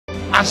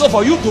And so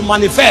for you to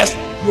manifest,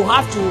 you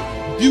have to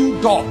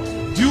build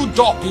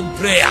up in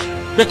prayer.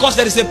 Because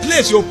there is a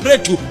place you pray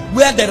to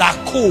where there are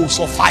coals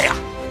of fire.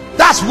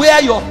 That's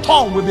where your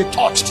tongue will be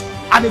touched.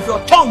 And if your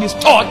tongue is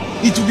touched,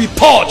 it will be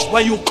purged.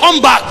 When you come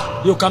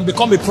back, you can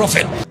become a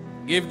prophet.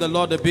 Give the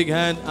Lord a big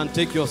hand and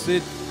take your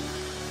seat.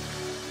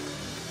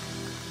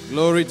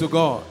 Glory to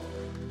God.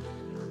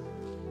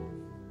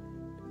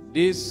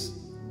 This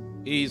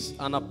is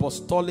an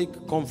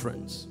apostolic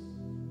conference.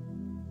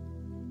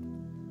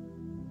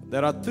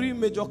 There are three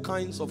major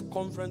kinds of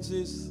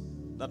conferences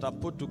that are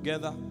put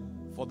together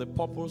for the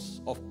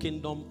purpose of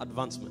kingdom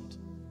advancement.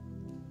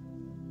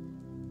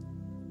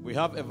 We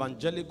have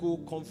evangelical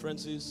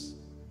conferences,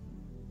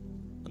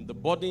 and the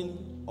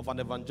burden of an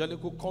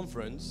evangelical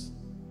conference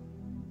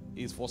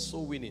is for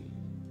soul winning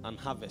and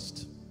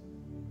harvest.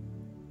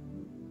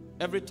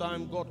 Every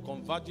time God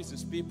converges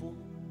his people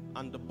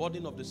and the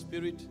burden of the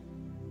Spirit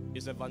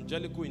is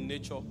evangelical in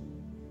nature,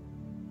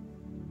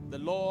 the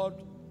Lord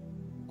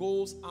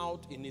goes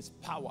out in his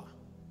power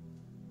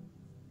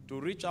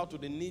to reach out to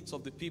the needs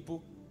of the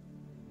people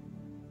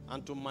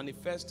and to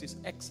manifest his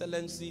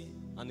excellency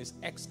and his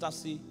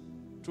ecstasy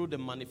through the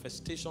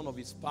manifestation of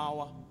his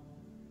power,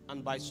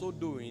 and by so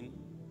doing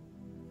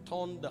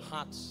turn the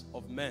hearts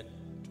of men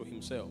to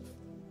himself.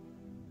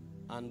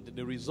 And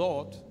the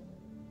result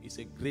is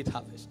a great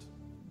harvest.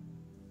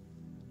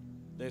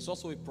 There is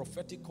also a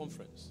prophetic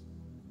conference.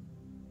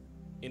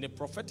 In a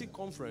prophetic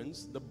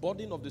conference, the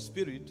burden of the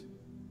Spirit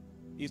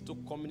is to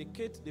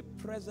communicate the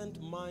present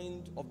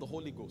mind of the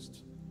Holy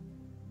Ghost.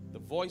 The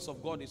voice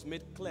of God is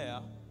made clear,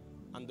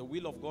 and the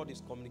will of God is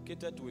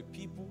communicated to a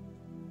people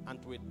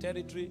and to a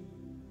territory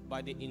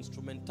by the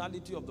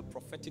instrumentality of the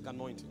prophetic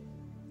anointing,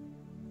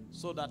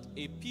 so that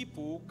a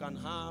people can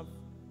have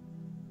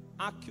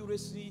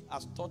accuracy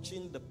as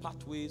touching the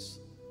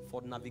pathways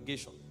for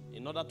navigation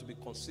in order to be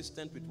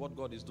consistent with what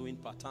God is doing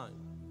per time.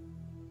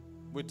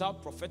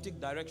 Without prophetic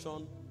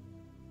direction,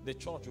 the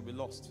church will be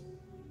lost.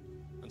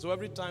 And so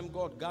every time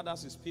God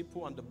gathers his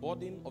people and the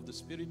burden of the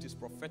Spirit is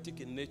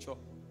prophetic in nature,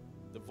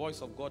 the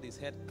voice of God is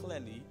heard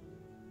clearly,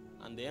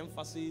 and the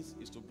emphasis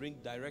is to bring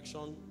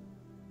direction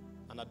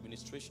and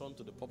administration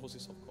to the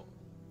purposes of God.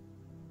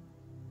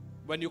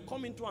 When you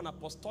come into an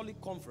apostolic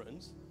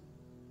conference,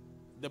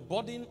 the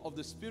burden of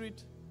the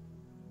Spirit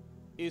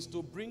is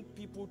to bring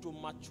people to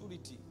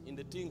maturity in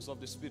the things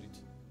of the Spirit,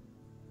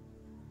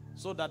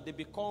 so that they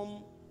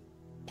become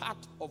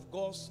part of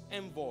God's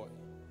envoy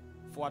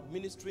for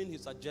administering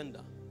his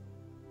agenda.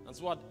 And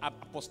so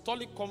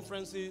apostolic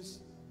conferences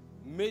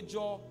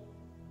major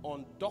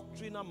on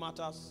doctrinal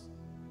matters.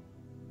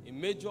 It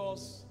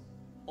majors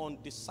on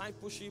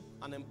discipleship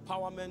and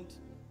empowerment,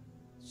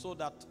 so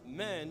that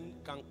men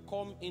can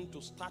come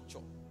into stature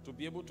to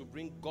be able to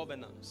bring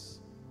governance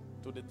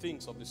to the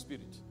things of the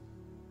Spirit.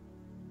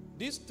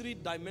 These three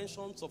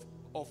dimensions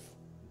of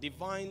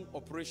divine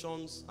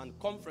operations and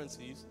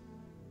conferences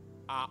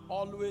are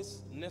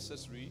always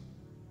necessary,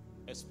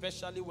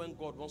 especially when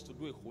God wants to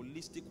do a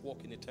holistic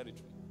work in a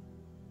territory.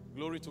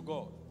 Glory to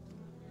God.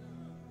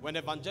 When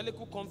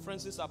evangelical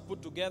conferences are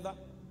put together,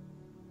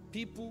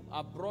 people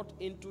are brought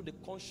into the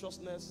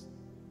consciousness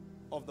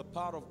of the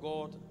power of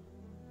God,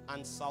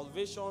 and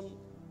salvation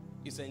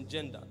is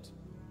engendered.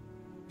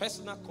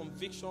 Personal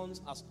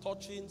convictions as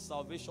touching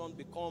salvation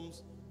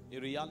becomes a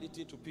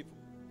reality to people.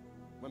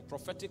 When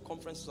prophetic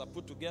conferences are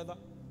put together,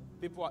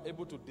 people are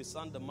able to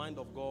discern the mind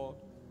of God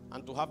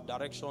and to have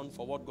direction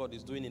for what God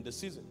is doing in the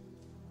season.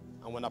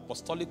 And when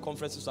apostolic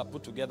conferences are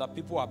put together,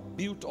 people are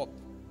built up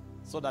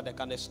so that they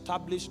can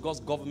establish God's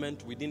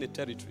government within a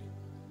territory.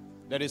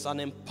 There is an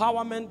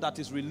empowerment that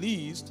is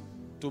released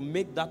to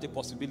make that a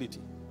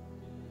possibility.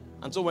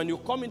 And so when you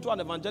come into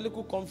an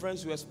evangelical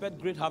conference, you expect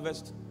great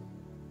harvest,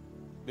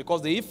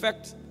 because the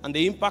effect and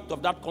the impact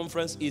of that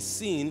conference is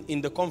seen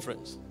in the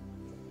conference.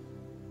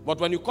 But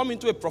when you come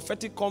into a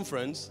prophetic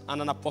conference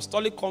and an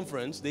apostolic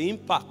conference, the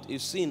impact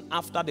is seen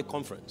after the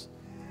conference.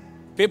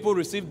 People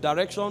receive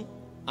direction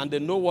and they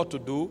know what to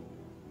do,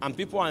 and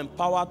people are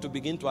empowered to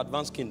begin to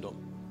advance kingdom.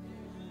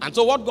 And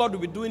so what God will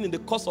be doing in the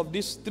course of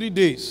these 3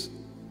 days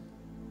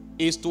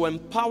is to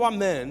empower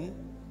men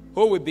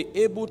who will be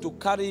able to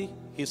carry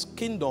his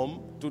kingdom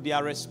to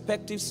their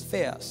respective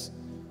spheres,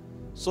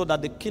 so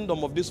that the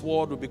kingdom of this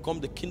world will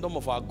become the kingdom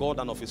of our God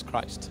and of his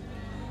Christ.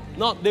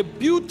 Now, the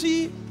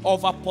beauty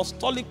of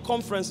apostolic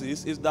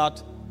conferences is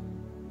that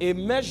a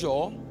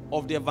measure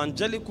of the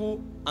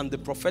evangelical and the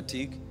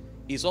prophetic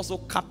is also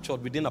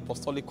captured within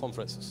apostolic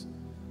conferences.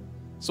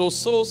 So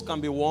souls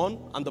can be won,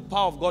 and the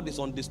power of God is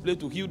on display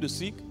to heal the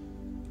sick.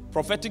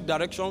 Prophetic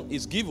direction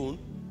is given,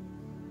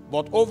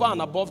 but over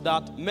and above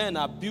that, men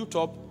are built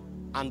up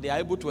and they are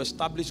able to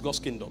establish God's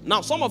kingdom.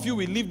 Now, some of you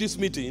will leave this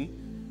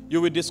meeting, you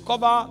will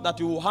discover that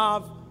you will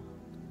have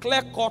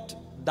clear-cut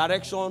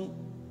direction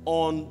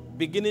on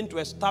beginning to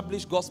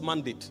establish God's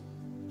mandate,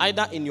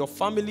 either in your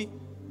family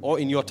or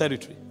in your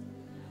territory.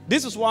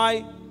 This is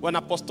why when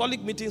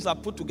apostolic meetings are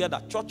put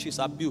together, churches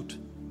are built.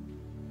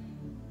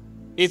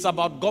 It's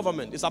about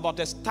government. It's about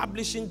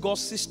establishing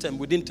God's system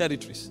within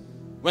territories.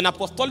 When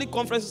apostolic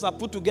conferences are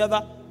put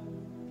together,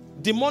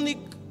 demonic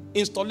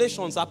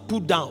installations are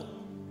put down.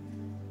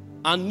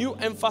 And new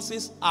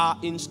emphasis are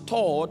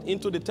installed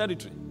into the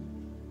territory.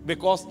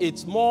 Because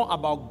it's more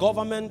about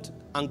government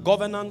and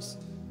governance.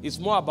 It's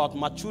more about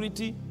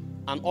maturity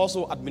and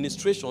also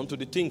administration to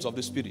the things of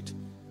the Spirit.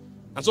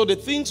 And so the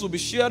things we'll be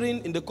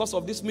sharing in the course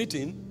of this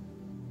meeting,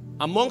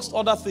 amongst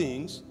other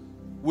things,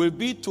 will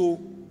be to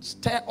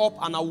stir up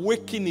an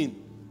awakening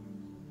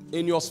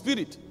in your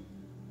spirit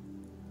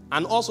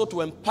and also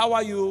to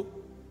empower you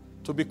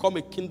to become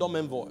a kingdom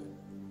envoy.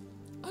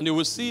 And you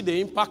will see the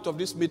impact of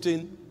this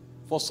meeting.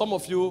 For some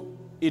of you,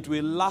 it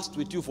will last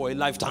with you for a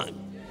lifetime.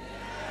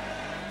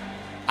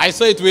 I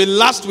say it will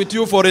last with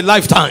you for a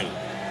lifetime.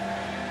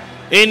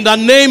 In the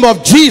name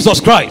of Jesus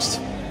Christ.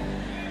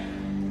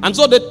 And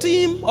so the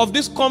theme of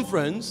this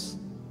conference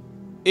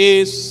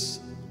is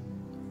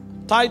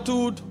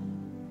titled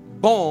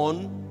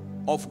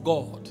Born of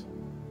God.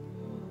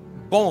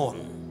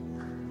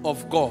 Born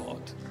of God.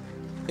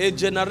 A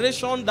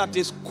generation that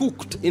is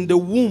cooked in the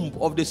womb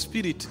of the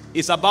Spirit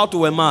is about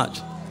to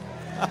emerge.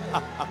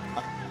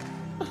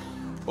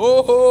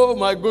 Oh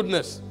my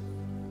goodness.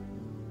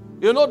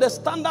 You know, the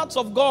standards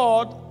of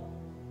God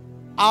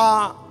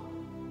are,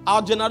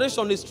 our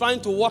generation is trying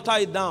to water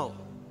it down.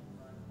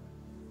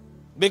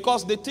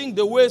 Because they think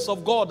the ways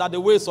of God are the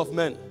ways of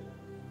men.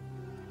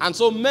 And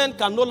so men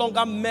can no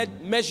longer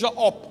measure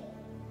up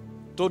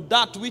to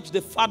that which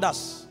the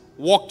fathers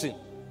walked in.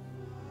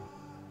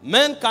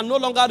 Men can no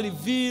longer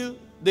reveal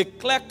the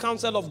clear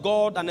counsel of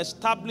God and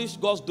establish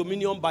God's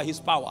dominion by his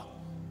power.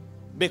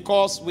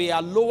 Because we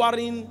are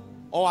lowering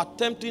or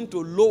attempting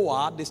to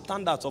lower the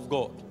standards of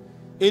God.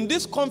 In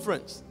this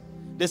conference,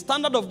 the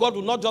standard of God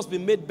will not just be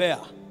made bare,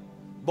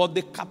 but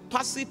the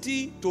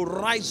capacity to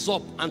rise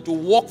up and to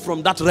walk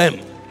from that realm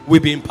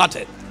will be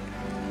imparted.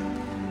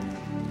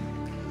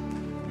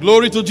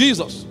 Glory to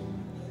Jesus.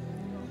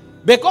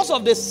 Because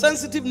of the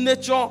sensitive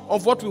nature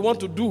of what we want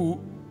to do,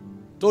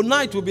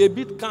 tonight will be a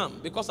bit calm,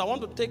 because I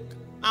want to take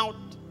out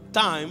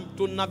time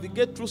to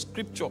navigate through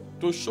scripture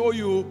to show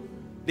you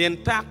the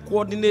entire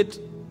coordinate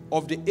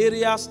of the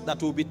areas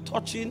that we'll be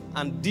touching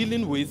and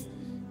dealing with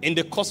in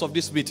the course of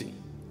this meeting.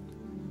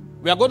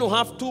 We are going to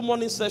have 2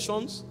 morning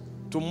sessions,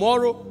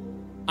 tomorrow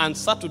and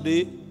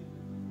Saturday,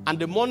 and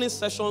the morning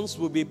sessions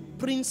will be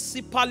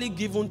principally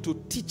given to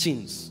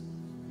teachings.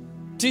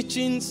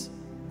 Teachings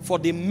for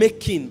the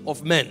making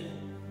of men.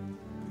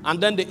 And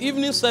then the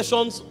evening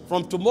sessions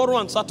from tomorrow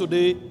and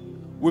Saturday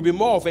will be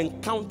more of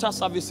encounter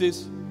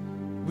services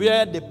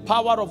where the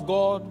power of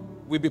God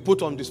will be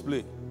put on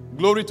display.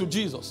 Glory to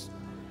Jesus.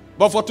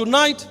 But for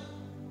tonight,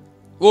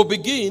 we'll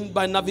begin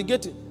by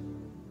navigating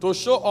to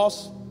show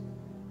us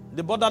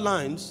the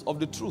borderlines of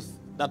the truth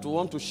that we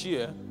want to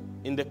share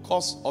in the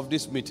course of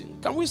this meeting.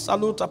 Can we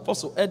salute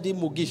Apostle Eddie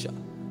Mugisha?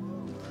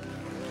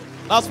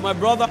 That's my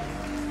brother.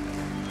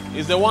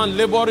 He's the one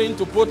laboring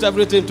to put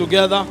everything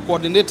together,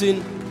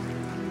 coordinating.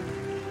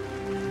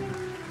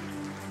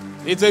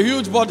 It's a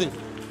huge burden.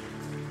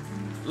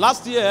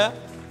 Last year,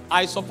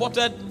 I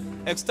supported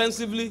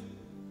extensively,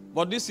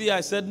 but this year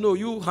I said, no,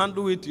 you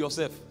handle it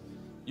yourself.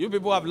 You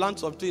people have learned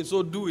some things,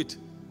 so do it.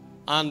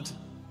 And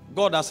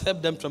God has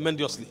helped them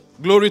tremendously.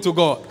 Glory to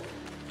God.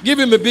 Give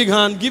him a big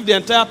hand. Give the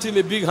entire team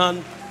a big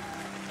hand.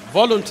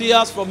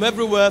 Volunteers from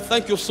everywhere,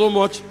 thank you so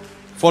much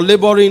for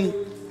laboring.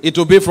 It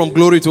will be from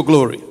glory to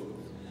glory.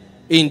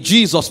 In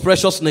Jesus'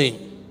 precious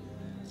name.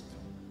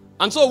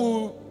 And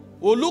so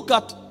we'll look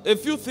at a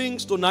few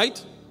things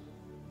tonight.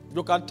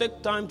 You can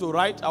take time to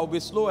write. I'll be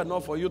slow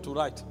enough for you to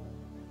write.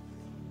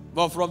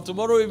 But from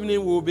tomorrow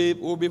evening, we'll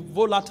be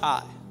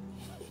volatile.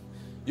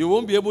 You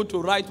won't be able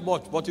to write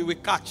much, but you will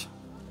catch.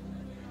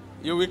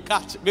 You will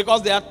catch.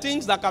 Because there are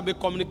things that can be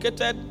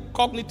communicated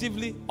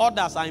cognitively,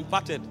 others are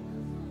imparted.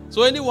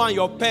 So anyone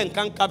your pen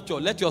can capture,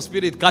 let your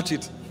spirit catch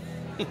it.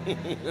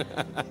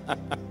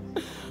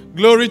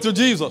 Glory to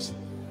Jesus.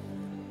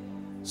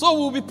 So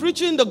we'll be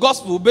preaching the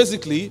gospel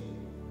basically,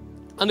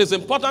 and it's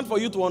important for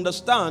you to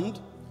understand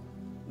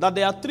that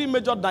there are 3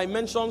 major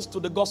dimensions to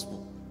the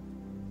gospel.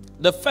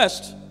 The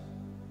first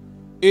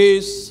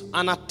is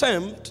an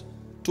attempt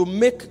to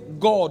make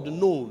God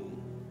known.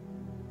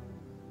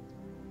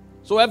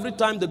 So every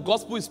time the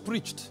gospel is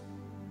preached,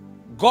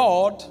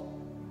 God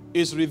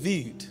is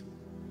revealed.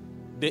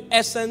 The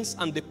essence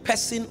and the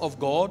person of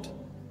God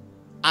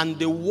and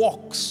the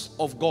works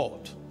of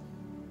God.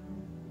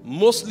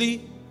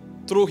 Mostly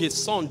through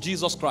his son,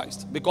 Jesus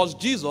Christ. Because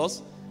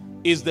Jesus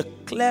is the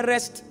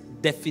clearest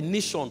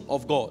definition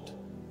of God.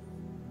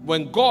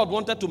 When God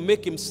wanted to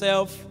make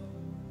himself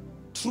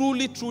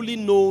truly, truly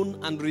known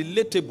and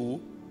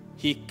relatable,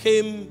 he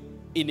came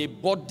in a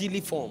bodily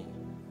form.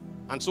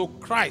 And so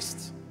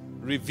Christ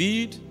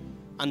revealed,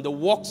 and the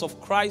works of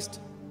Christ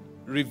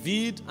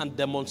revealed and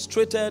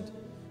demonstrated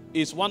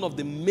is one of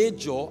the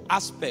major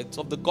aspects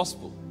of the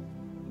gospel.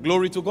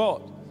 Glory to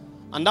God.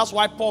 And that's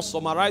why Paul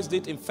summarized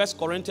it in 1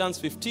 Corinthians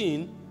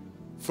 15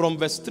 from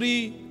verse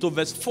 3 to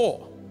verse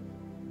 4.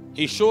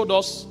 He showed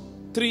us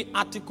 3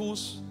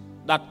 articles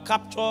that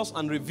captures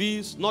and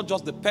reveals not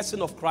just the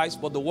person of Christ,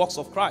 but the works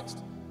of Christ.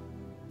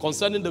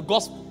 Concerning the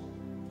gospel,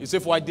 he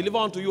said, for I deliver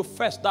unto you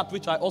first that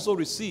which I also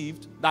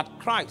received, that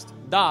Christ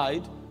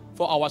died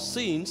for our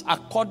sins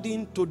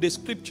according to the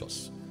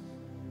scriptures.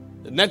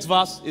 The next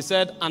verse, he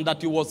said, and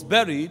that he was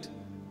buried,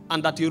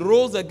 and that he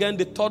rose again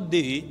the third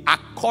day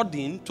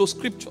according to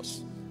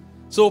scriptures.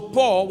 So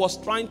Paul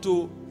was trying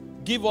to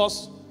give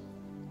us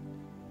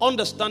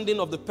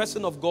understanding of the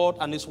person of God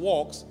and his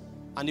works,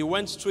 and he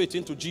went straight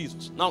into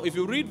Jesus. Now, if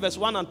you read verse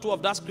 1 and 2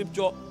 of that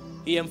scripture,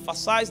 he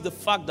emphasized the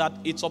fact that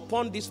it's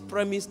upon this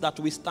premise that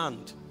we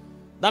stand.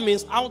 That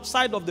means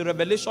outside of the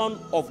revelation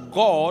of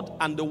God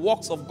and the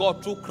works of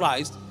God through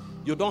Christ,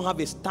 you don't have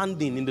a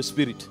standing in the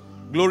spirit.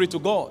 Glory to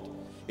God.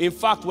 In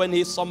fact, when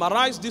he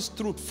summarized this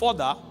truth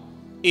further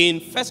in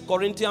 1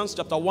 Corinthians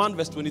chapter 1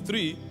 verse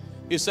 23,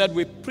 he said,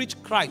 we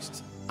preach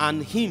Christ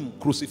and him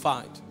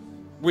crucified.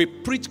 We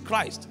preach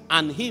Christ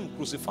and him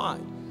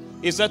crucified.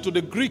 He said to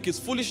the Greek is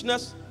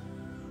foolishness,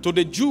 to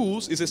the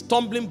Jews is a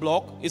stumbling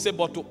block. He said,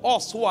 but to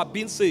us who are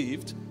being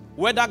saved,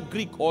 whether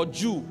Greek or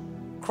Jew,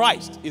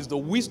 Christ is the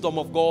wisdom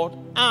of God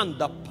and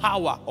the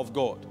power of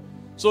God.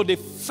 So the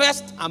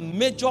first and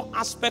major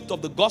aspect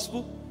of the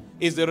gospel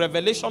is the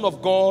revelation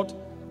of God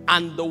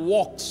and the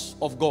works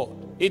of God.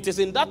 It is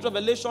in that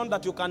revelation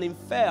that you can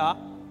infer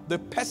the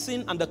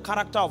person and the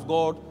character of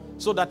God,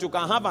 so that you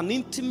can have an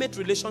intimate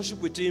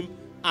relationship with him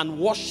and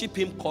worship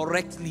him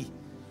correctly.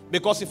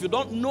 Because if you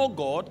don't know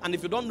God and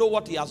if you don't know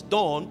what he has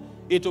done,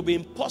 it will be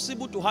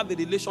impossible to have a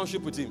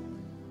relationship with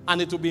him.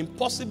 And it will be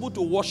impossible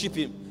to worship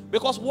him.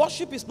 Because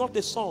worship is not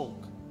a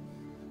song.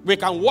 We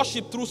can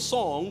worship through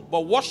song,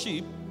 but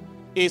worship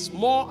is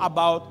more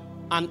about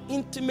an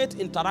intimate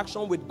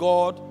interaction with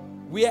God,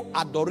 where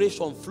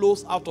adoration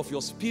flows out of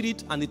your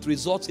spirit and it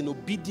results in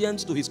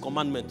obedience to his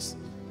commandments.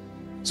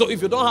 So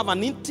if you don't have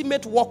an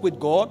intimate walk with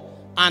God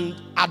and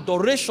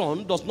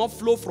adoration does not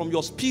flow from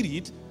your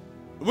spirit,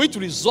 which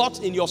results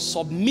in your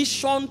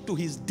submission to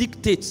his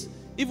dictates,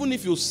 even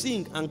if you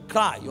sing and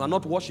cry, you are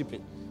not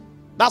worshiping.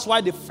 That's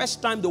why the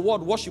first time the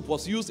word worship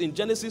was used in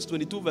Genesis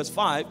 22 verse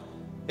 5,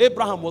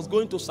 Abraham was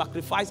going to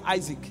sacrifice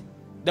Isaac.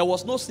 There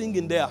was no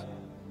singing there.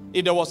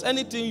 If there was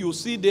anything you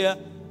see there,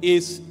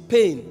 is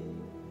pain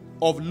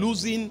of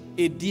losing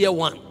a dear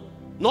one.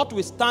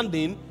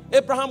 Notwithstanding,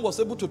 Abraham was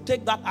able to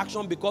take that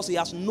action because he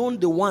has known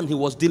the one he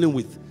was dealing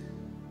with.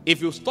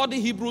 If you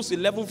study Hebrews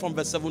 11 from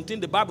verse 17,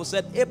 the Bible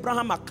said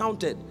Abraham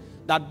accounted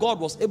that God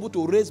was able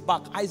to raise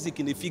back Isaac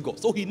in a figure.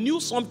 So he knew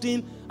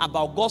something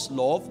about God's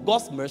love,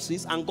 God's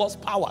mercies, and God's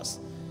powers.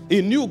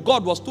 He knew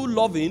God was too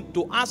loving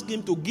to ask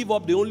him to give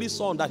up the only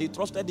son that he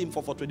trusted him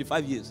for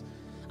 25 years.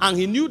 And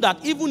he knew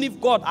that even if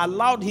God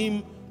allowed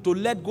him to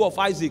let go of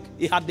Isaac,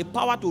 he had the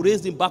power to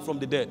raise him back from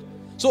the dead.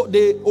 So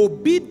the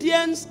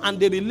obedience and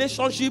the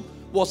relationship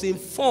was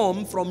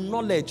informed from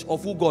knowledge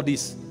of who God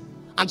is.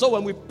 And so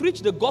when we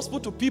preach the gospel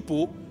to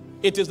people,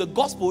 it is the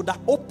gospel that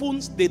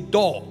opens the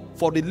door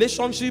for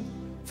relationship,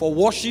 for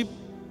worship,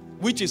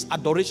 which is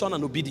adoration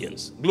and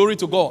obedience. Glory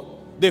to God.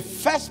 The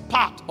first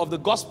part of the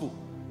gospel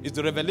is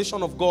the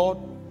revelation of God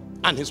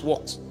and his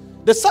works.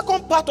 The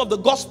second part of the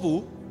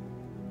gospel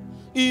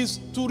is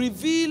to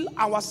reveal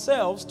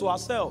ourselves to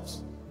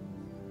ourselves.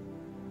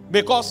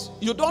 Because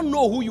you don't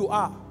know who you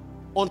are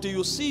until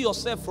you see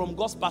yourself from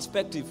God's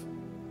perspective.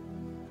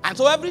 And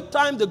so every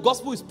time the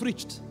gospel is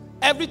preached,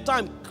 every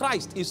time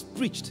Christ is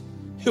preached,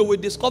 you will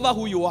discover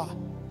who you are.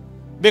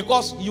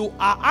 Because you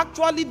are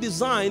actually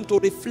designed to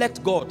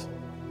reflect God.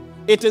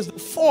 It is the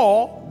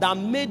fall that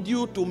made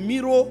you to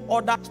mirror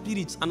other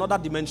spirits and other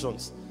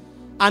dimensions.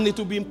 And it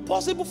will be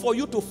impossible for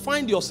you to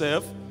find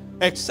yourself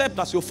except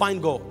as you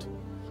find God.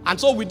 And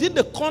so within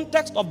the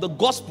context of the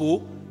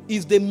gospel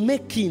is the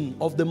making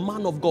of the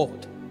man of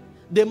God.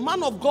 The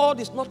man of God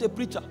is not a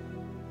preacher.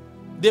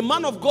 The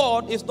man of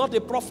God is not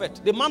a prophet.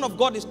 The man of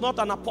God is not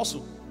an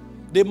apostle.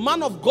 The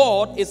man of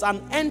God is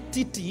an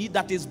entity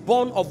that is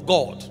born of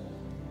God.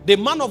 The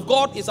man of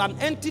God is an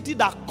entity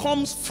that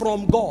comes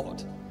from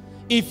God.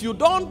 If you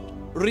don't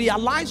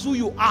realize who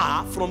you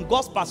are from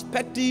God's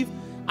perspective,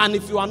 and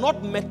if you are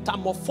not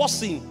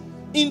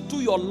metamorphosing into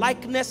your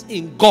likeness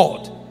in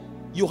God,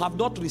 you have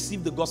not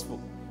received the gospel.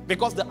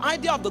 Because the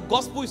idea of the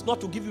gospel is not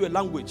to give you a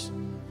language.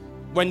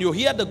 When you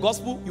hear the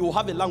gospel, you will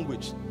have a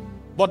language.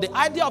 But the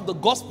idea of the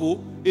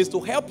gospel is to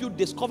help you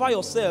discover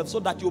yourself so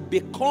that you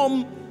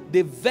become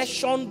the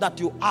version that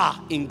you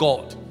are in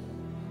God.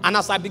 And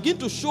as I begin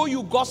to show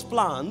you God's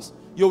plans,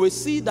 you will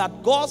see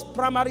that God's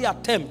primary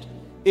attempt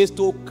is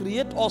to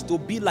create us to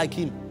be like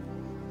him.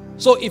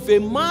 So if a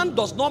man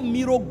does not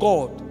mirror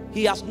God,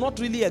 he has not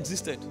really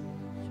existed.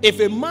 If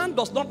a man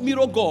does not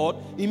mirror God,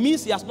 it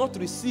means he has not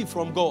received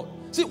from God.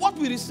 See, what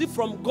we receive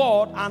from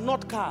God are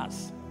not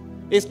cars.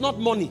 It's not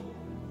money.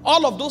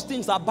 All of those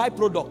things are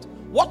byproduct.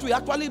 What we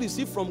actually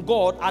receive from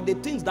God are the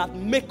things that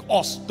make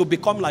us to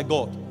become like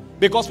God.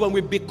 Because when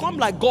we become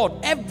like God,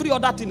 every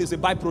other thing is a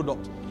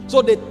byproduct.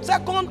 So the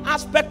second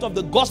aspect of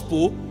the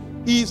gospel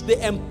is the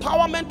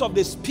empowerment of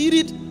the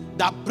Spirit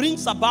that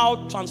brings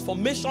about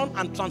transformation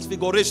and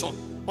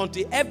transfiguration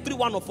until every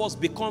one of us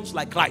becomes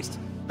like Christ.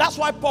 That's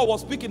why Paul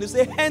was speaking. He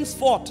said,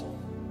 henceforth,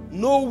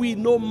 know we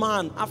no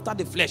man after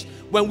the flesh.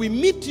 When we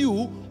meet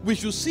you, we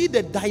should see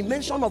the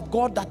dimension of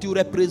God that you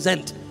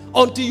represent,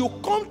 until you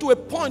come to a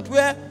point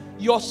where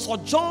your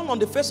sojourn on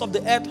the face of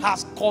the earth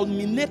has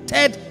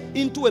culminated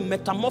into a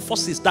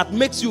metamorphosis that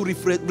makes you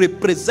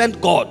represent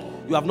God.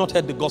 You have not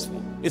heard the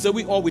gospel. He said,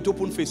 we all with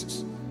open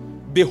faces,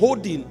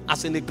 beholding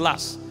as in a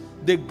glass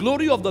the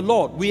glory of the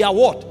Lord, we are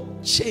what?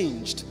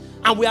 Changed.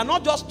 And we are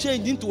not just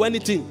changed into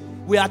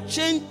anything. We are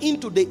changed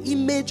into the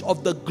image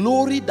of the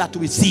glory that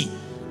we see.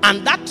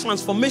 And that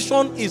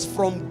transformation is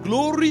from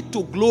glory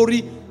to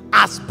glory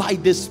as by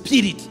the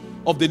Spirit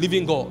of the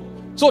living God.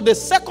 So the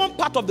second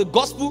part of the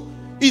gospel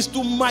is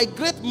to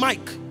migrate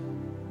Mike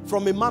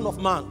from a man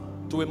of man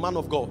to a man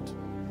of God.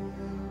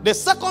 The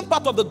second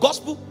part of the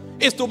gospel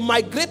is to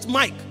migrate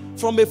Mike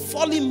from a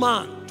fallen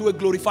man to a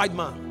glorified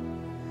man.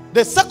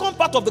 The second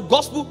part of the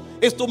gospel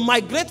is to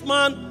migrate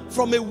man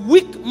from a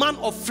weak man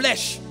of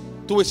flesh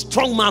to a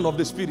strong man of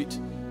the Spirit.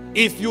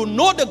 If you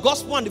know the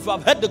gospel and if you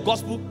have heard the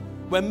gospel,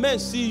 when men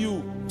see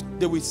you,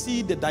 they will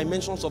see the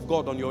dimensions of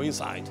God on your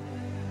inside.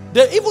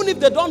 Even if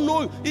they don't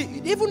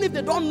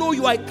know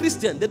you are a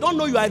Christian, they don't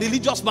know you are a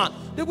religious man,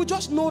 they will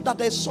just know that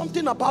there's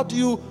something about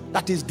you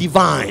that is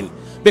divine,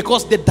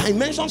 because the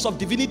dimensions of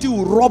divinity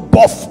will rub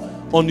off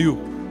on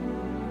you.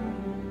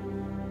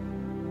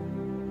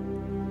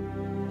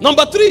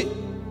 Number 3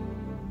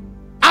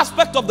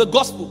 aspect of the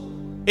gospel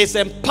is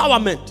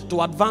empowerment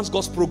to advance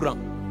God's program.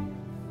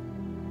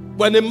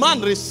 When a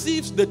man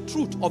receives the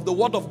truth of the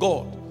word of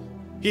God,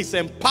 he's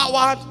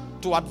empowered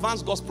to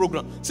advance God's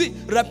program. See,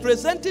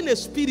 representing a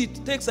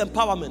spirit takes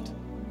empowerment.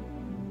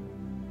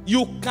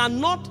 You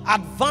cannot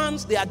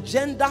advance the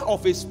agenda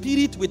of a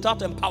spirit without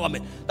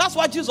empowerment. That's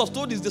why Jesus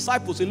told his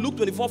disciples in Luke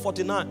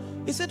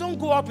 24:49. He said, don't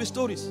go out with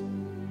stories.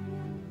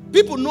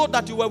 People know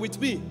that you were with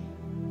me.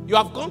 You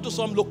have gone to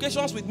some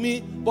locations with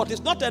me, but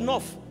it's not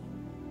enough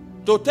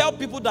to tell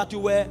people that you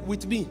were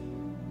with me.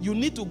 You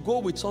need to go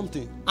with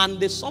something. And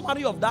the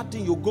summary of that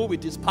thing you go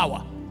with is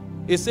power.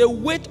 He said,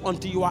 wait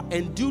until you are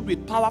endued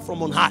with power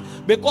from on high,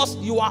 because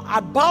you are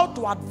about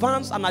to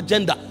advance an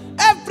agenda.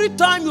 Every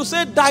time you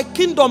say, thy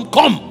kingdom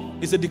come,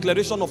 it's a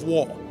declaration of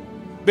war.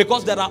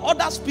 Because there are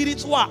other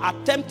spirits who are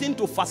attempting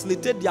to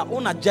facilitate their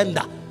own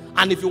agenda.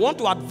 And if you want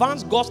to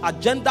advance God's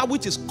agenda,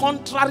 which is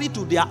contrary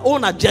to their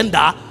own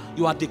agenda,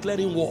 you are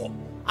declaring war.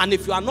 And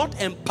if you are not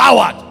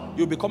empowered,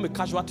 you become a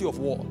casualty of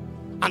war.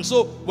 And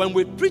so when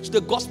we preach the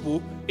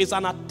gospel, it's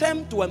an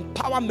attempt to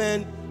empower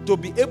men to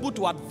be able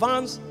to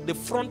advance the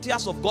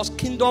frontiers of God's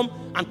kingdom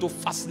and to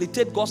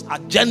facilitate God's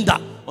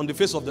agenda on the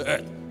face of the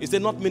earth. He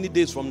said, not many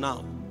days from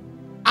now.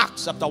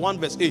 Acts chapter 1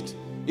 verse 8.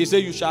 He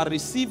said, you shall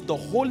receive the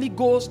Holy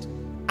Ghost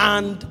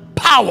and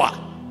power,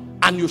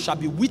 and you shall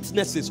be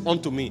witnesses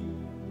unto me.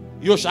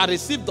 You shall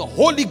receive the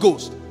Holy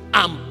Ghost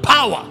and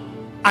power,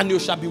 and you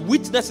shall be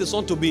witnesses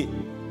unto me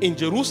in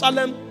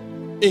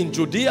Jerusalem, in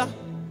Judea,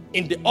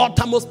 in the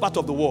uttermost part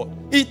of the world.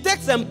 It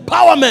takes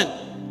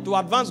empowerment to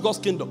advance God's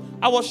kingdom.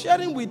 I was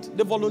sharing with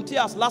the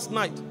volunteers last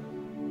night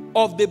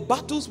of the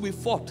battles we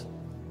fought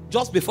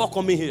just before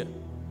coming here.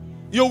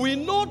 You will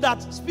know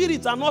that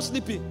spirits are not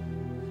sleeping,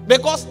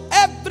 because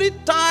every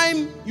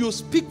time you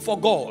speak for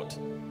God,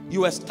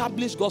 you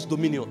establish God's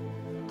dominion.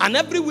 And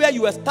everywhere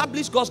you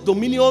establish God's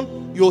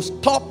dominion, you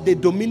stop the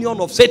dominion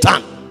of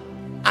Satan.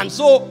 And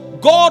so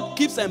God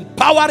keeps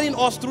empowering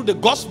us through the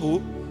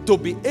gospel to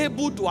be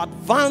able to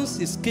advance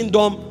his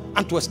kingdom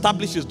and to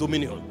establish his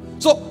dominion.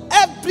 So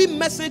every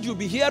message you'll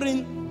be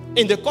hearing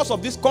in the course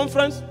of this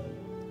conference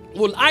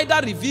will either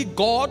reveal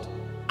God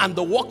and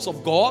the works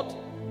of God,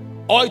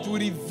 or it will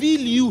reveal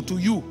you to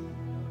you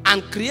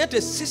and create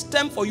a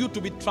system for you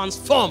to be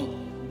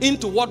transformed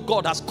into what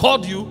God has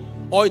called you,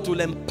 or it will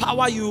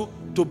empower you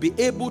to be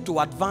able to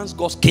advance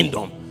God's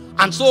kingdom.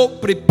 And so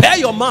prepare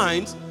your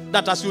minds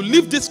that as you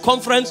leave this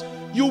conference,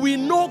 you will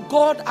know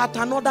God at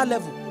another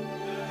level.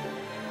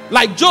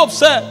 Like Job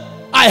said,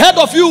 I heard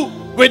of you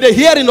with the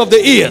hearing of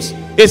the ears.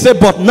 He said,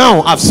 but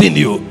now I've seen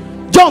you.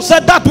 John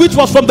said, that which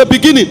was from the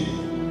beginning,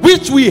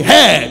 which we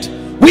heard,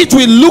 which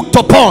we looked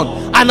upon,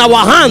 and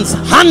our hands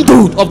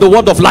handled of the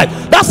word of life.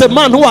 That's a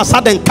man who has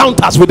had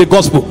encounters with the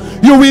gospel.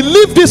 You will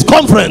leave this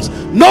conference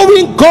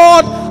knowing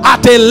God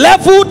at a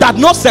level that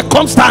no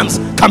circumstance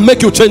can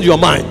make you change your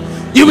mind.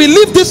 You will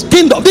leave this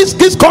kingdom,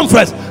 this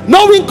conference,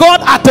 knowing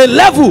God at a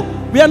level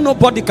where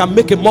nobody can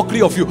make a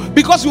mockery of you,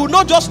 because you will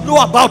not just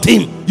know about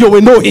him, you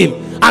will know him.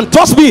 And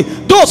trust me,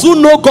 those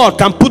who know God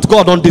can put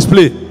God on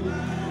display.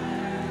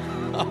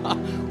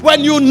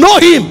 When you know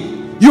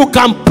him, you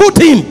can put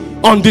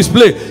him on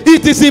display.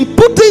 It is in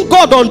putting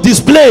God on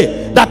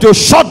display that you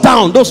shut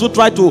down those who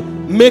try to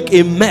make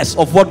a mess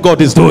of what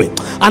God is doing.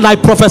 And I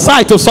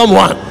prophesy to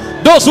someone,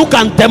 those who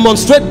can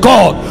demonstrate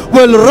God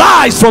will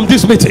rise from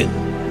this meeting.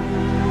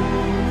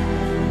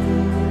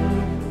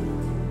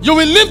 You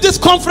will leave this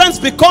conference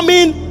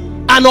becoming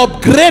an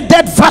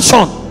upgraded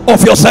version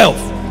of yourself.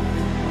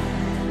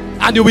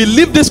 And you will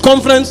leave this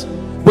conference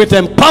with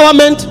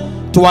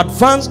empowerment to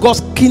advance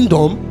God's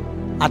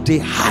kingdom at a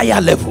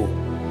higher level.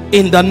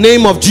 in the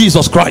name of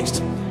Jesus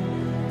Christ.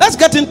 Let's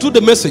get into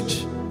the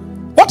message.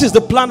 What is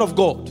the plan of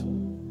God?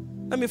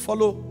 Let me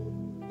follow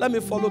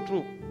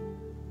through.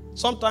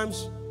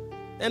 Sometimes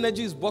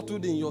energy is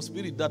bottled in your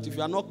spirit that if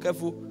you are not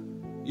careful,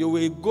 you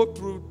will go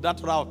through that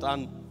route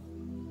and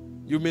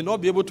you may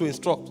not be able to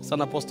instruct. It's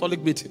an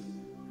apostolic meeting.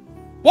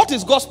 What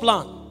is God's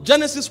plan?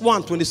 Genesis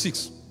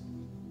 1:26.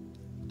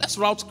 Let's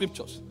route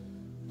scriptures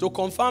to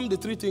confirm the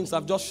three things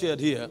I've just shared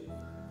here.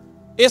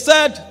 It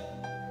said,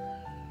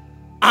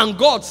 and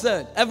God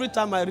said, every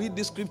time I read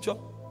this scripture,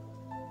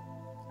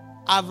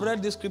 I've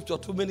read this scripture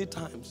too many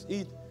times.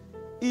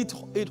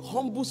 It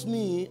humbles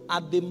me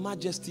at the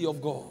majesty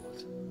of God.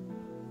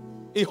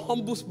 It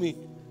humbles me.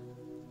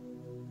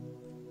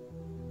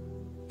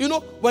 You know,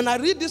 when I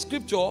read this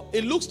scripture,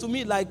 it looks to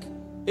me like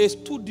a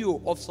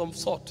studio of some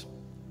sort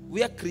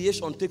where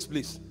creation takes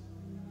place.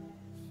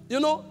 You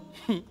know,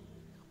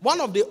 one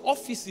of the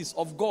offices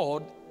of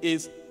God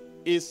is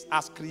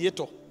as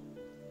creator.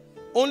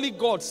 Only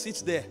God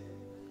sits there.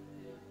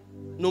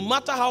 No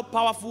matter how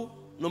powerful,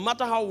 no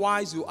matter how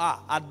wise you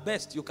are, at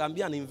best you can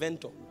be an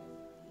inventor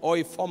or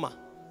a farmer.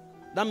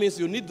 That means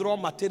you need raw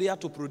material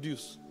to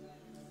produce.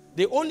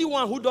 The only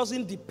one who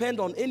doesn't depend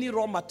on any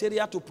raw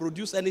material to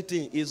produce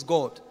anything is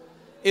God.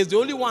 Is the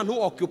only one who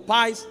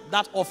occupies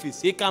that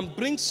office. He can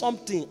bring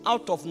something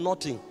out of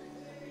nothing.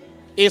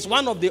 It's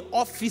one of the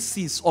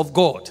offices of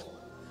God.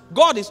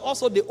 God is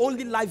also the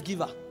only life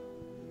giver.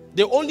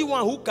 The only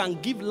one who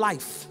can give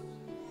life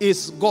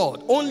is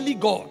God. Only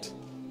God.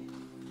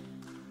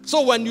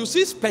 So when you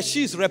see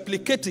species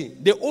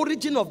replicating, the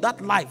origin of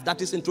that life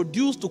that is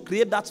introduced to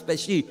create that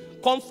species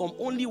comes from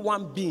only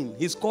one being.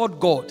 He's called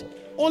God.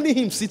 Only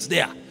him sits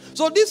there.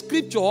 So this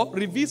scripture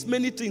reveals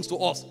many things to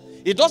us.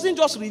 It doesn't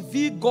just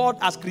reveal God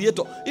as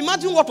creator.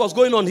 Imagine what was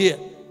going on here.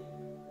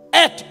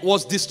 Earth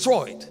was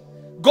destroyed.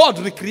 God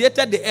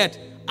recreated the earth.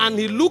 And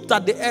he looked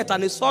at the earth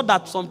and he saw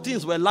that some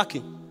things were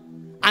lacking.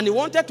 And he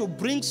wanted to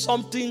bring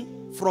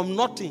something from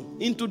nothing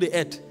into the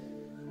earth.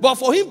 But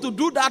for him to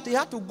do that, he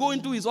had to go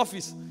into his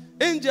office.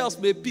 Angels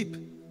may peep.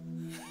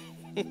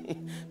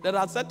 There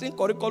are certain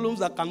curriculums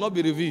that cannot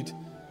be revealed.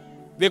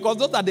 Because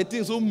those are the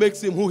things who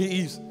makes him who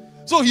he is.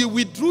 So he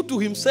withdrew to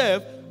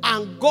himself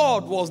and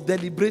God was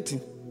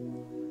deliberating.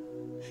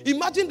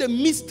 Imagine the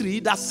mystery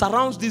that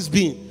surrounds this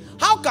being.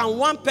 How can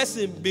one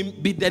person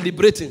be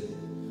deliberating?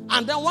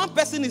 And then one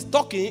person is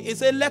talking, he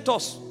says, let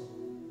us.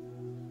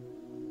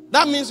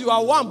 That means you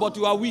are one, but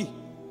you are we.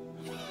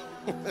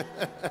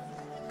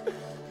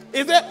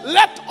 He said,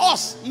 let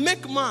us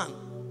make man.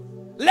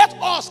 Let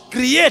us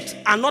create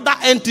another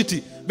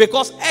entity.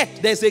 Because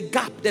earth, there's a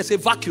gap, there's a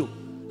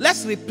vacuum.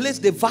 Let's replace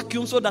the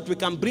vacuum so that we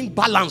can bring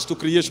balance to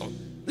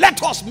creation.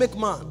 Let us make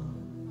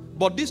man.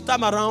 But this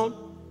time around,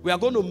 we are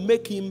going to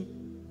make him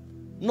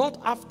not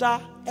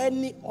after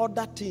any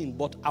other thing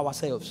but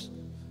ourselves.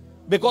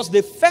 Because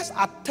the first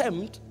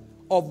attempt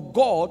of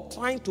God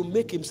trying to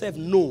make himself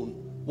known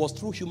was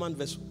through human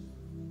vessel.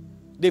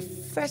 The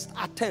first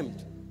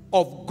attempt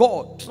of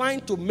God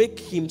trying to make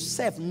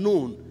himself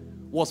known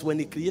was when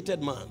he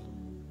created man.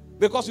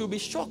 Because you'll be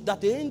shocked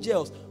that the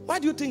angels, why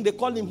do you think they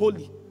call him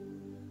holy?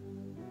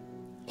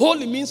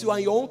 Holy means you are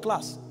in your own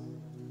class.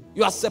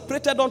 You are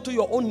separated unto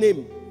your own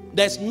name.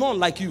 There's none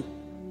like you.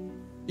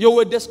 You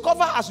will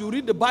discover as you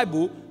read the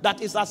Bible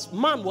that it's as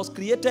man was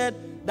created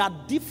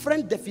that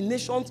different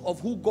definitions of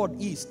who God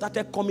is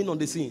started coming on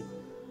the scene.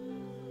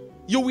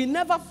 You will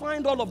never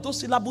find all of those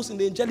syllables in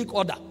the angelic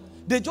order.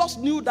 They just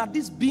knew that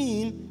this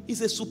being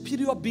is a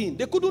superior being.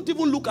 They couldn't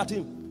even look at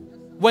him.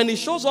 When he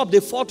shows up, they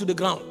fall to the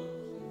ground.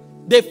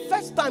 The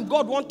first time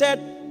God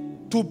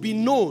wanted to be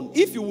known,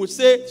 if you would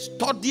say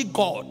study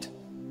God,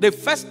 the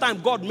first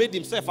time God made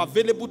himself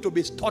available to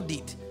be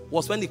studied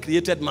was when he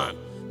created man.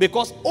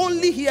 Because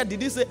only here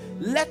did he say,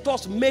 let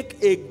us make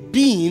a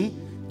being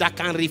that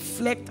can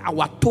reflect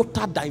our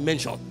total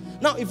dimension.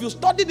 Now, if you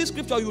study this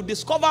scripture, you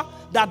discover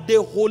that the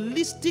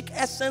holistic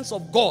essence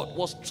of God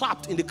was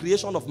trapped in the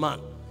creation of man.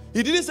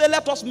 He didn't say,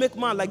 let us make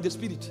man like the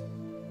Spirit.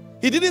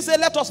 He didn't say,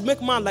 let us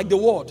make man like the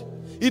Word.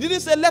 He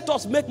didn't say, let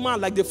us make man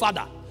like the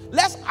Father.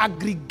 Let's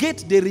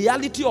aggregate the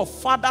reality of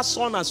Father,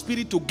 Son, and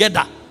Spirit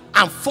together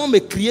and form a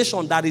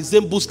creation that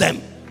resembles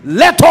them.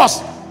 Let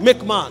us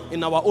make man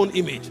in our own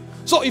image.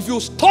 So if you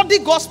study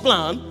God's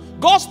plan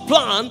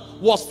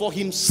was for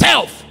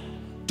himself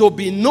to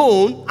be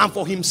known and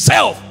for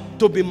himself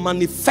to be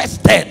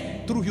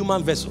manifested through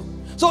human vessel.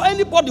 So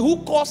anybody who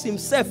calls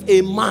himself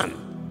a man,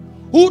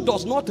 who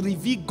does not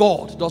reveal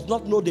God, does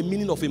not know the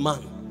meaning of a man.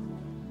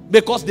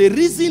 Because the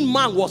reason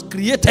man was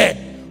created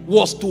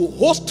was to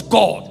host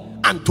God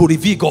and to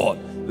reveal God.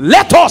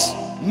 Let us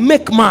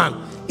make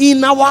man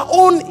in our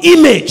own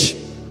image,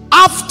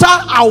 after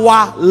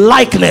our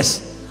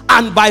likeness.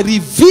 And by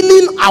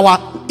revealing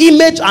our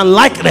image and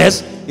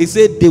likeness, he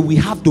said they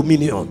will have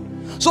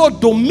dominion. So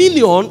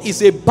dominion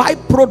is a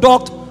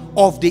byproduct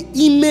of the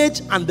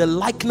image and the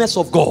likeness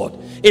of God.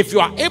 If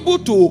you are able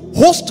to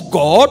host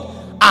God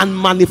and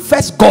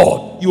manifest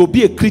God, you will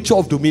be a creature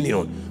of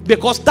dominion.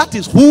 Because that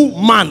is who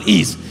man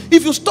is.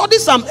 If you study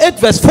Psalm 8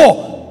 verse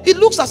 4, it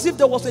looks as if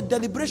there was a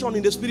deliberation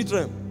in the spirit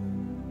realm.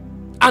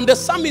 And the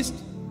psalmist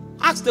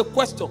asked the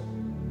question.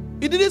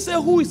 He didn't say,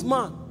 who is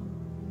man?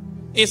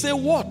 He said,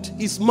 what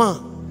is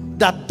man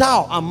that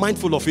thou art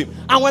mindful of him?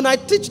 And when I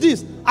teach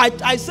this,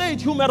 I say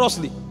it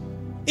humorously.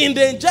 In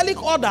the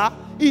angelic order,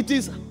 it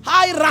is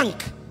high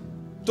rank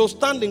to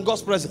stand in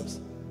God's presence.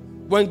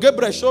 When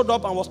Gabriel showed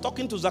up and was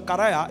talking to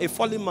Zechariah, a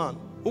fallen man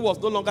who was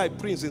no longer a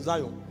prince in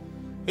Zion,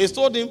 he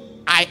told him,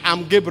 I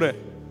am Gabriel.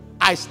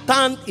 I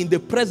stand in the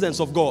presence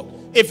of God.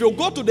 If you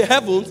go to the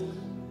heavens,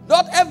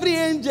 not every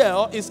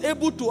angel is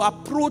able to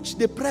approach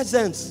the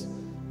presence.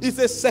 It's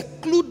a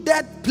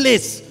secluded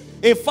place.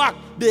 In fact,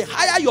 the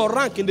higher your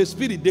rank in the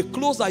spirit, the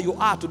closer you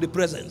are to the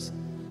presence.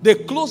 The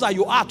closer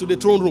you are to the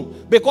throne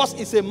room. Because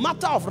it's a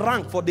matter of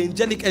rank for the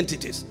angelic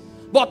entities.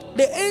 But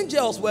the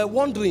angels were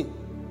wondering,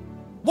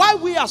 why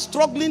we are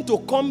struggling to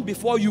come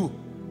before you?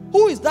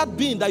 Who is that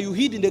being that you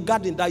hid in the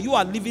garden that you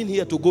are living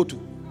here to go to?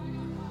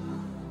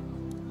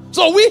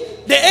 So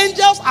the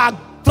angels are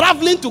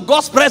traveling to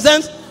God's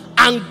presence,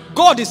 and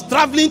God is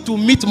traveling to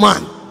meet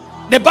man.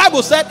 The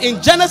Bible said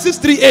in Genesis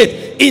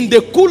 3:8, in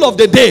the cool of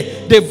the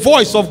day, the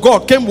voice of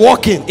God came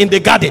walking in the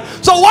garden.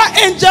 So while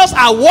angels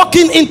are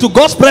walking into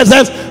God's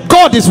presence,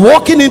 God is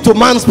walking into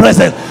man's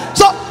presence.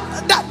 So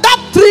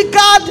that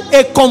triggered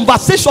a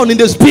conversation in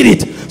the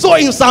spirit. So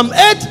in Psalm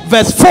 8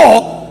 verse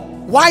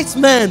 4, wise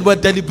men were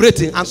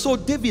deliberating. And so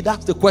David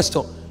asked the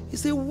question. He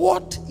said,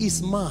 what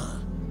is man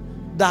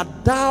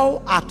that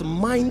thou art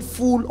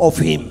mindful of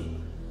him?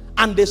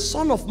 And the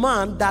Son of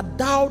Man that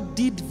thou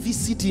did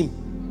visit him.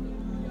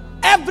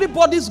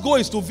 Everybody's goal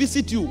is to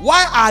visit you.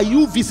 Why are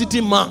you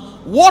visiting man?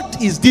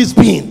 What is this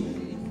being?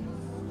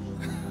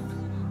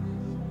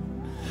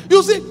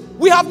 You see,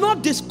 we have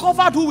not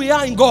discovered who we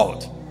are in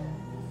God.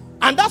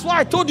 And that's why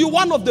I told you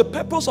one of the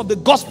purposes of the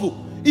gospel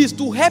is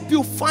to help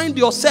you find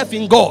yourself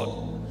in God.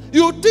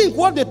 You think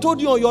what they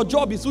told you on your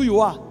job is who you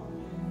are.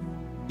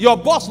 Your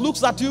boss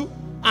looks at you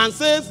and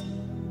says,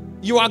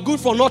 you are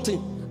good for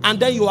nothing. And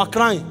then you are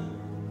crying.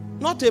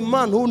 Not a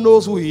man who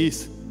knows who he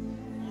is.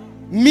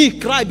 Me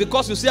cry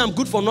because you say I'm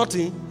good for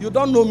nothing. You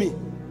don't know me.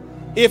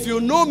 If you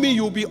know me,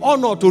 you'll be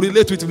honored to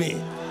relate with me.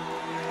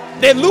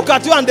 They look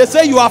at you and they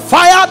say you are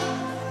fired.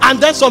 And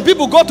then some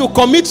people go to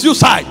commit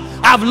suicide.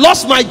 I've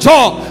lost my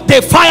job.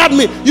 They fired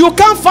me. You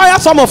can't fire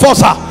some of us,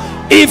 sir.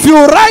 If you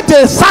write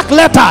a sack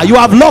letter, you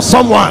have lost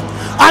someone.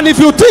 And if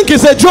you think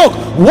it's a joke,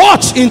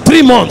 watch in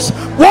 3 months.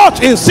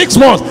 Watch in 6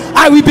 months.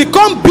 I will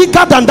become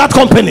bigger than that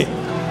company.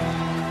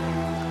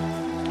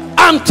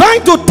 I'm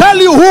trying to tell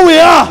you who we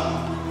are.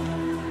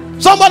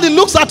 Somebody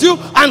looks at you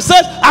and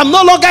says, I'm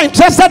no longer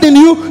interested in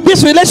you.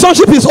 This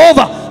relationship is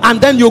over. And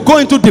then you go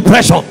into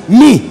depression.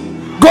 Me,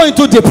 go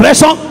into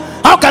depression?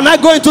 How can I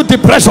go into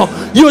depression?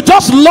 You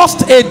just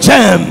lost a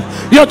gem.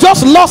 You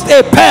just lost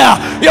a pair.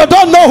 You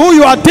don't know who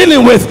you are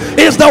dealing with.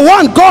 It's the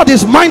one God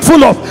is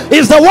mindful of.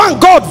 It's the one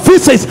God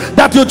visits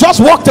that you just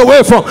walked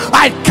away from.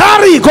 I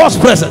carry God's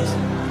presence.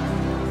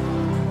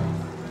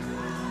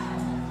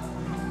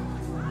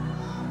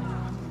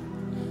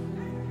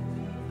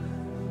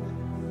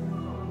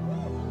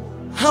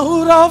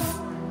 Out of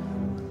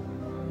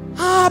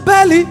our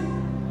belly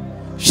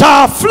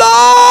shall flow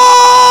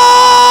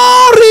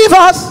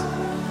rivers,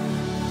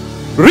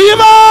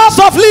 rivers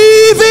of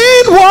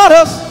living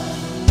waters.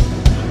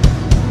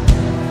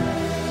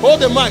 Hold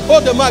the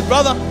mic,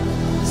 brother.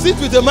 Sit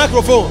with the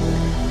microphone.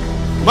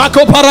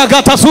 Marco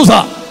Paragata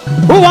Susa.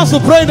 Who wants to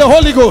pray in the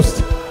Holy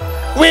Ghost?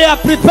 We are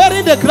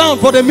preparing the ground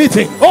for the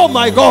meeting. Oh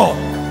my God.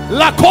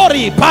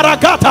 Lakori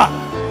Paragata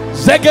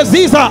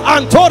Zegeziza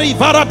Antori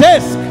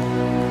Varades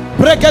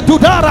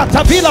Bregedudara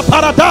Tavila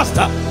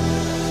Paradasta.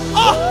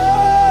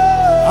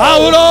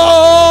 Out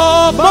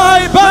of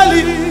my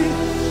belly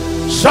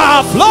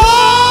shall flow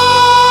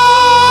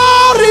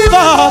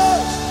rivers,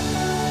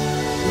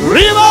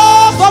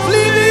 rivers of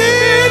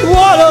living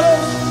water.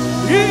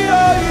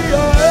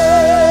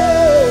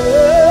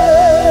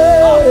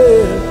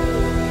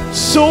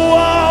 So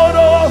out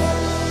of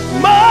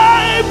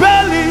my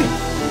belly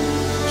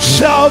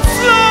shall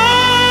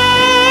flow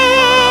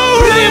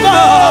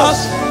rivers,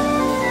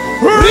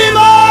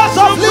 rivers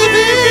of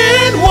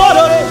living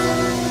water.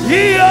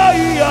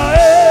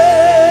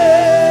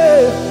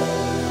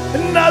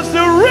 And as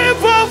the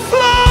river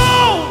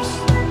flows,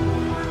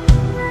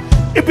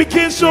 it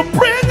begins to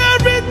bring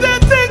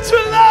everything to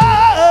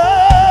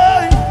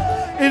life.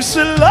 It's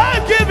a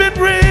life-giving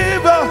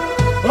river.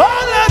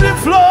 Oh, let it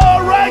flow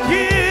right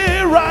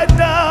here, right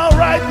now,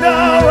 right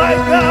now,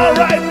 right now,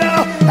 right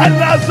now. And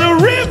as the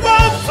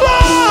river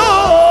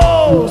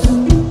flows,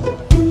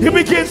 it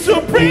begins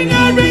to bring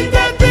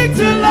everything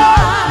to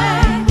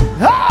life.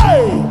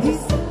 Hey!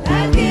 It's a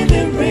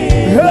life-giving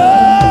river.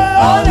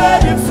 Oh,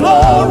 let it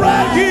flow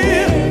right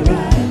here.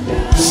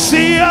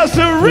 See, as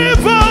the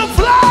river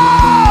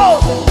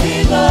flows,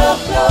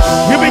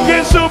 it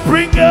begins to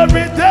bring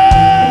everything.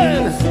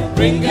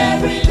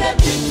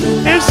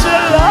 It's a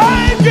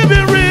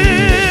life-giving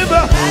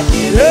river.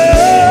 Yeah.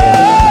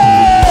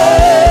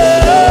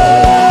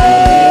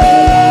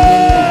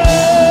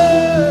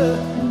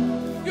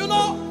 You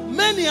know,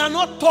 many are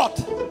not taught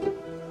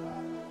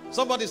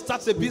somebody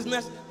starts a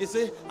business, he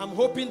say, I'm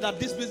hoping that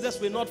this business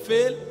will not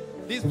fail.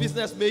 This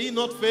business may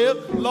not fail.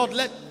 Lord,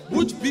 let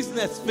which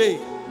business fail?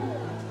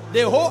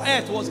 The whole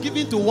earth was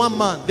given to one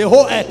man. The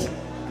whole earth.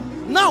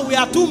 Now we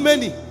are too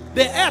many.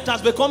 The earth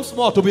has become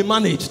small to be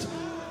managed.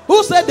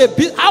 Who said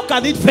how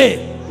can it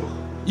fail?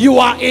 You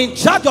are in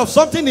charge of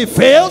something, it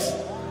fails.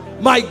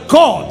 My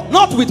God,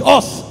 not with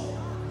us.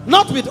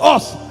 Not with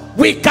us.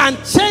 We can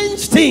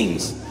change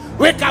things.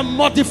 We can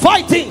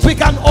modify things. We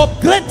can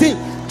upgrade things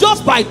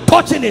just by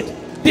touching it.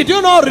 Did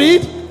you not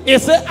read? It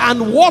said,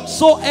 and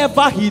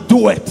whatsoever he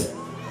doeth,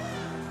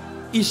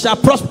 he shall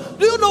prosper.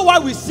 Do you know why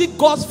we seek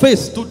God's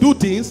face to do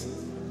things?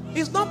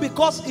 It's not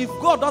because if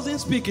God doesn't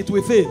speak, it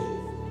will fail.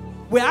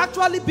 We're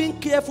actually being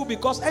careful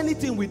because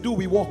anything we do,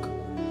 we walk.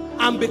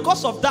 And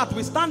because of that,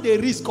 we stand a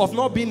risk of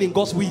not being in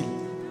God's will.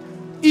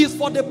 It's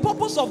for the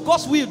purpose of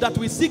God's will that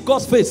we seek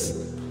God's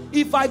face.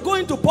 If I go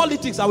into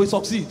politics, I will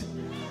succeed.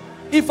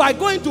 If I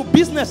go into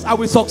business, I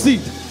will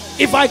succeed.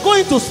 If I go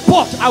into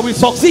sport, I will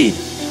succeed.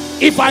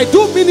 If I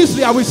do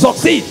ministry, I will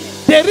succeed.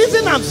 The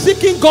reason I'm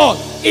seeking God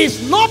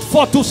is not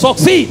for to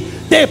succeed.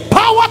 The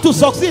power to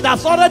succeed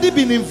has already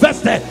been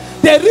invested.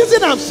 The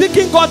reason I'm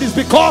seeking God is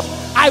because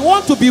I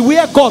want to be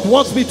where God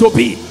wants me to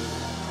be.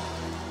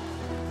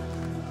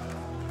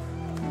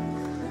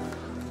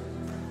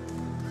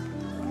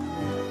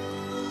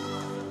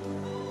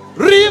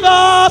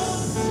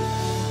 Rivers,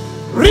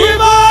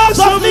 rivers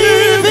of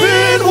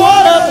living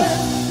water,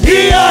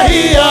 here,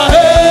 here,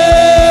 hey.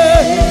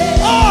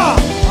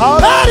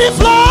 Let it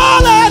flow,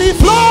 let it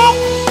flow.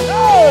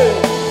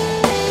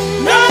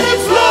 Let it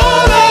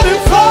flow, let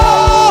it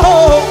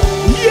flow.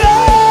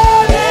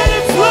 Yeah, let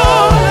it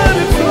flow, let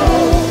it flow.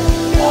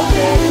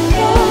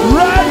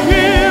 Right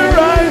here,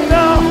 right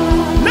now.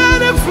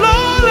 Let it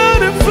flow,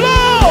 let it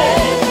flow.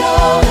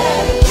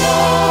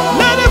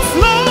 Let it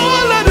flow,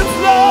 let it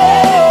flow.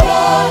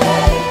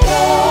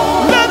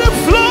 Let it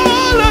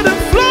flow, let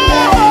it flow.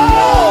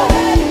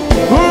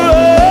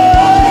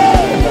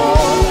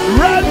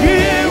 Right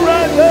here,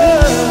 right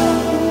there.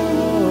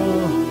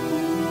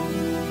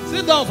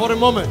 Sit down for a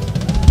moment.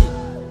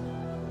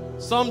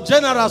 Some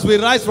generals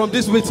will rise from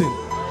this meeting.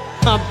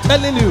 I'm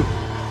telling you.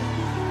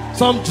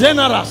 Some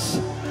generals.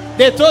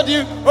 They told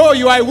you, oh,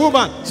 you are a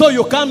woman, so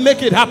you can't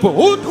make it happen.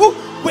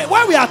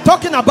 When we are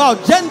talking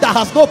about gender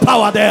has no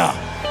power there.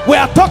 We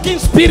are talking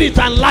spirit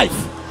and life.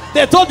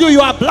 They told you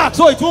you are black,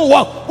 so it won't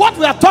work. What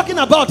we are talking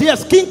about here,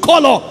 skin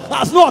color,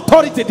 has no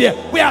authority there.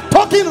 We are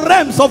talking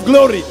realms of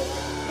glory.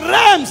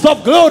 Realms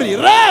of glory.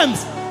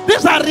 Realms.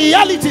 These are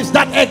realities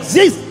that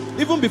exist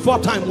even before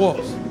time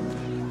was.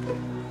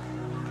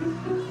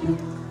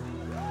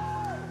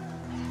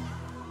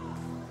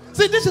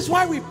 See, this is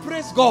why we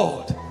praise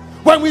God.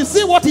 When we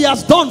see what he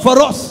has done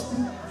for us,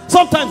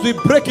 sometimes we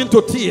break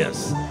into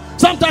tears.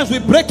 Sometimes we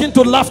break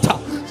into laughter.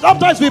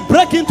 Sometimes we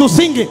break into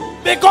singing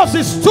because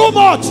it's too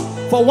much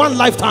for one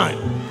lifetime.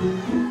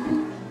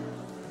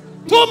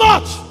 Too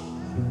much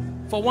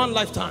for one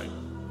lifetime.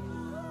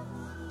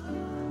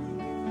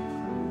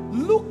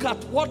 Look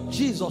at what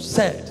Jesus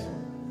said.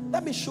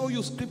 Let me show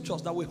you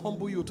scriptures that will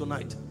humble you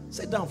tonight.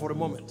 Sit down for a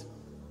moment.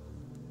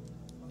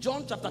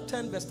 John chapter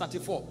 10 verse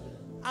 34.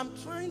 I'm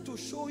trying to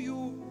show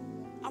you,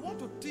 I want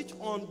to teach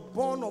on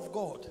born of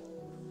God.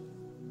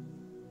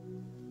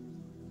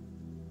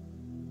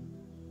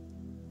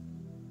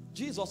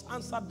 Jesus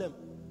answered them.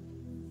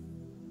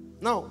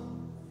 Now,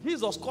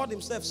 Jesus called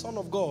himself Son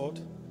of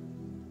God,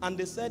 and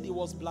they said he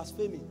was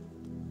blaspheming.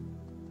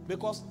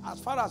 Because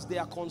as far as they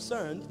are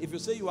concerned, if you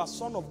say you are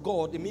Son of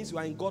God, it means you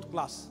are in God's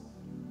class.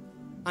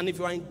 And if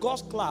you are in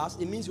God's class,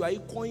 it means you are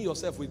equaling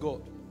yourself with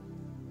God.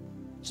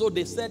 So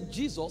they said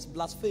Jesus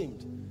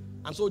blasphemed.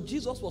 And so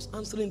Jesus was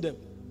answering them.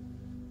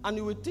 And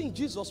you would think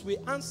Jesus will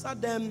answer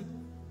them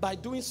by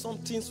doing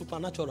something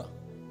supernatural.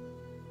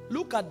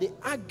 Look at the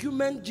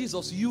argument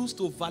Jesus used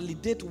to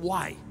validate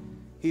why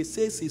he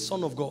says he's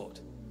Son of God.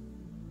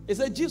 He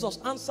said, Jesus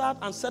answered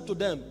and said to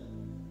them,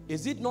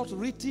 is it not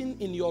written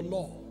in your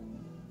law?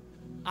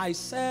 I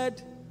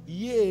said,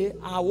 ye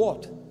are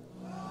what?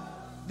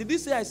 Did he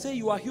say I say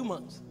you are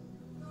humans?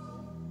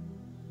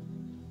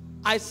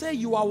 I say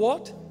you are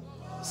what?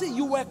 See,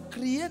 you were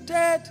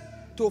created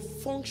to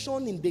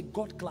function in the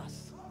God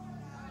class.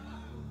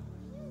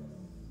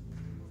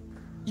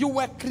 You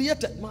were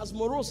created. Mas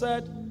Moreau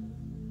said,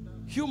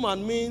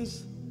 human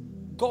means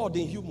God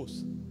in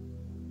humus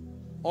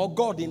or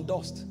God in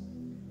dust.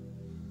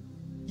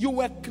 You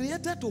were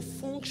created to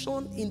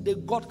function in the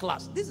God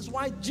class. This is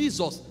why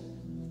Jesus,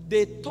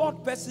 the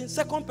third person,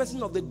 second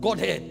person of the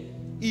Godhead,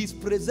 is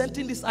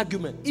presenting this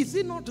argument. Is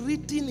it not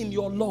written in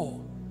your law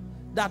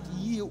that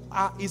you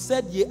are, he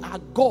said, ye are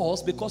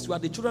gods because you are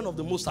the children of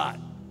the Most High?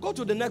 Go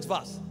to the next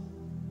verse.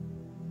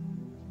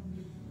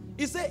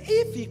 He said,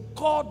 if he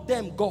called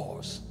them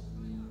gods,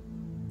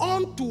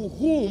 unto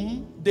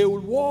whom the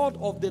word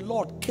of the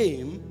Lord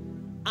came,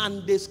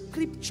 and the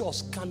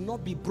scriptures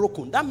cannot be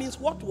broken. That means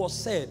what was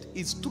said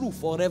is true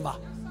forever.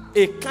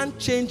 It can't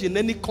change in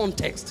any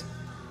context.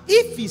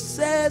 If he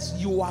says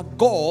you are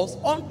gods,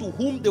 unto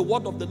whom the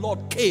word of the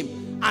Lord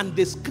came, and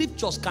the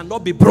scriptures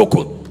cannot be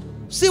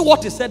broken. See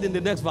what he said in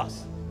the next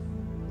verse.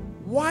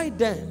 Why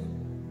then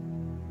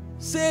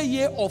say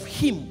ye of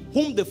him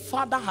whom the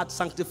Father had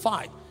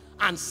sanctified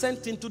and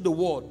sent into the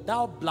world,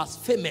 thou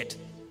blasphemest,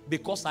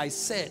 because I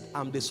said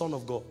I'm the Son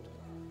of God?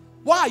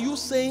 Why are you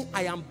saying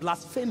I am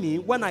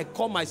blaspheming when I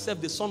call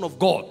myself the Son of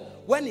God,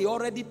 when he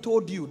already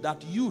told you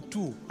that you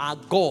too are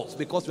gods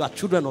because you are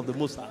children of the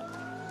Most High?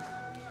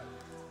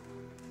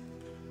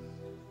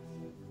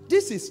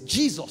 This is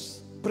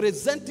Jesus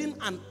presenting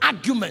an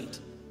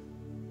argument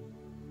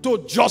to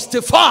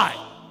justify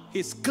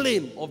his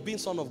claim of being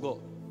Son of God.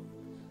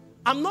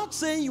 I'm not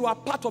saying you are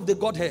part of the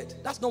Godhead.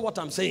 That's not what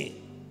I'm saying.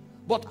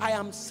 But I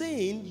am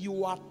saying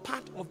you are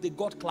part of the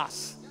God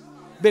class.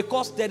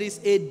 Because there is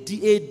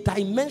a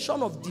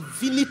dimension of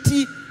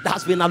divinity that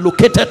has been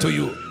allocated to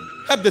you.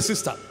 Help the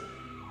sister.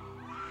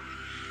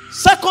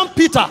 2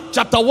 Peter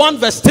chapter 1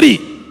 verse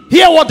 3.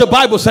 Hear what the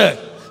Bible said.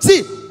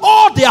 See,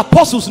 all the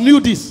apostles knew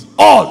this.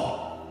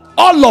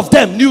 All of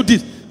them knew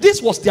this.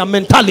 This was their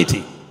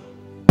mentality.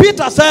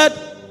 Peter said,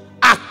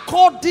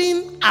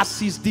 according as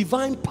his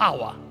divine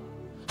power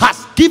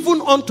has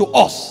given unto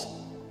us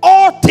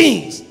all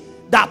things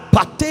that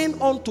pertain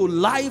unto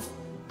life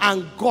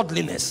and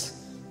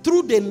godliness,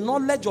 through the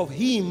knowledge of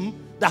him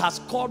that has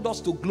called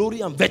us to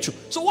glory and virtue.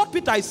 So what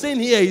Peter is saying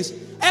here is,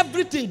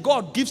 everything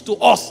God gives to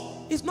us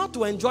is not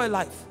to enjoy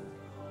life.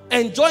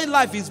 Enjoy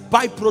life is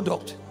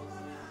byproduct.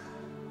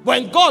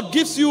 When God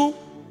gives you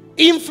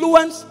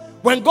influence,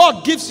 when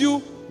God gives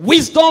you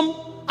wisdom,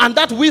 and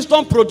that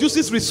wisdom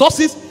produces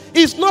resources,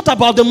 it's not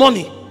about the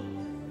money.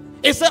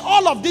 It said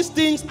all of these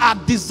things are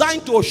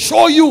designed to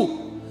show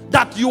you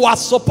that you are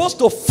supposed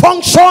to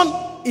function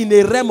in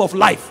a realm of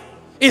life.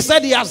 He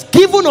said he has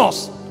given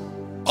us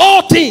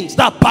all things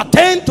that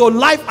pertain to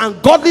life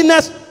and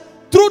godliness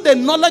through the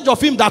knowledge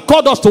of him that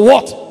called us to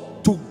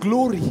what? To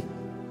glory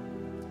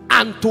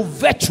and to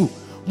virtue.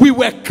 We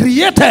were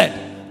created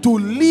to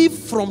live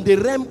from the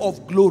realm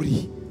of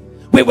glory.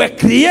 We were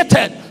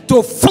created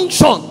to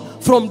function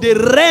from the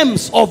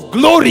realms of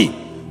glory.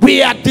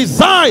 We are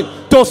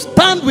designed to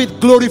stand with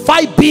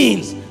glorified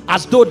beings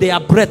as though they are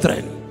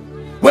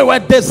brethren. We were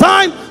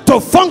designed to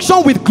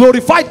function with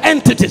glorified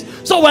entities.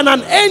 So when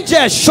an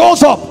angel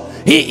shows up,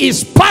 he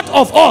is part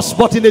of us,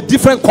 but in a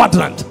different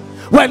quadrant.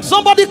 When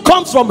somebody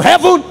comes from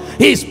heaven,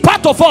 he is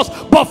part of us,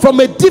 but from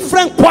a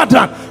different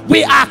quadrant.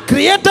 We are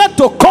created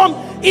to come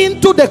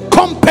into the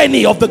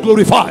company of the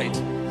glorified.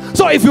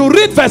 So if you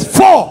read verse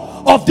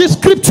 4 of this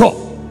scripture,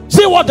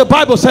 see what the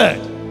Bible said.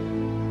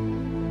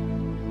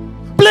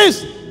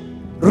 Please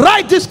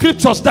write these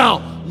scriptures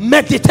down,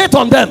 meditate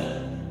on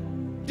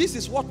them. This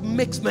is what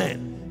makes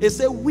men. It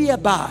says,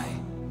 whereby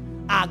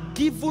are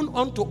given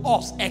unto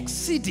us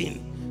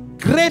exceeding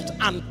great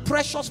and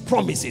precious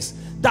promises,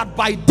 that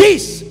by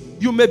this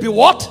you may be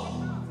what?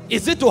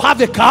 Is it to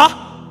have a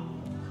car?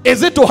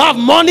 Is it to have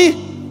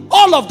money?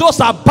 All of those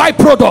are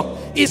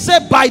byproduct. It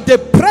said by the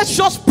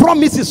precious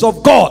promises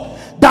of God,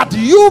 that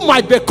you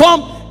might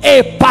become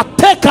a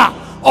partaker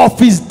of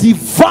his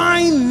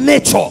divine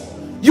nature.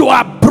 You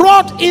are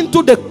brought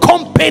into the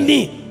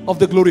company of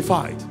the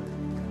glorified.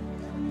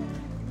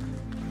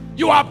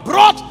 You are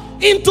brought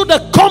into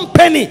the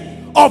company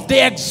of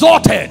the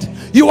exalted.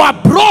 You are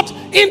brought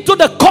into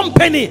the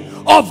company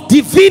of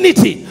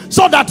divinity,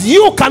 so that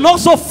you can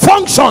also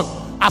function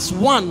as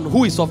one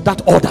who is of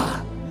that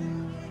order.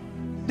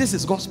 This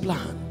is God's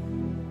plan.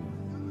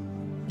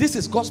 This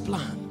is God's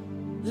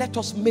plan. Let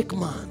us make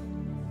man.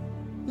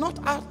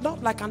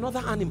 Not like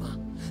another animal.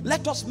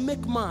 Let us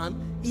make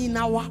man in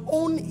our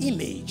own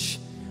image,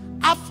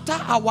 after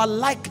our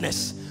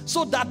likeness,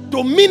 so that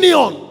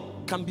dominion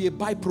can be a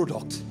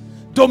byproduct.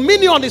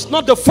 Dominion is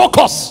not the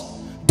focus.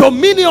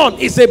 Dominion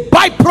is a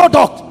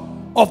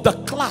byproduct of the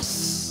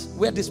class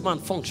where this man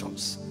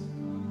functions.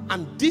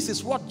 And this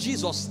is what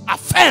Jesus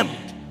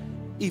affirmed.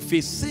 If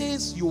he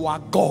says you are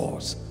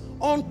gods,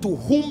 unto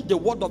whom the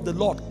word of the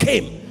Lord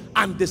came,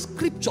 and the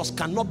scriptures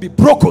cannot be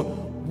broken,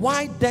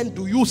 why then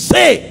do you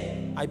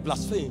say I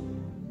blaspheme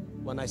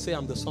when I say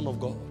I'm the Son of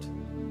God?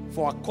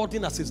 For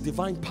according as his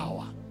divine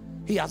power,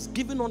 he has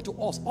given unto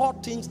us all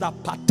things that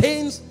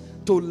pertains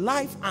to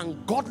life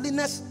and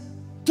godliness,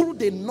 through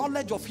the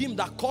knowledge of him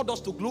that called us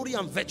to glory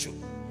and virtue.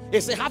 He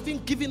said, having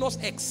given us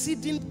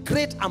exceeding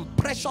great and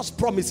precious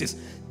promises,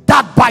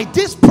 that by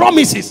these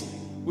promises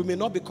we may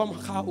not become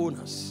car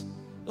owners.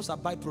 Those are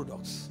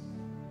byproducts.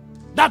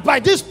 That by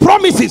these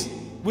promises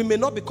we may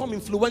not become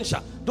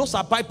influential. Those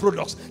are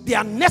byproducts. They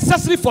are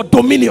necessary for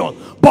dominion.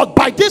 But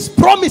by these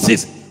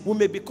promises we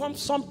may become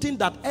something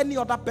that any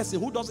other person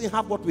who doesn't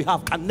have what we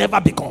have can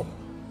never become.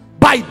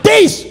 By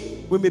this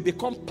we may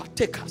become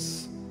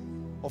partakers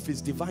of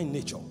his divine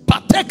nature.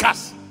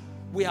 Partakers.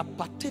 We are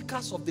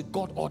partakers of the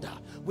God order.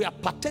 We are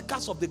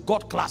partakers of the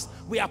God class.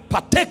 We are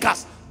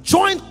partakers,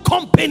 joint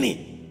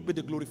company with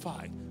the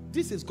glorified.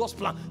 This is God's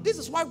plan. This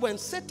is why when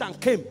Satan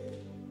came,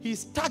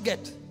 his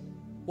target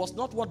was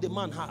not what the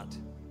man had.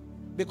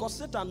 Because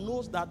Satan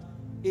knows that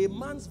a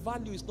man's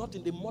value is not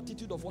in the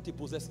multitude of what he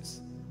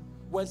possesses.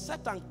 When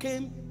Satan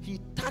came,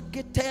 he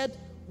targeted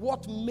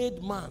what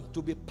made man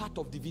to be part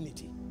of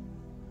divinity.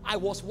 I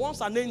was once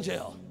an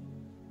angel.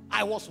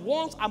 I was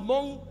once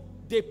among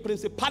the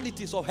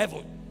principalities of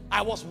heaven.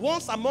 I was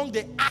once among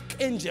the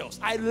archangels.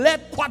 I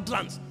led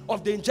quadrants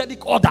of the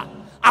angelic order.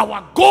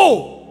 Our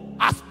goal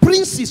as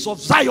princes of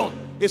Zion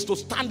is to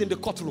stand in the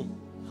courtroom.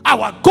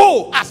 Our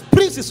goal as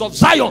princes of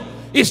Zion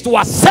is to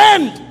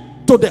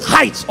ascend to the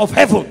heights of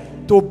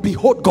heaven to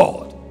behold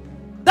God.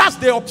 That's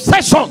the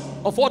obsession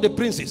of all the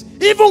princes.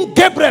 Even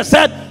Gabriel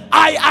said,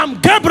 I am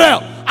Gabriel.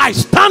 I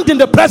stand in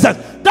the presence.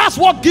 That's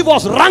what gives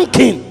us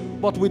ranking.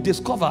 But we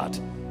discovered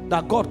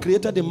that God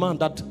created a man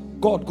that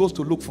God goes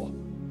to look for.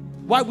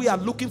 Why we are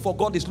looking for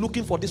God is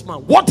looking for this man.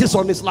 What is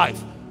on his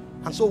life?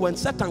 And so when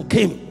Satan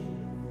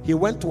came, he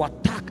went to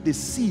attack the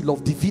seal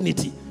of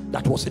divinity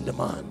that was in the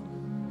man.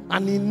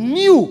 And he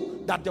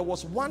knew that there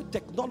was one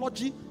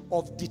technology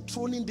of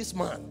dethroning this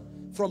man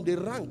from the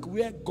rank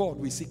where God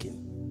was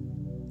seeking.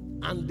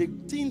 And the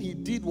thing he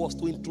did was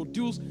to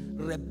introduce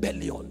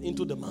rebellion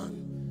into the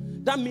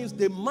man. That means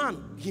the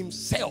man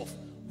himself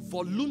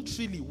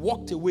voluntarily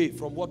walked away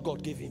from what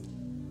God gave him.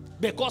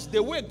 Because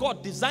the way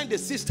God designed the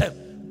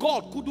system,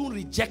 God couldn't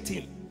reject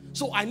him.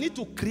 So I need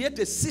to create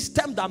a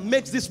system that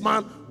makes this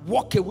man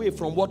walk away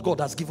from what God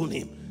has given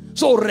him.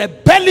 So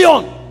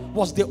rebellion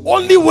was the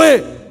only way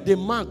the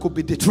man could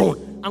be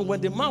dethroned. And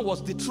when the man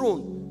was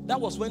dethroned, that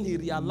was when he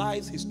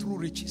realized his true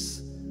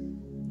riches.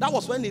 That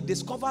was when he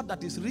discovered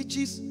that his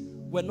riches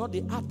were not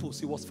the apples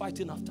he was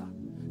fighting after.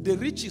 The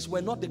riches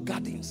were not the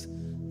gardens.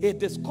 He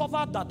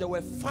discovered that there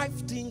were 5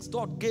 things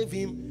God gave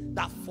him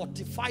that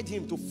fortified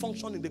him to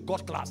function in the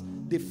God class.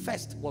 The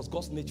first was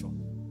God's nature.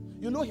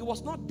 You know, he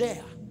was not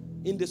there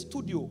in the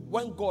studio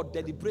when God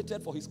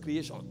deliberated for his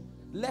creation.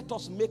 Let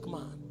us make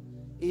man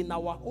in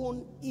our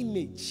own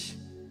image.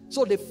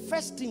 So the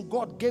first thing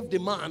God gave the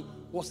man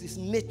was his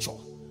nature.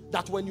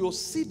 That when you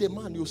see the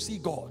man, you see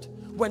God.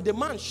 When the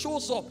man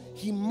shows up,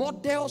 he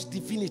models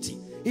divinity.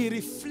 He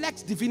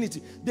reflects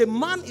divinity. The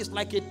man is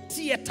like a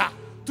theater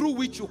through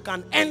which you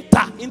can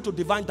enter into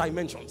divine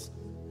dimensions.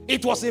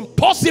 It was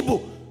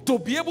impossible to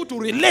be able to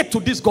relate to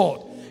this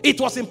God. It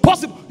was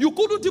impossible. You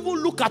couldn't even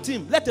look at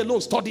him, let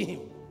alone study him.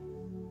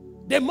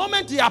 The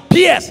moment he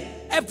appears,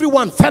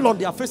 everyone fell on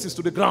their faces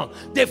to the ground.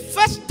 The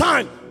first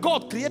time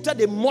God created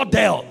a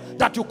model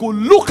that you could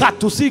look at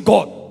to see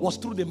God was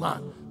through the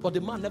man. But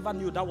the man never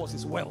knew that was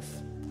his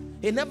wealth.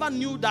 He never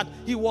knew that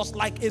he was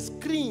like a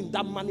screen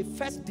that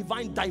manifests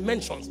divine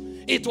dimensions.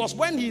 It was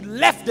when he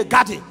left the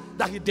garden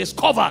that he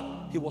discovered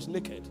he was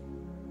naked.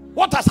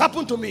 What has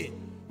happened to me?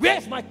 Where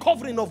is my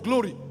covering of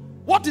glory?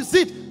 What is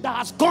it that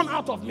has gone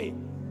out of me?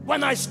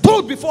 When I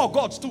stood before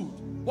God stood,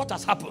 what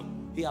has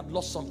happened? He had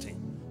lost something.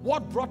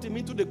 What brought him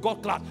into the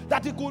God class?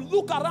 That he could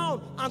look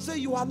around and say,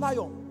 you are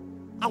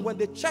lion. And when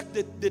they checked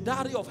the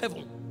diary of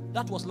heaven,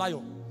 that was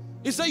lion.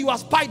 He said, you are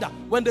spider.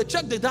 When they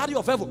checked the diary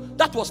of heaven,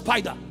 that was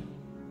spider.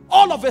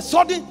 All of a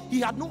sudden,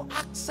 he had no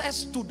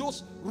access to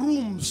those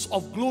rooms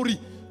of glory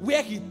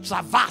where he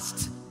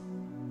traversed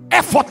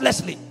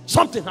effortlessly.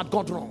 Something had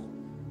gone wrong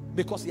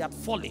because he had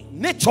fallen.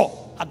 Nature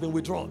had been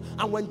withdrawn.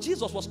 And when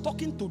Jesus was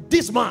talking to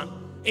this man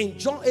in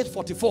John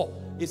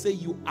 8:44, he said,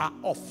 you are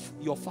of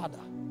your father.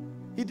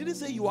 He didn't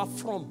say you are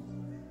from,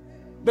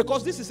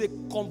 because this is a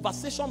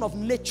conversation of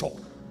nature.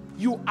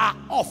 You are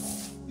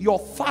of your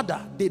father,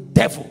 the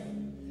devil.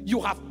 You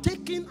have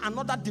taken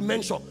another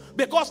dimension.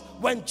 Because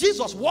when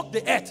Jesus walked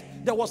the earth,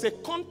 there was a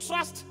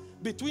contrast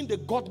between the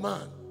God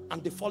man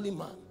and the fallen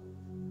man.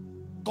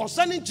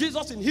 Concerning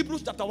Jesus in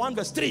Hebrews chapter 1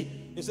 verse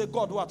 3, he said,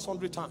 God who at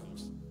sundry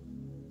times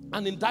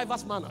and in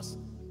diverse manners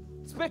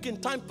spake in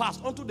time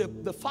past unto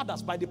the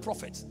fathers by the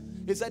prophets.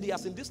 He said he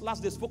has in this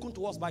last day spoken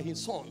to us by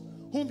his son,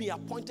 whom he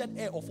appointed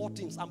heir of all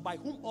things, and by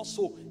whom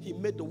also he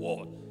made the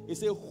world. He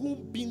said,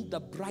 whom being the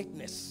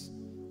brightness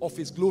of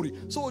his glory.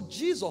 So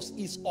Jesus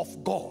is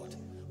of God,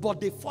 but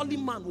the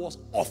fallen man was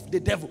of the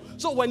devil.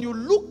 So when you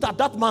looked at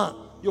that man,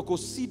 you could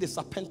see the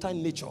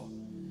serpentine nature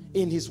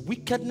in his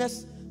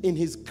wickedness, in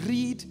his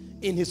greed,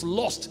 in his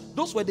lust.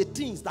 Those were the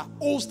things that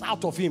oozed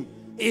out of him.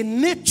 A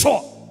nature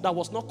that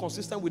was not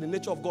consistent with the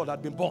nature of God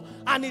had been born.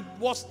 And it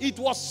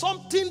was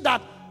something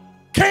that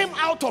came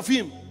out of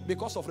him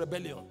because of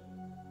rebellion.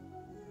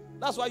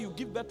 That's why you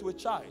give birth to a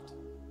child.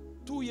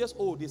 2 years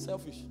old, he's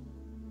selfish.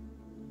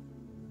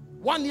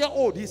 1 year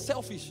old, he's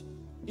selfish.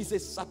 It's a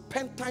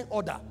serpentine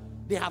order.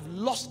 They have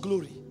lost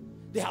glory.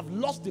 They have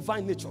lost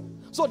divine nature.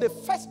 So the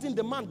first thing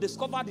the man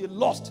discovered he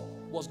lost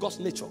was God's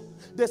nature.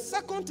 The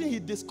second thing he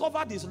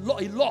discovered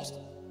he lost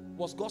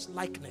was God's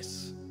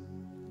likeness.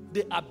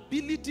 The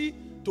ability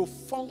to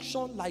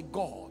function like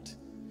God.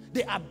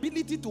 The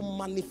ability to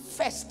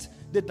manifest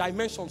the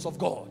dimensions of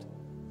God.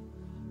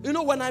 You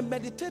know, when I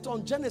meditate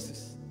on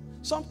Genesis,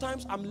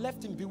 sometimes I'm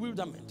left in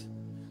bewilderment.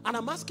 And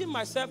I'm asking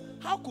myself,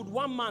 how could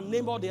one man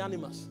name all the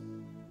animals?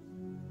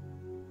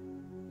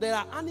 There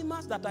are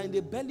animals that are in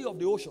the belly of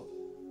the ocean.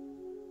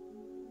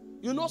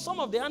 You know, some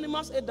of the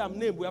animals Adam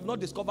named, we have not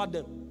discovered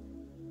them.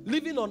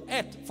 Living on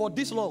earth for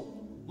this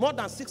long, more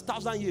than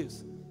 6,000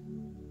 years.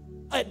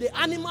 The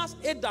animals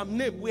Adam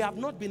named, we have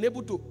not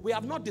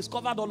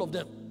discovered all of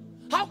them.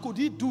 How could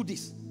he do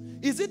this?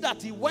 Is it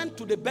that he went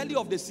to the belly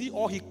of the sea,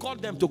 or he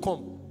called them to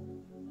come?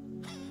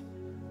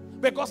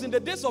 Because in the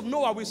days of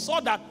Noah, we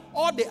saw that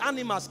all the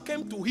animals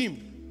came to him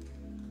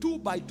 2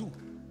 by 2.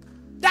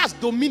 That's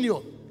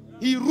dominion.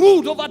 He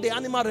ruled over the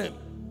animal realm.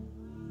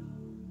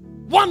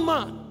 One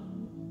man.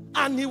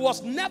 And he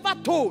was never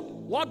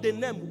told what the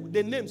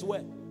names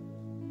were.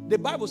 The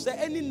Bible said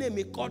any name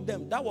he called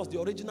them, that was the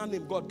original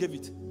name God gave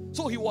it.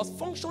 So he was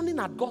functioning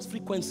at God's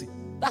frequency.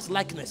 That's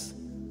likeness.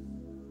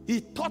 He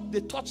thought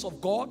the thoughts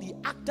of God. He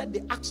acted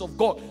the acts of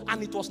God.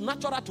 And it was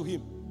natural to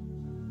him.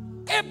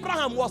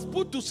 Abraham was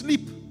put to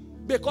sleep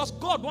because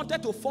God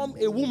wanted to form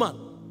a woman.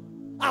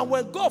 And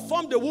when God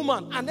formed the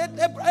woman, and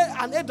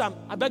Adam,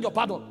 I beg your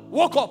pardon,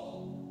 woke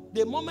up,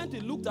 the moment he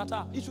looked at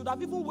her, he should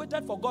have even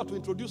waited for God to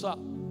introduce her.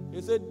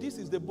 He said, this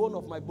is the bone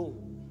of my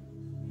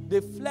bone,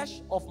 the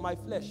flesh of my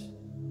flesh.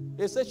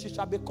 He said, she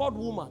shall be called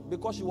woman,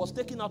 because she was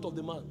taken out of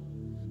the man.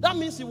 That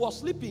means he was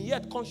sleeping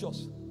yet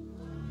conscious.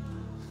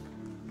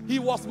 He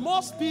was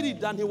more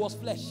spirit than he was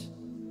flesh.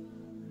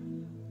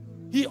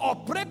 He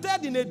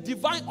operated in a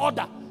divine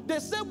order. The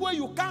same way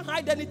you can't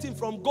hide anything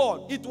from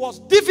God, it was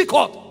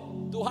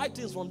difficult to hide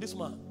things from this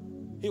man.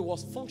 He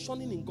was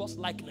functioning in God's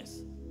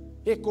likeness.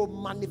 He could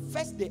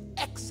manifest the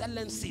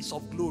excellencies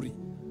of glory.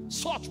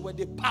 Such were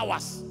the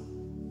powers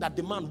that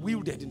the man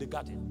wielded in the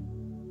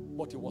garden.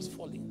 But he was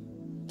falling.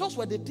 Those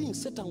were the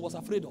things Satan was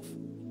afraid of.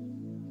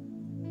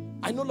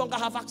 I no longer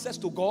have access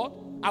to God.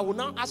 I will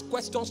now ask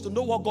questions to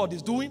know what God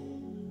is doing.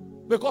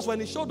 Because when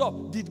he showed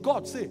up, did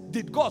God say?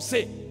 Did God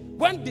say?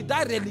 When did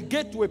I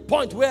relegate to a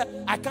point where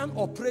I can't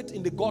operate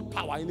in the God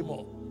power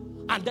anymore?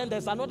 And then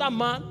there's another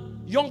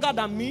man, younger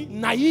than me,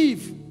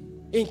 naive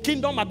in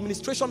kingdom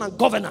administration and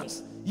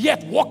governance,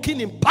 yet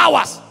walking in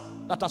powers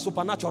that are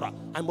supernatural.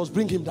 I must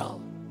bring him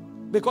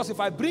down. Because if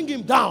I bring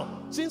him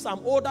down, since I'm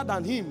older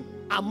than him,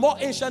 I'm more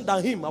ancient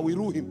than him, I will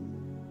rule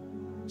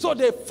him. So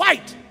the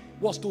fight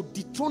was to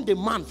dethrone the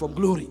man from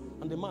glory.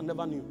 And the man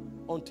never knew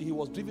until he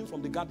was driven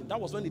from the garden. That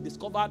was when he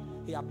discovered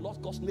he had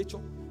lost God's nature.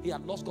 He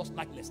had lost God's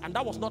likeness. And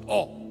that was not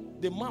all.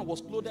 The man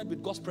was clothed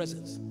with God's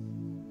presence.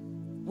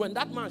 When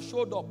that man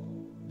showed up,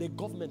 the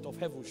government of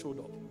heaven showed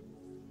up.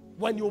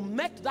 When you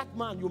met that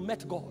man, you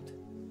met God.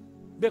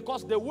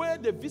 Because the way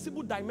the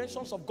visible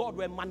dimensions of God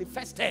were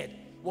manifested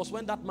was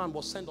when that man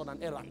was sent on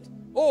an errand.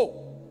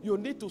 Oh, you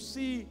need to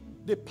see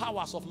the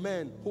powers of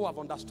men who have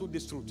understood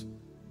this truth.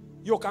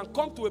 You can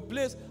come to a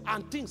place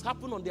and things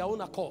happen on their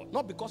own accord.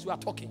 Not because you are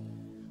talking,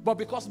 but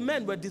because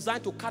men were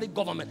designed to carry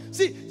government.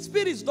 See,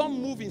 spirits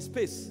don't move in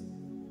space.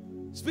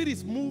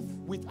 Spirits move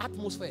with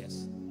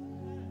atmospheres.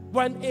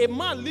 When a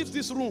man leaves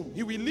this room,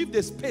 he will leave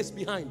the space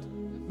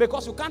behind.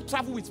 Because you can't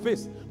travel with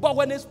space. But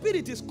when a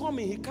spirit is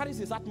coming, he carries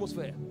his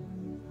atmosphere.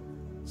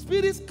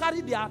 Spirits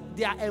carry their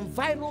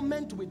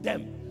environment with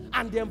them.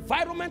 And the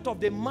environment of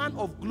the man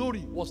of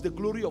glory was the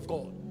glory of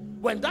God.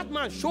 When that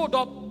man showed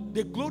up,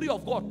 the glory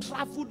of God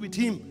traveled with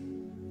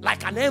him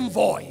like an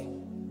envoy.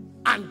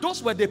 And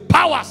those were the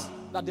powers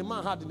that the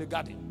man had in the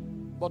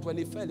garden. But when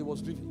he fell, he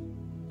was driven.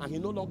 And he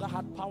no longer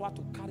had power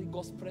to carry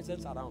God's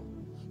presence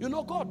around. You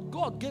know,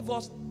 God gave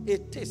us a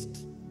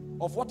taste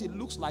of what it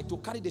looks like to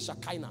carry the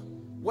Shekinah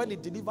when he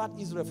delivered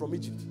Israel from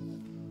Egypt.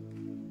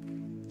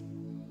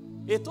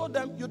 He told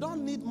them, you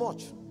don't need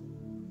much.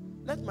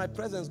 Let my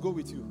presence go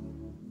with you.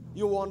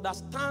 You will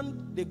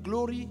understand the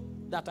glory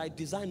that I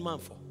designed man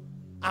for.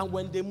 And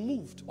when they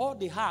moved, all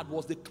they had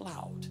was the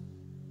cloud.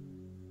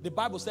 The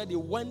Bible said he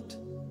went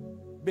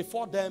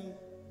before them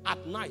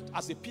at night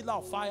as a pillar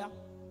of fire,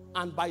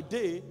 and by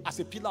day as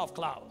a pillar of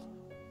cloud.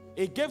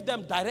 It gave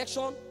them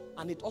direction,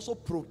 and it also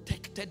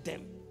protected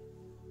them.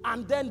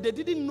 And then they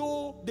didn't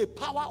know the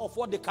power of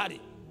what they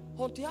carry.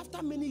 Until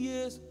after many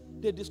years,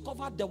 they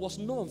discovered there was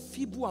none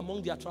feeble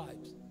among their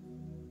tribes.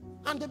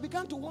 And they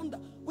began to wonder,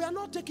 we are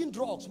not taking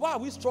drugs. Why are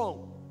we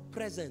strong?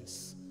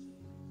 Presence.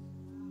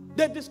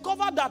 They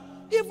discovered that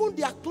even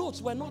their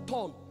clothes were not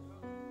torn.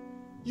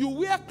 You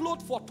wear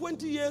clothes for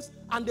 20 years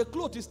and the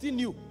cloth is still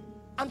new.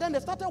 And then they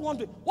started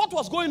wondering, what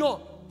was going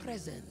on?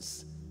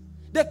 Presence.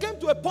 They came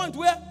to a point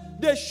where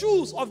the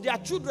shoes of their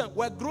children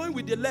were growing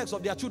with the legs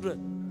of their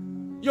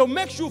children. You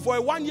make shoe for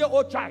a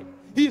 1-year-old child.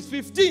 He is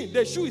 15.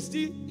 The shoe is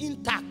still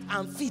intact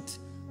and fit.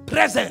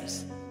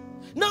 Presence.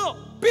 Now,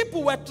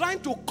 people were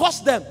trying to curse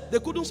them. They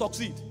couldn't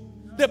succeed.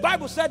 The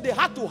Bible said they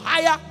had to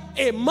hire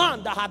a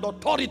man that had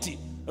authority,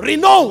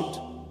 renowned.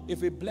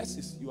 If he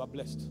blesses, you are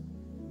blessed.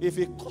 If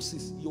he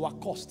curses, you are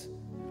cursed.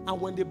 And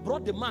when they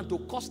brought the man to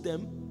curse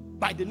them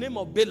by the name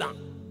of Balaam,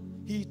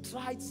 he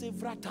tried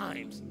several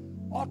times.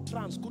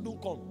 Utterance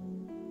couldn't come.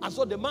 And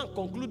so the man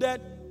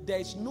concluded, there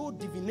is no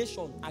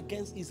divination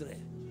against Israel.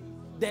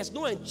 There's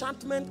no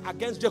enchantment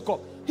against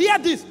Jacob. Hear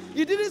this.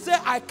 He didn't say,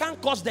 I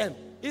can't curse them.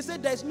 He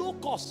said, there's no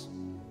curse.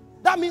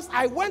 That means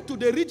I went to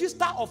the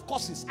register of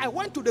curses. I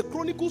went to the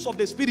chronicles of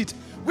the spirit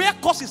where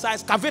curses are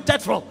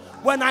excavated from.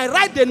 When I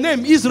write the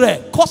name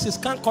Israel, curses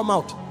can't come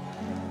out.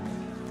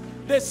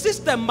 The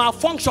system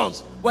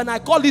malfunctions when I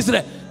call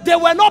Israel. They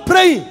were not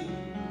praying.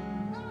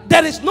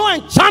 There is no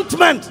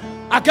enchantment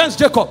against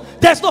Jacob.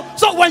 There's no.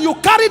 So when you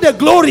carry the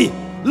glory,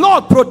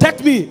 Lord,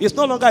 protect me, it's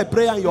no longer a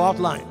prayer in your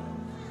outline.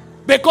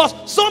 Because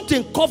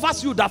something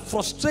covers you that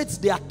frustrates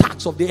the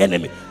attacks of the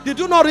enemy. Did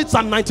you not read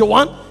Psalm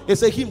 91? It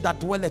says, him that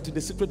dwelleth in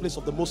the secret place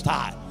of the Most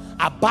High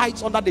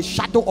abides under the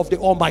shadow of the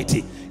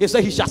Almighty. It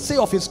says, he shall say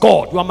of his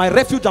God, you are my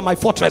refuge and my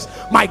fortress,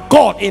 my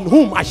God in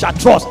whom I shall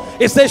trust.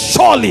 It says,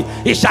 surely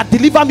he shall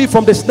deliver me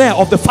from the snare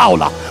of the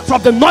fowler,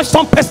 from the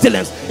noisome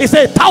pestilence. It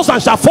says,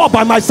 1,000 shall fall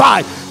by my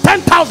side,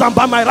 10,000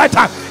 by my right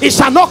hand, it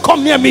shall not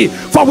come near me.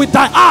 For with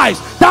thy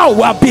eyes thou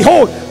wilt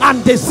behold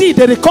and they see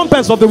the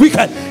recompense of the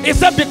wicked. It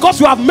said,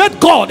 because you have made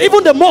God,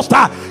 even the Most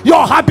High,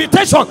 your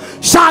habitation,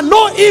 shall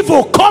no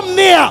evil come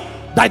near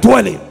thy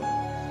dwelling.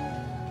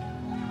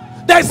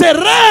 There is a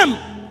realm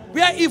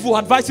where evil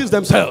advises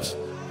themselves.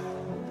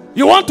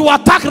 You want to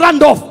attack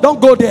Randolph, don't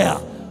go there,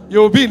 you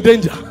will be in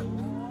danger.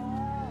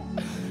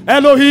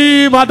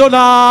 Elohim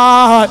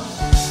Adonai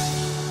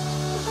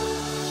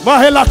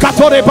Mahela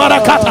Katore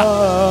Barakata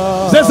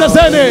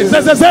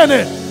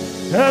Zezezene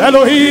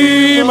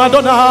Elohim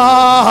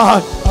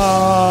Adonai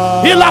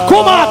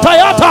Ilakuma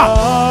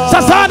Tayata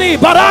Sazani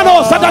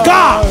Barano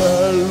Sadaka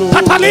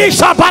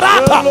Tatalisha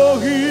Barata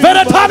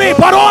Veretani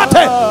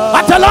Baroate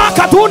Atela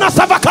Katuna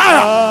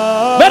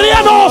Savakaya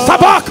Meriano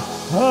Sabak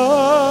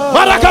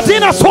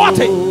Marakatina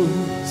Swati.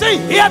 See,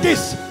 hear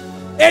this.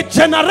 A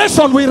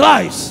generation will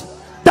rise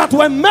that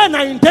when men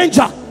are in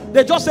danger,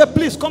 they just say,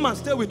 please come and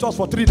stay with us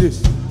for 3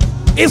 days.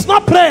 It's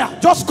not prayer,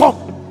 just come.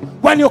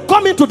 When you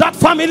come into that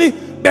family,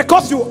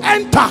 because you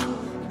enter,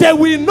 they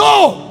will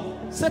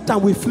know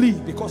Satan will flee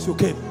because you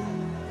came.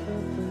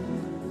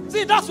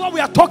 See, that's what we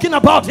are talking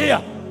about here.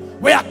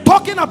 We are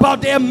talking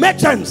about the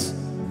emergence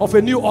of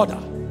a new order.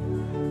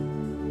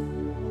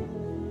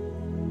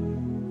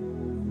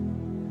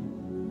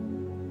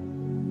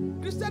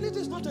 Christianity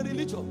is not a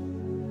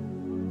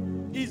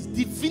religion. It's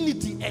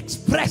divinity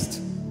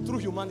expressed through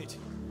humanity.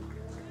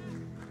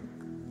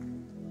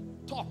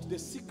 Taught the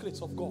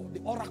secrets of God,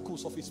 the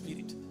oracles of his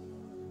spirit.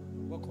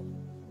 Welcome.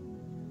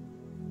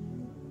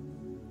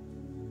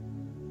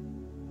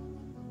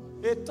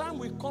 A time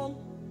will come,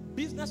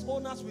 business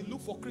owners will look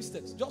for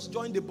Christians. Just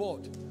join the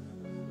board.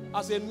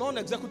 As a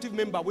non-executive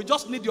member, we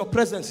just need your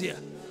presence here.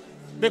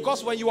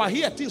 Because when you are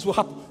here, things will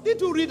happen.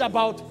 Did you read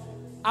about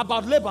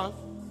Laban?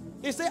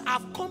 He said,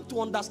 I've come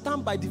to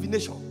understand by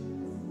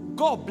divination.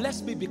 God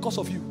blessed me because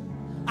of you.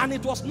 And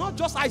it was not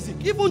just Isaac,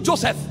 even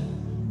Joseph,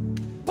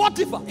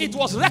 Potiphar, it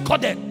was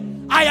recorded.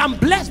 I am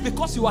blessed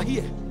because you are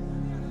here.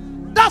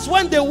 That's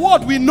when the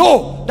world will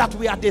know that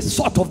we are the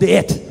salt of the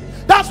earth.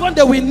 That's when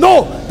they will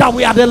know that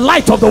we are the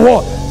light of the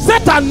world.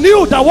 Satan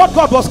knew that what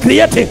God was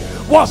creating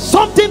was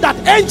something that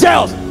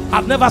angels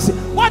have never seen.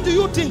 Why do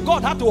you think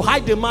God had to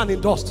hide the man in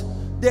dust?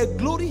 The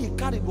glory he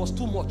carried was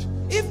too much.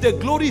 If the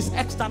glory is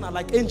external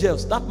like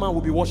angels, that man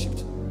will be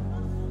worshipped.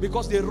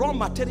 Because the raw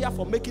material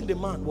for making the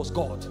man was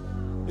God.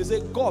 They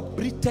say God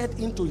breathed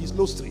into his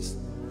nostrils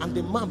and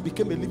the man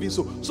became a living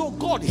soul. So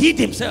God hid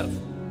himself.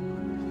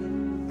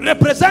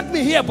 Represent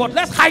me here, but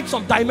let's hide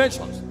some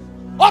dimensions.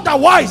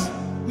 Otherwise,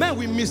 men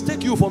will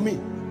mistake you for me.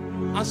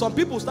 And some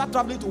people start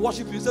traveling to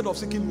worship you instead of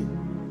seeking me.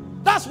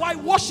 That's why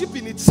worship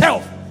in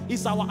itself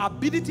is our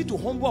ability to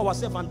humble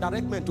ourselves and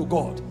direct men to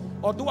God.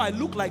 Although I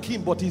look like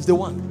him, but he's the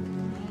one.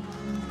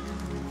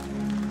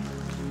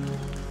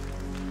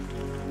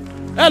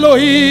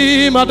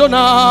 Elohim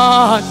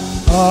Adonai.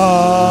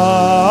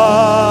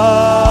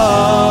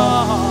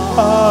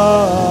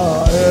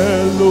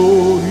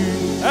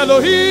 Elohim.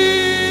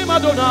 Elohim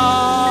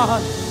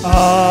Adonai.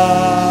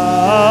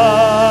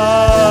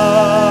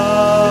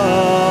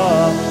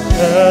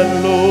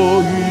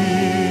 Elohim.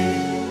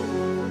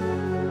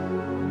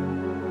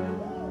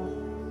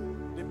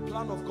 The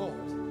plan of God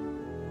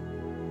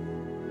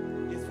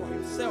is for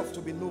himself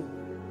to be known,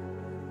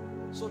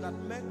 so that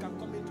men can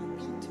come into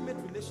intimate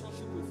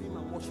relationship with him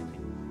and worship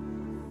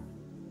him.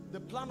 The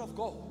plan of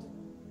God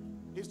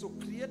is to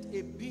create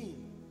a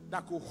being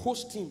that could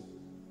host him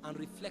and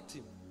reflect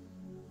him.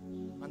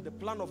 And the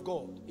plan of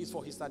God is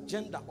for his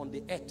agenda on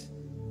the earth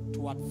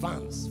to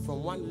advance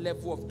from one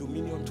level of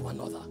dominion to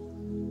another.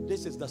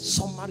 This is the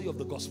summary of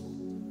the gospel.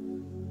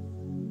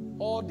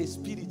 All the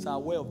spirits are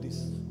aware of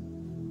this.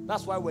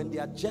 That's why when the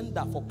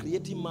agenda for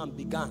creating man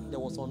began, there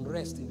was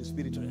unrest in the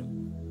spirit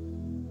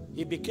realm.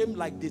 It became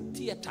like the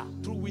theater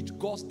through which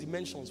God's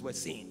dimensions were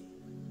seen.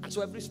 And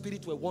so every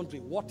spirit were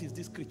wondering, what is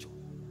this creature?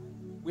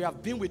 We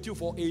have been with you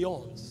for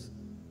aeons.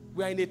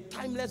 We are in a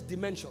timeless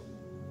dimension.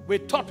 We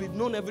thought we've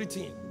known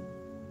everything.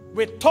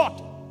 We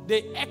thought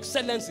the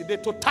excellency, the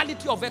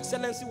totality of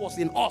excellency was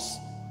in us.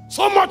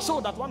 So much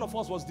so that one of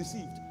us was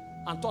deceived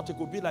and thought it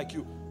could be like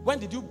you. When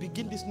did you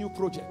begin this new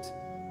project?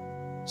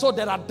 So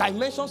there are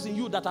dimensions in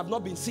you that have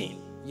not been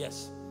seen.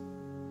 Yes.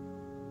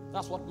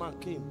 That's what man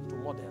came to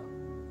model.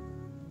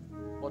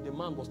 But the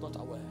man was not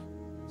aware.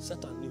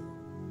 Satan knew.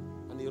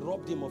 And he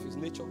robbed him of his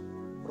nature,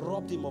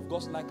 robbed him of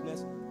God's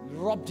likeness,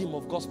 robbed him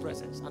of God's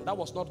presence. And that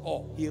was not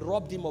all. He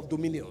robbed him of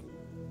dominion.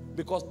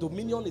 Because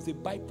dominion is a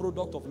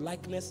byproduct of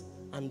likeness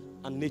and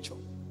nature.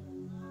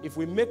 If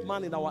we make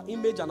man in our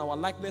image and our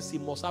likeness, he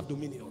must have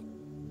dominion.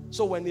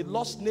 So when he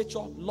lost nature,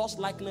 lost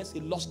likeness, he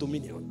lost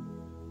dominion.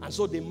 And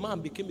so the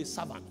man became a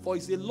servant. For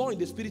it's a law in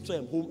the spiritual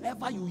realm.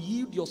 Whomever you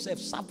yield yourself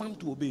servant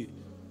to obey.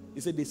 He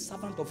said, the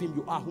servant of him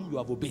you are whom you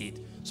have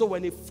obeyed. So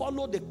when he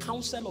followed the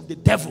counsel of the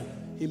devil,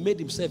 he made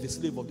himself a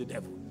slave of the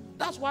devil.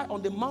 That's why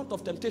on the Mount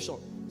of Temptation,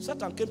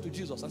 Satan came to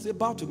Jesus and said,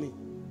 bow to me.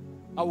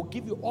 I will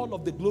give you all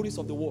of the glories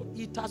of the world.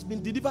 It has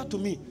been delivered to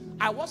me.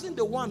 I wasn't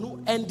the one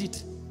who earned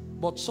it,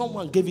 but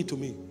someone gave it to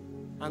me.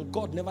 And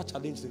God never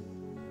challenged him.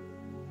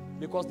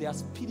 Because there are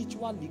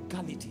spiritual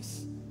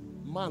legalities.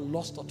 Man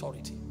lost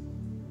authority.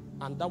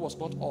 And that was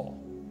not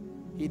all.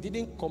 He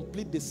didn't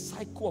complete the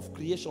cycle of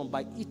creation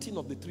by eating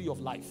of the tree of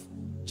life.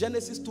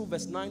 Genesis 2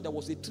 verse 9, there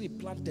was a tree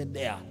planted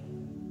there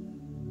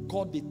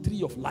called the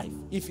tree of life.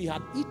 If he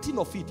had eaten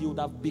of it, he would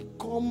have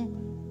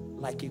become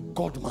like a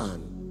God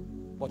man.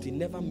 But he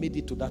never made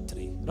it to that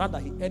tree. Rather,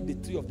 he ate the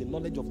tree of the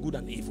knowledge of good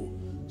and evil.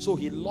 So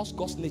he lost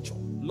God's nature,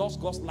 lost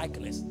God's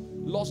likeness,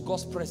 lost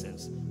God's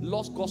presence,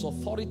 lost God's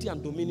authority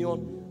and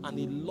dominion, and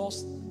he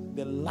lost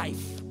the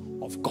life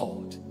of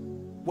God.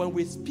 When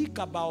we speak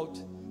about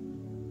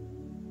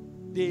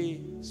the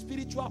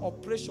spiritual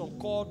operation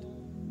called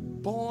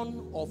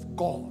born of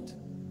God,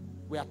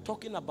 we are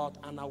talking about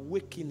an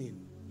awakening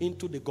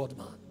into the God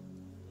man.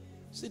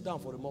 Sit down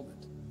for a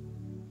moment.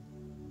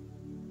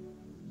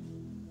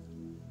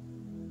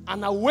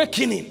 An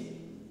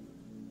awakening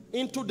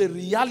into the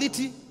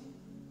reality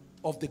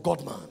of the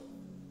God man.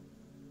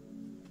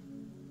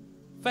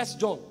 1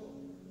 John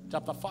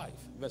chapter 5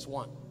 verse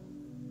 1.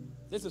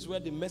 This is where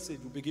the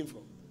message will begin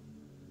from.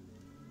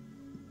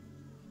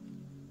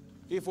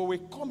 If we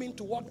come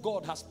into what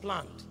God has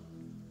planned,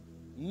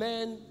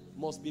 men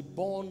must be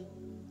born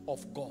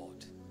of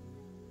God.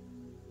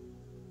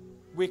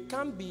 We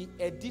can't be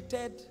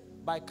edited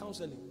by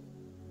counseling.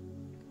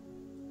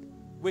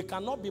 We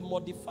cannot be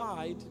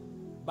modified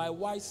by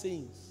wise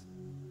sayings.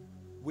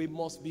 We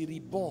must be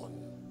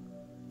reborn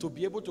to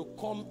be able to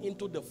come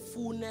into the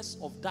fullness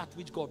of that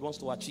which God wants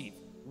to achieve.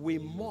 We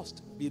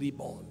must be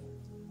reborn.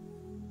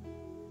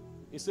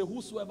 He said,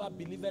 whosoever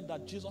believeth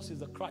that Jesus is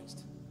the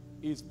Christ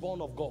is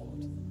born of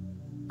God.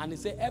 And he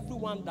said,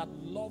 everyone that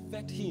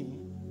loveth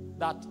him,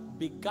 that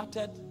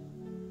begat,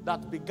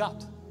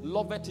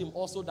 loveth him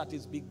also that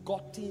is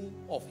begotten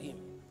of him.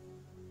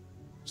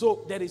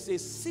 So there is a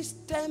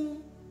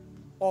system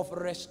of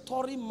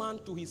restoring man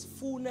to his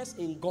fullness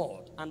in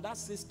God. And that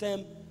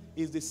system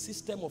is the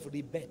system of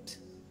rebirth.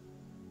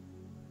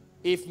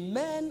 If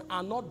men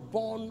are not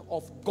born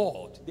of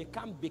God, they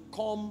can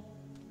become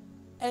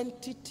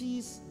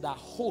entities that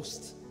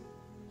host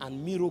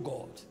and mirror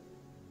God.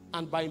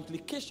 And by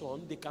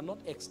implication, they cannot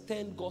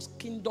extend God's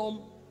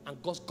kingdom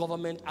and God's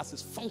government as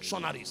his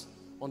functionaries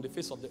on the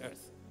face of the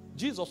earth.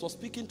 Jesus was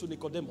speaking to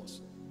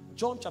Nicodemus.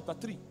 John chapter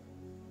 3,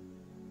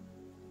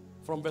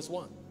 from verse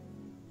 1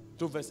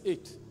 to verse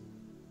 8.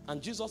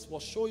 And Jesus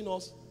was showing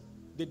us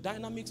the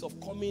dynamics of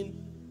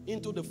coming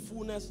into the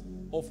fullness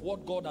of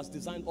what God has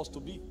designed us to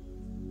be.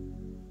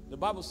 The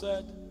Bible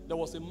said there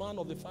was a man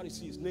of the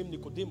Pharisees named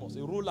Nicodemus,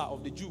 a ruler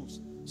of the Jews.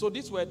 So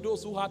these were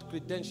those who had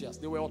credentials.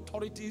 They were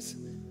authorities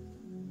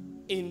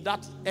in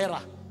that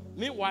era.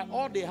 Meanwhile,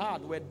 all they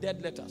had were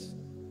dead letters.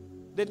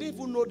 They didn't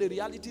even know the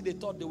reality. They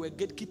thought they were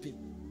gatekeeping.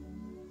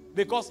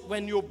 Because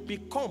when you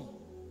become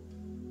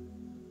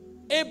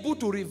able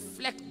to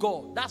reflect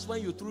God, that's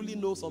when you truly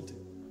know something.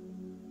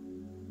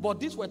 But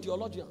these were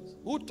theologians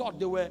who thought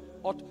they were,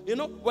 you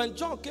know, when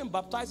John came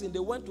baptizing, they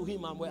went to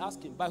him and were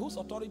asking, by whose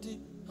authority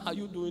are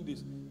you doing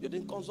this? You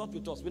didn't consult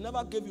with us. We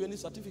never gave you any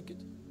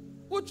certificate.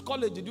 Which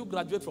college did you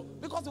graduate from?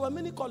 Because there were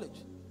many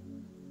colleges.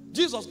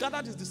 Jesus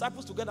gathered his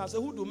disciples together and said,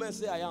 who do men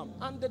say I am?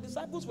 And the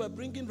disciples were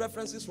bringing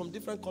references from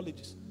different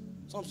colleges.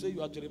 Some say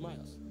you are Jeremiah.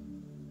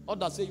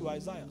 Others say you are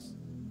Isaiah.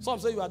 Some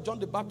say you are John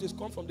the Baptist,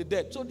 come from the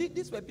dead. So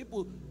these were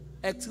people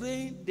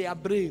x-raying their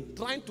brain,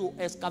 trying to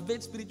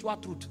excavate spiritual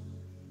truth.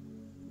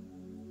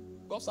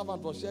 God's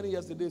servant was sharing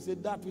yesterday,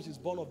 said that which is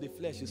born of the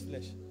flesh is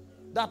flesh.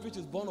 That which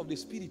is born of the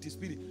spirit is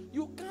spirit.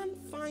 You can't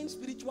find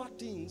spiritual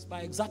things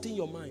by exerting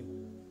your mind.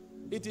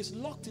 It is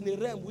locked in a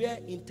realm where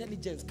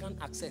intelligence can't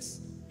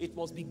access. It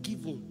must be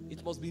given.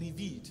 It must be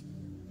revealed.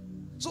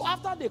 So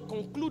after they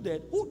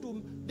concluded,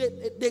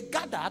 they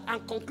gathered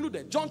and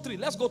concluded. John 3,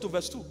 let's go to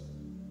verse 2.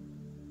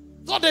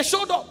 So they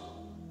showed up.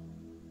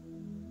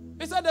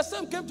 He said the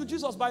same came to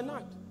Jesus by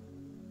night.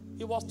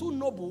 He was too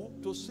noble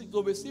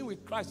to be seen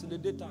with Christ in the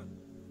daytime.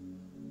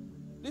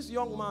 This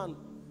young man,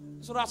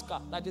 this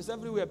rascal that is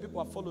everywhere, people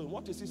are following.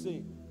 What is he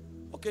saying?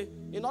 Okay,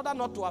 in order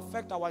not to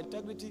affect our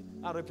integrity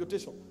and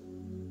reputation,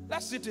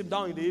 let's sit him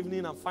down in the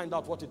evening and find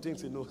out what he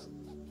thinks he knows.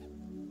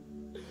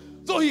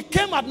 So he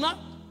came at night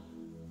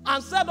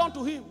and said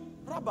unto him,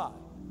 Rabbi,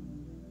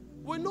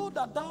 we know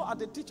that thou art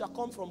a teacher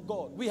come from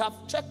God. We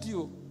have checked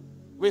you.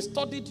 We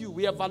studied you.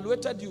 We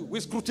evaluated you.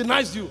 We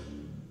scrutinized you.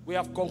 We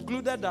have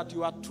concluded that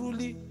you are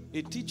truly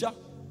a teacher,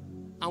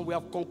 and we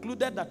have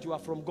concluded that you are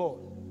from God.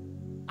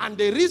 And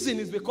the reason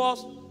is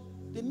because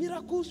the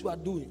miracles you are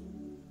doing,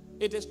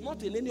 it is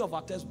not in any of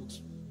our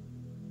textbooks.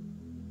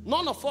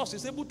 None of us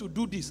is able to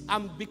do this.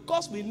 And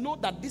because we know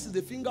that this is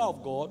the finger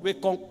of God, we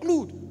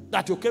conclude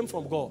that you came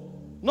from God.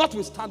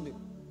 Notwithstanding.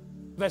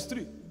 Verse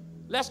 3.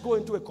 Let's go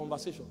into a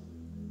conversation.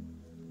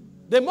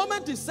 The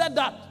moment he said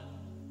that,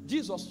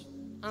 Jesus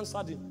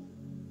answered him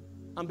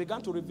and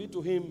began to reveal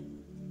to him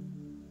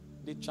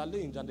the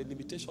challenge and the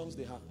limitations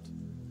they had.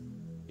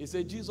 He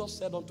said, Jesus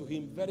said unto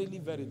him, verily,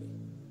 verily,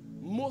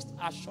 most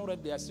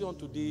assuredly I say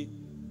unto thee,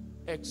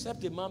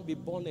 except a man be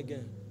born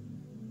again,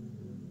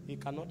 he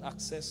cannot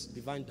access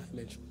divine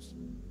dimensions.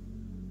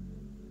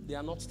 They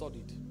are not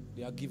studied,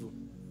 they are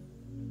given.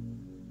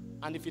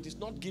 And if it is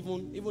not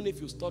given, even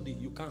if you study,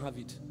 you can't have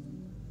it.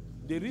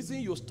 The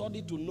reason you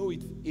study to know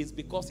it is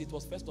because it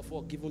was first of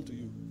all given to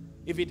you.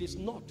 If it is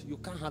not, you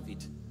can't have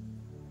it.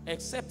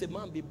 Except a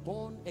man be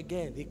born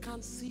again, he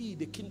can't see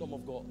the kingdom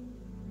of God.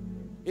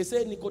 He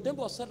said,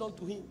 Nicodemus said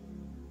unto him,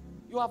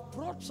 you have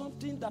brought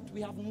something that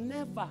we have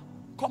never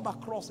come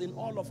across in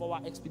all of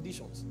our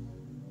expeditions.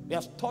 We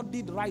have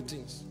studied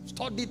writings,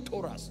 studied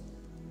Torahs.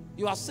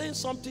 You are saying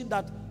something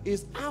that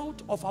is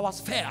out of our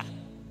sphere.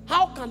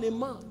 How can a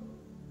man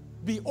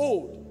be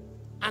old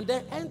and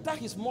then enter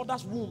his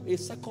mother's womb a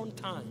second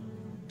time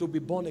to be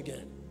born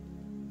again?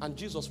 And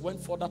Jesus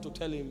went further to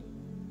tell him,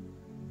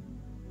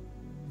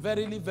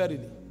 verily,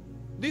 verily,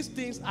 these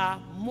things are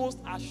most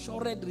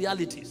assured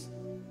realities.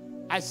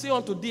 I say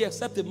unto thee,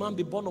 except a man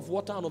be born of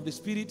water and of the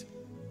Spirit,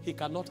 he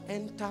cannot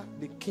enter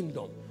the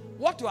kingdom.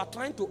 What you are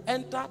trying to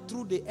enter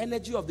through the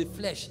energy of the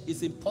flesh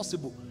is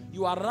impossible.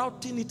 You are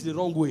routing it the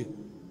wrong way.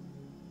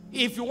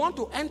 If you want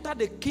to enter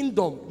the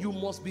kingdom, you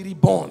must be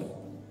reborn.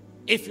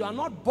 If you are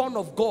not born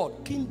of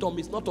God, kingdom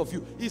is not of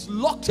you. It's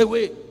locked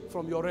away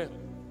from your realm.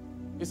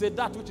 He said,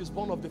 that which is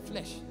born of the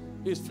flesh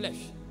is flesh.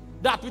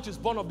 That which is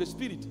born of the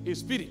Spirit is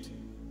spirit.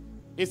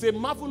 He said,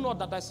 marvel not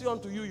that I say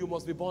unto you, you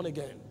must be born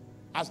again,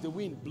 as the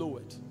wind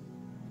bloweth.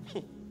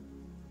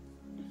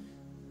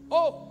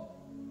 Oh,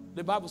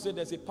 the Bible said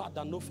there's a path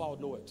that no fowl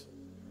knoweth.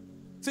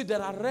 See,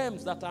 there are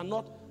realms that are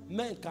not,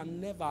 men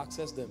can never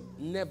access them.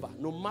 Never.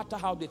 No matter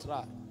how they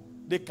try,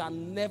 they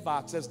can never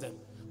access them.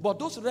 But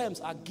those realms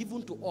are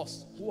given to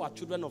us who are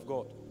children of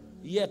God.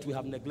 Yet we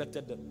have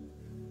neglected them.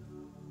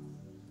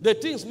 The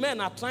things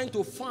men are trying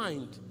to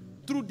find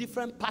through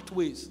different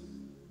pathways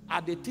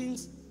are the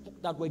things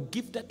that were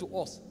gifted to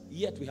us,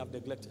 yet we have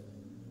neglected.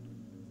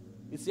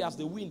 He says, as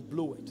the wind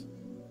bloweth.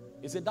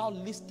 He said, thou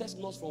listest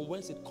not from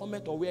whence it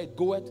cometh or where it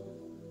goeth.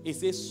 He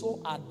says,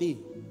 so are they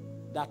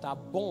that are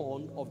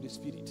born of the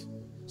Spirit.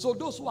 So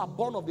those who are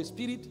born of the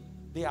Spirit,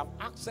 they have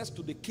access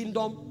to the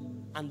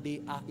kingdom and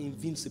they are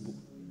invincible.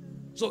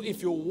 So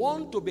if you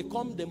want to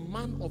become the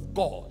man of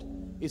God,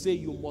 he said,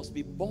 you must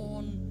be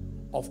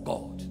born of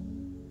God.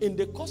 In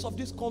the course of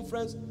this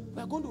conference,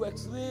 we are going to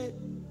x-ray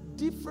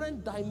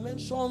different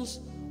dimensions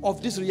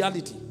of this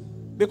reality.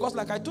 Because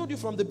like I told you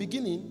from the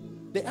beginning,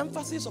 the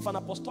emphasis of an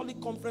apostolic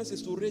conference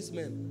is to raise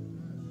men.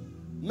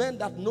 Men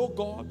that know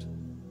God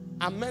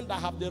and men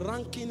that have the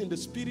ranking in the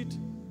Spirit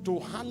to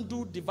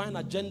handle divine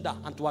agenda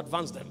and to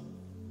advance them.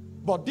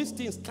 But these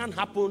things can't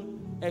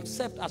happen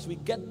except as we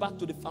get back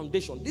to the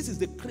foundation. This is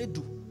the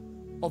cradle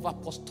of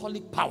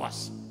apostolic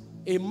powers.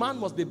 A man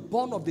must be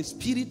born of the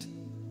Spirit.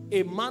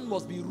 A man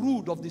must be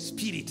ruled of the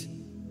Spirit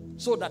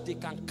so that he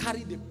can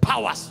carry the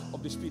powers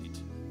of the Spirit.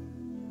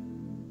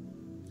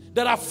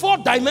 There are 4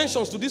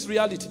 dimensions to this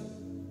reality.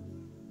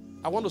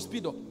 I want to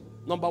speed up.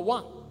 Number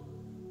 1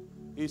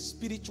 is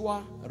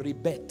spiritual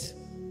rebirth.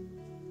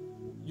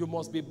 You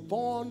must be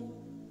born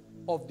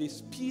of the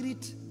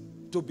Spirit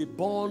to be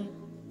born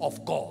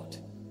of God.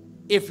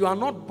 If you are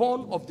not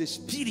born of the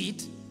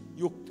Spirit,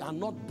 you are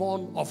not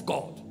born of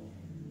God.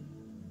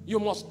 You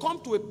must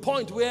come to a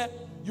point where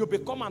you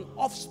become an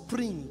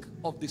offspring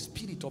of the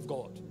Spirit of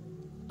God.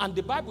 And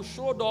the Bible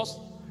showed us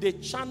the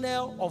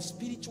channel of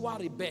spiritual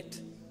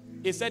rebirth.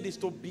 It said is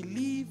to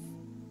believe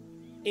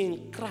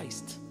in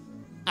Christ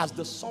as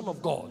the Son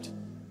of God.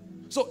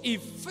 So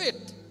if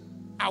faith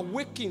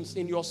awakens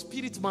in your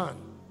spirit man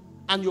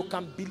and you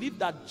can believe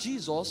that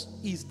Jesus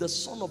is the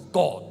Son of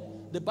God,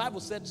 the Bible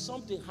said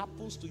something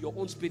happens to your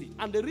own spirit.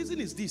 And the reason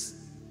is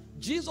this: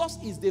 Jesus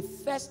is the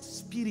first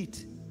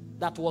spirit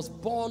that was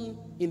born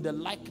in the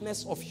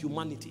likeness of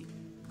humanity.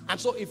 And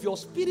so if your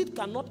spirit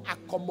cannot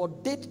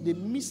accommodate the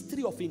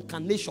mystery of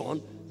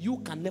incarnation, you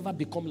can never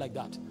become like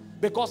that.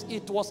 Because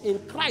it was in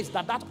Christ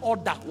that that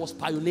order was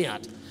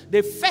pioneered.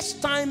 The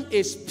first time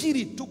a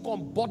spirit took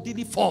on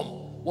bodily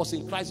form was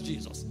in Christ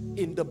Jesus.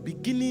 In the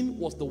beginning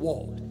was the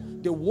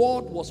Word. The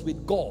Word was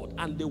with God,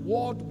 and the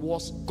Word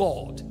was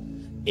God.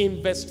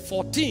 In verse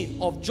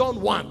 14 of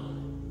John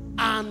 1,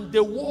 and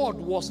the Word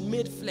was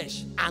made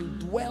flesh and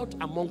dwelt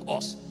among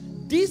us.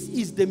 This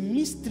is the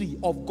mystery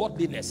of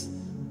godliness.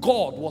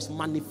 God was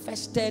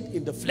manifested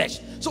in the flesh.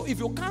 So if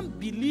you can't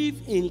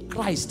believe in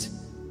Christ,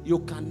 you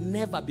can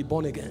never be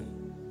born again.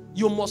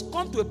 You must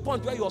come to a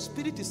point where your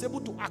spirit is able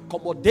to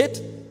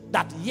accommodate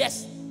that,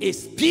 yes, a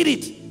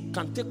spirit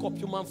can take up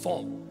human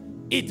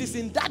form. It is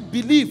in that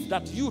belief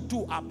that you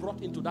too are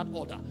brought into that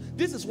order.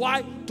 This is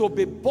why to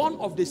be born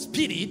of the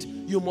Spirit,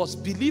 you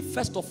must believe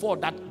first of all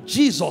that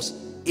Jesus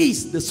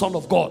is the Son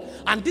of God.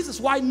 And this is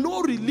why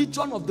no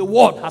religion of the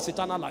world has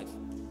eternal life.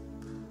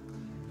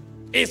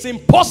 It's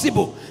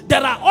impossible.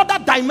 There are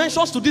other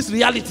dimensions to this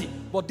reality,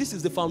 but this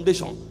is the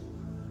foundation.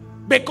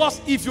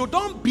 Because if you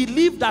don't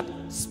believe that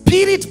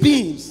spirit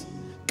beings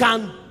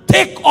can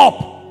take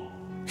up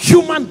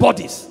human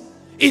bodies,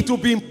 it will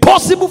be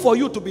impossible for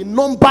you to be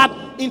numbered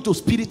into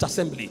spirit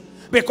assembly.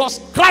 Because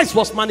Christ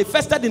was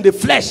manifested in the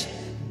flesh,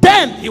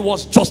 then he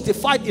was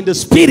justified in the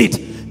spirit,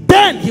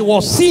 then he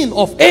was seen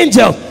of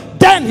angels,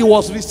 then he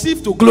was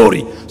received to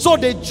glory. So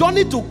the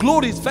journey to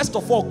glory is first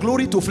of all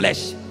glory to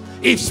flesh.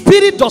 If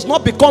spirit does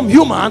not become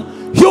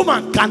human,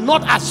 human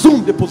cannot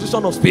assume the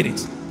position of spirit.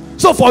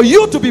 So for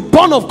you to be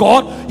born of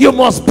God, you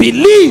must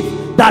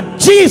believe that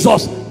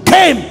Jesus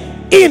came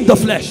in the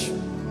flesh.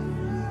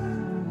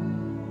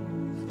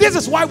 This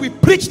is why we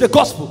preach the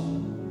gospel.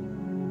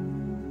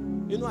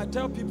 You know, I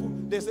tell people,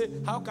 they say,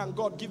 how can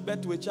God give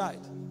birth to a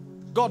child?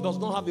 God does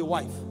not have a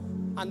wife.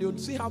 And you'll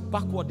see how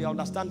backward their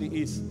understanding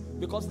is,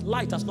 because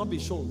light has not been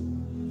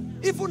shown.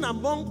 Even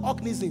among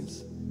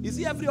organisms, you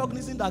see every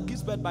organism that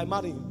gives birth by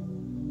marrying.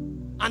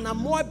 An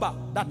amoeba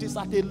that is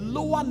at a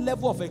lower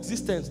level of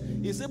existence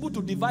is able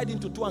to divide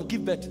into two and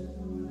give birth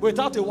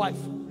without a wife.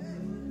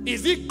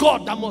 Is it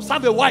God that must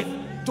have a wife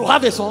to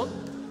have a son?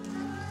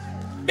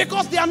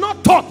 Because they are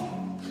not taught.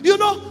 You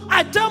know,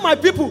 I tell my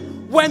people,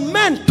 when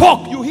men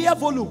talk, you hear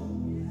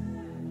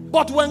volume.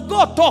 But when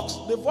God talks,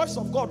 the voice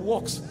of God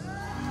walks.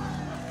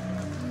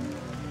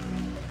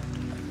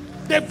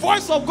 The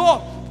voice of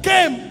God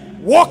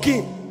came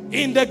walking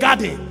in the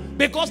garden,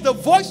 because the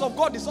voice of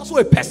God is also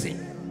a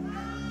person.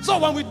 So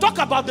when we talk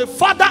about the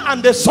Father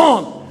and the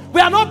Son,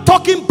 we are not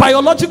talking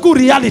biological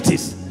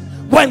realities.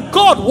 When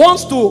God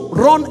wants to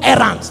run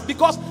errands,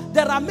 because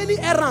there are many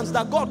errands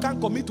that God can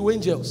commit to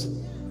angels.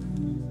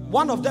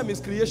 One of them is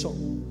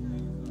creation.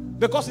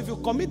 Because if you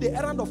commit the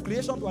errand of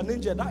creation to an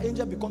angel, that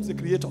angel becomes the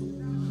creator.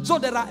 So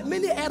there are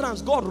many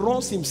errands God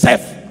runs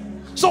himself.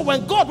 So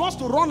when God wants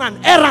to run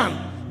an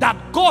errand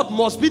that God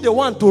must be the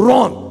one to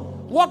run,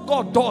 what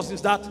God does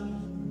is that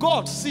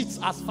God sits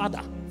as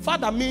Father.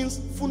 Father means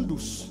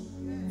fundus,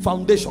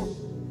 foundation.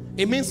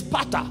 It means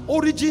pater,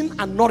 origin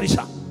and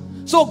nourisher.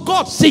 So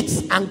God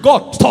sits and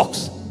God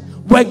talks.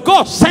 When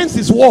God sends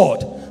his word,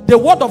 the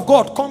word of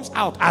God comes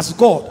out as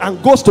God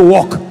and goes to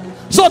work.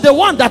 So the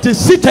one that is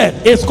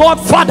seated is called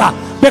Father,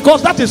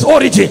 because that is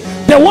origin.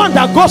 The one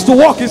that goes to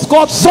work is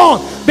called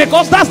Son,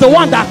 because that's the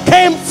one that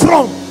came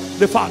from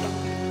the Father.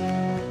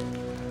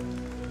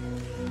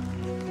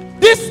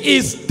 This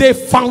is the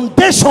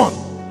foundation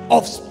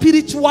of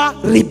spiritual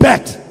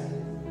rebirth.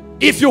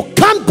 If you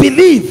can't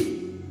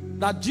believe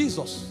that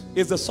Jesus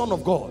is the Son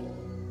of God,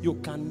 you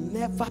can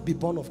never be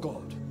born of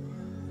God.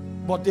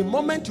 But the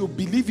moment you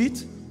believe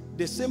it,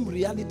 the same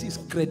reality is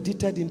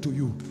credited into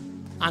you,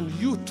 and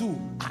you too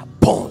are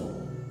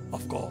born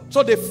of God.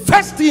 So the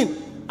first thing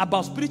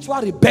about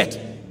spiritual rebirth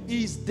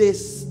is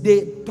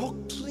the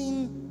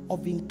doctrine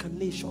of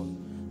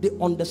incarnation, the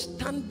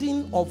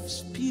understanding of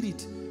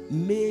spirit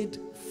made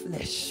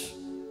flesh,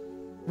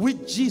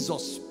 which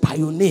Jesus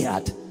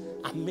pioneered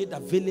and made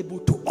available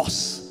to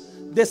us.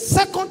 The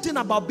second thing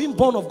about being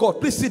born of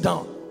God, please sit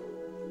down,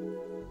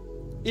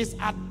 is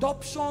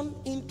adoption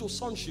into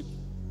sonship.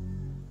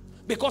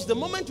 Because the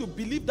moment you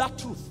believe that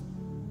truth,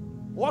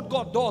 what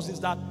God does is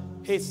that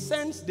he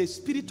sends the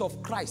Spirit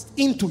of Christ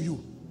into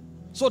you,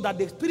 so that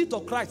the Spirit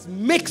of Christ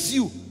makes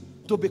you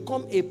to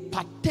become a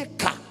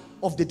partaker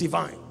of the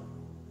divine.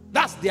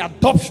 That's the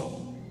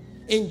adoption.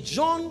 In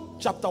John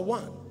chapter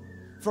 1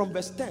 from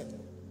verse 10,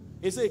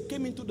 he said he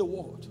came into the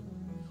world.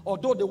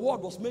 Although the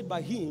world was made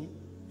by him,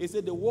 he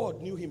said the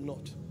world knew him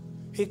not.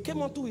 He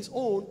came unto his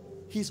own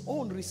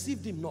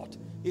received him not.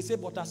 He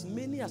said, but as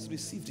many as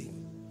received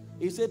him,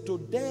 he said, to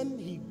them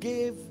he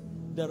gave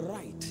the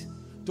right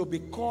to be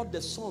called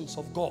the sons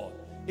of God.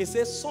 He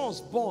says,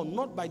 sons born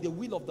not by the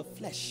will of the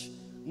flesh,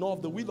 nor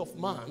of the will of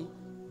man,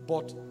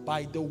 but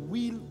by the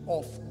will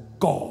of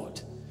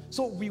God.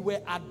 So we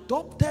were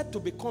adopted to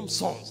become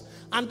sons.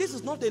 And this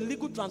is not a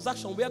legal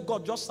transaction where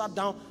God just sat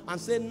down and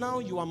said, now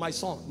you are my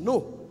son.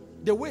 No.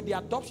 The way the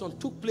adoption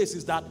took place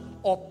is that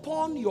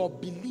upon your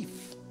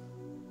belief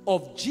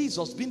of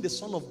Jesus being the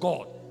Son of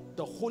God,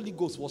 the Holy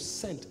Ghost was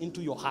sent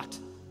into your heart.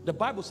 The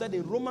Bible said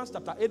in Romans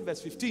chapter 8 verse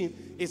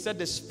 15, it said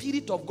the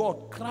Spirit of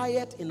God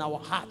crieth in our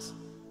hearts,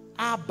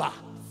 Abba,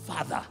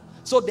 Father.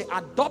 So the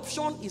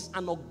adoption is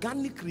an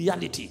organic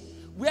reality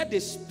where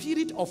the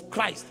Spirit of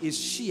Christ is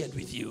shared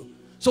with you.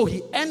 So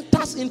he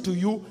enters into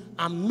you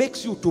and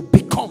makes you to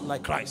become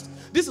like Christ.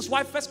 This is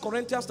why 1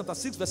 Corinthians chapter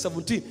 6 verse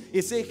 17,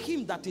 it says,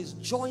 him that is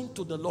joined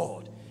to the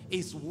Lord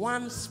is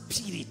one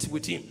spirit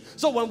with him.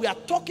 So when we are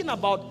talking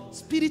about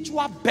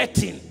spiritual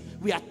betting,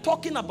 we are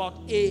talking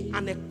about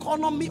an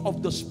economy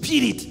of the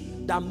spirit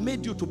that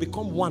made you to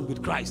become one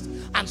with Christ.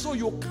 And so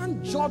you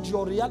can't judge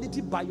your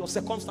reality by your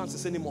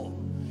circumstances anymore.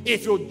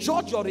 If you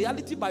judge your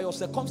reality by your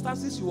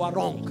circumstances, you are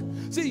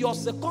wrong. See, your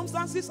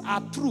circumstances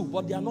are true,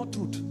 but they are not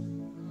truth.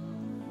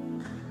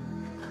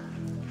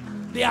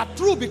 They are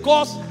true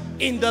because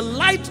in the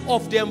light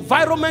of the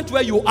environment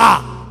where you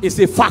are, it's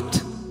a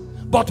fact.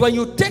 But when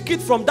you take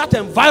it from that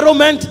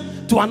environment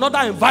to another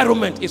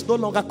environment, it's no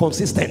longer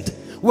consistent.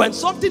 When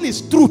something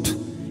is truth,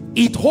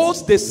 it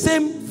holds the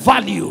same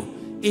value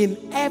in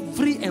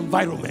every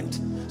environment.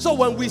 So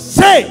when we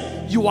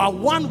say you are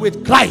one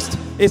with Christ,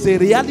 it's a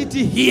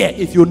reality here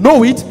if you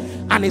know it,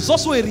 and it's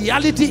also a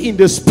reality in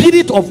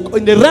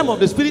the realm of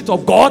the spirit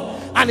of God,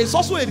 and it's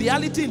also a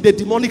reality in the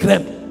demonic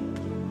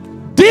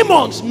realm.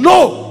 Demons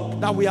know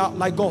that we are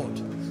like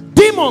God.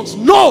 Demons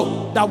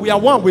know that we are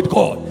one with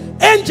God.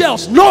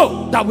 Angels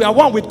know that we are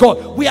one with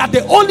God. We are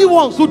the only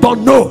ones who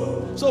don't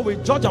know. So we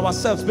judge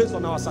ourselves based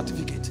on our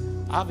certificate.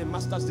 I have a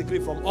master's degree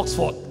from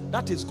Oxford.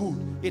 That is good.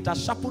 It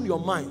has sharpened your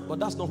mind, but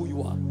that's not who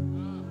you are.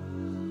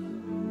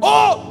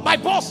 Oh, my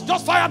boss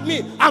just fired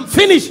me. I'm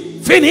finished.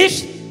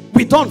 Finished?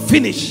 We don't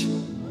finish.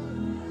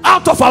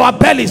 Out of our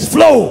bellies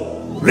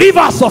flow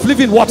rivers of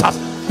living waters.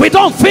 We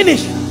don't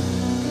finish.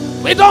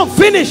 We don't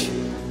finish.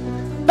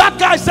 That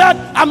guy said,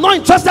 I'm not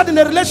interested in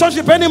a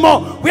relationship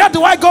anymore. Where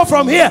do I go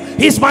from here?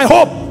 He's my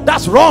hope.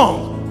 That's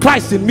wrong.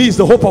 Christ in me is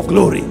the hope of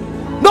glory.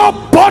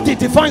 Nobody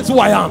defines who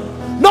I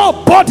am.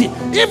 Nobody.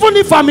 Even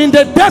if I'm in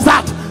the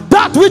desert,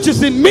 that which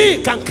is in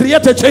me can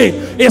create a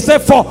change. He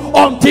said, for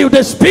until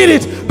the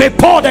Spirit be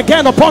poured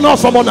again upon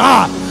us from on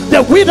high,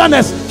 the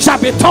wilderness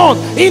shall be turned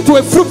into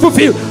a fruitful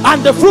field,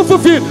 and the fruitful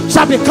field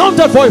shall be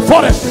counted for a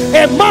forest.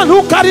 A man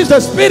who carries the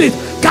Spirit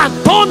can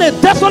turn a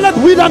desolate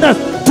wilderness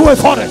to a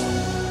forest.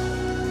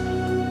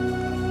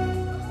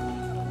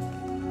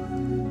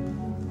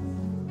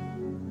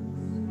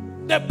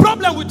 The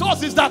problem with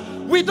us is that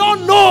we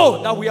don't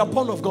know that we are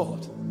born of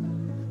God.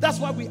 That's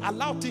why we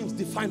allow things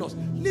define us.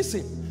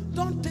 Listen,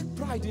 don't take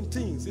pride in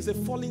things. It's a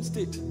fallen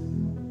state.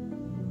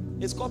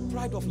 It's called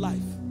pride of life.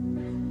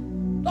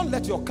 Don't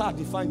let your car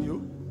define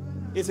you.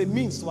 It's a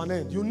means to an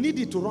end. You need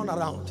it to run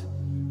around.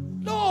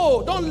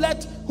 No, don't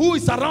let who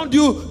is around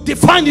you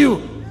define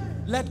you.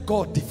 Let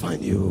God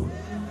define you.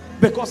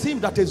 Because him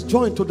that is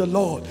joined to the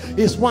Lord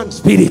is one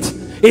spirit.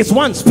 It's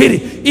one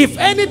spirit. If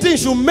anything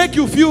should make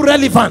you feel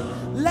relevant,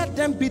 let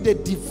them be the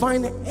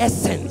divine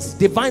essence,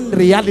 divine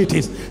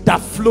realities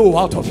that flow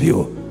out of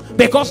you.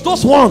 Because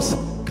those ones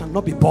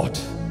cannot be bought.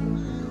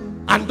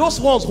 And those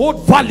ones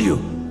hold value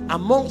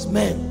amongst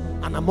men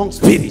and among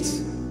spirits.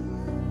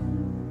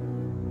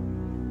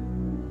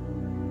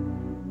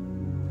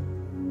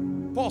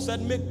 Paul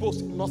said, make boast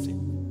in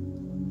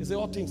nothing. He said,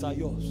 all things are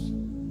yours.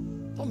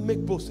 Don't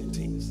make boast in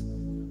things.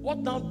 What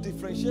now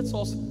differentiates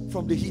us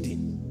from the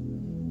heathen?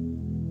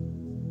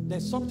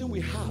 There's something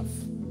we have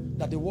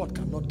that the world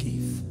cannot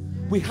give.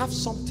 We have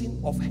something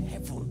of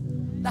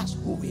heaven. That's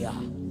who we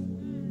are.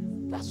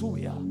 That's who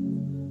we are.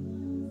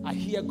 I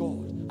hear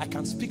God. I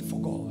can speak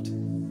for God.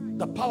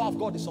 The power of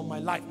God is on my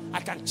life. I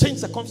can change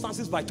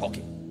circumstances by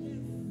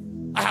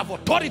talking. I have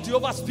authority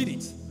over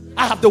spirits.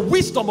 I have the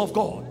wisdom of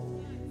God.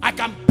 I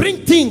can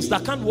bring things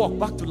that can't walk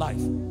back to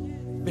life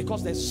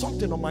because there's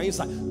something on my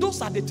inside.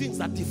 Those are the things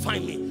that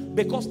define me,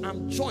 because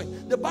I'm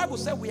joined. The Bible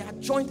said we are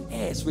joint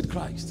heirs with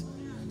Christ.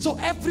 So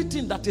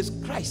everything that is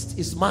Christ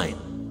is mine.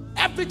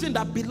 Everything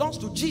that belongs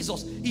to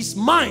Jesus is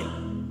mine.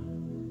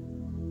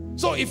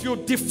 So if you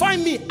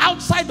define me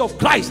outside of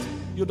Christ,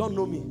 you don't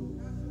know me.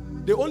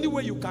 The only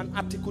way you can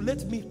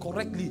articulate me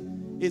correctly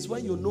is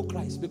when you know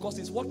Christ, because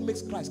it's what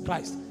makes Christ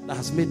Christ that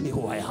has made me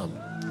who I am.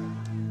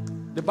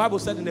 The Bible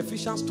said in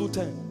Ephesians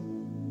 2:10,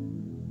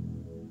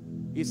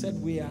 he said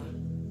we are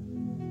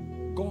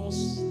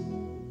God's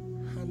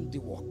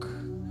handiwork.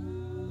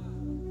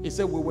 He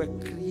said we were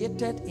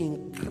created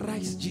in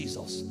Christ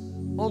Jesus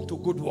unto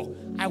good work.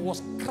 I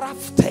was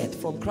crafted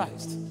from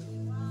Christ.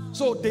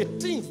 So the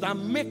things that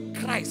make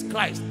Christ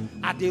Christ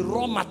are the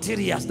raw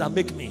materials that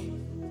make me.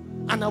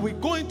 And I will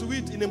go into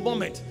it in a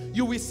moment.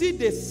 You will see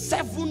the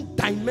 7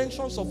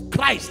 dimensions of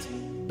Christ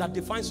that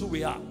defines who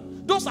we are.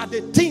 Those are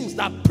the things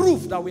that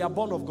prove that we are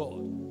born of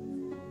God.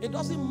 It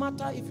doesn't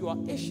matter if you are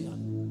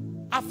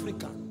Asian,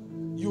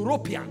 African,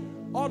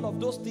 European. All of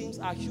those things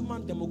are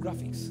human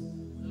demographics.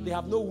 They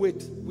have no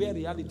weight where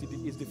reality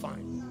is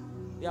defined.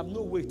 They have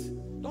no weight.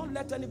 Don't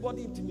let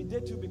anybody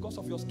intimidate you because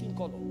of your skin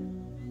color.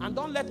 And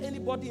don't let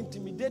anybody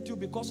intimidate you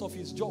because of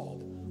his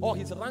job or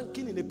his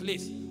ranking in a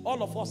place.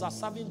 All of us are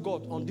serving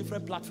God on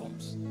different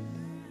platforms.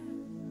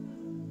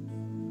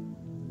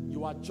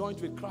 You are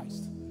joined with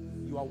Christ.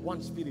 You are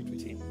one spirit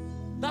with him.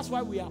 That's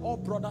why we are all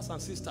brothers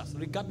and sisters,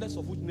 regardless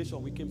of which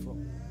nation we came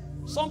from.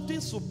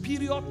 Something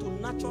superior to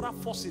natural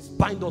forces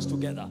bind us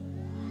together.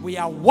 We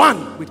are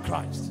one with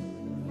Christ.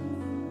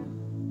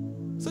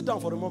 Sit down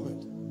for a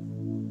moment.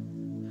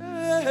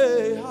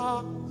 Hey,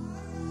 ha.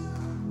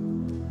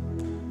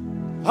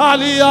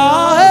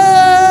 Aliyah,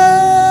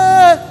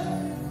 hey,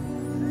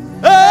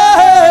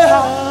 hey,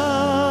 ha.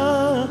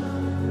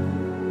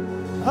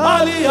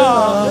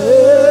 Aliyah,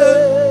 hey,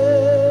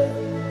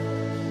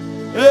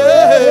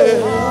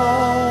 hey, ha.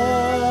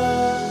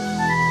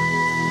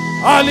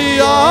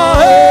 Aliyah,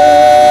 hey,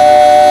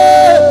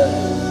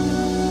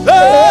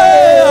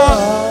 hey, ha.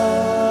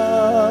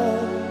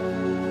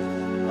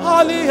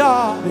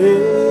 Aliyah,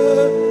 hey,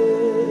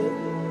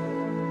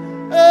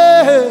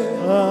 hey,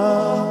 ha.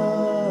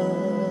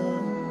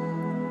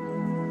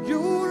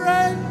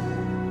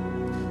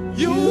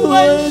 You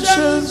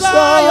ancient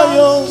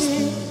Zion's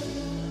King.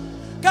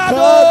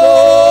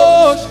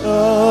 Kadosh,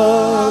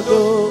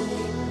 Kadosh,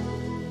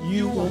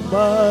 you are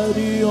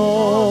mighty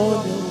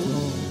on your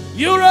throne.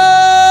 You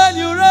reign,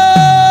 you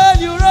reign,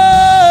 you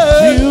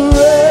reign. You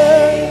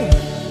reign,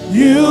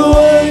 you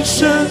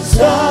ancient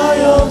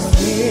Zion's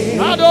King.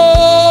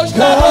 Kadosh,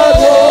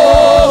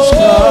 Kadosh,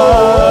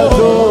 Kadosh,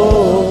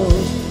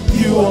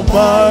 Kadosh, you are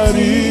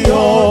mighty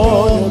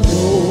on your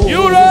throne.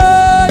 you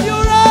reign, you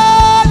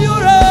reign, you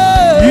reign.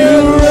 You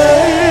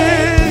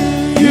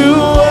reign, you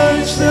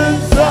ancient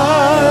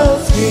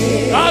Zion's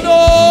King.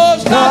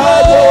 Kadosh,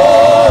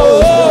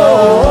 Kadosh,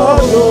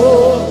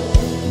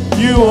 Kadosh,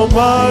 you are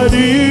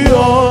mighty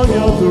on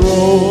your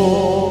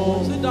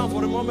throne. Sit down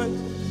for a moment.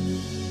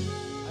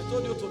 I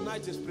told you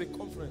tonight is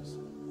pre-conference.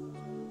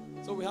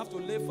 So we have to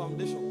lay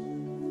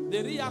foundation.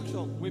 The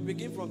reaction will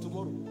begin from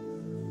tomorrow.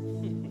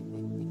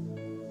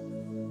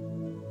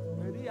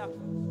 The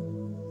reaction.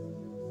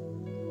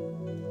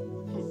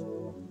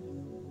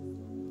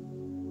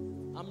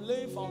 I'm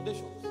laying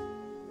foundations.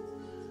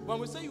 When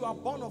we say you are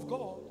born of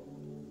God,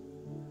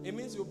 it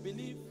means you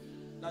believe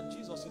that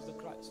Jesus is the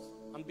Christ.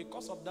 And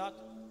because of that,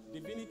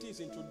 divinity is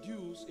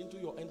introduced into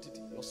your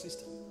entity, your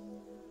system.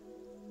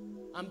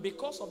 And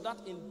because of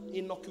that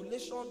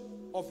inoculation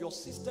of your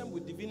system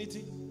with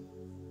divinity,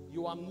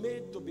 you are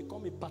made to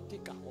become a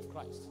partaker of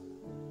Christ.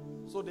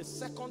 So the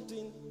second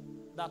thing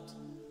that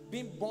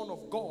being born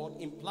of God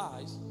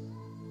implies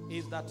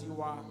is that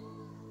you are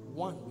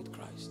one with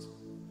Christ.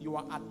 You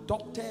are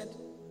adopted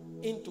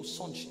into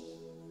sonship.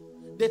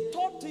 The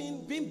third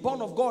thing being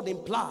born of God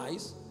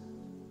implies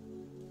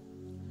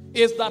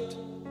is that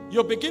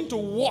you begin to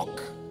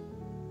walk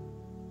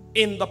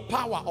in the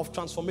power of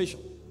transformation.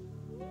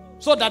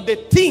 So that the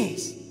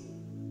things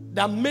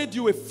that made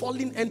you a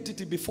fallen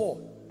entity before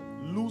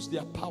lose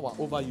their power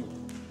over you.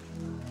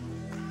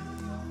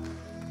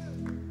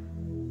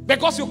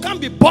 Because you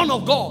can't be born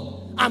of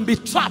God and be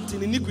trapped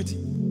in iniquity.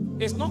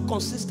 It's not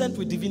consistent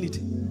with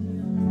divinity.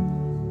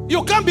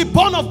 You can't be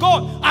born of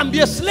God and be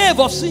a slave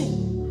of sin.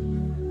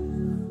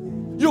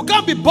 You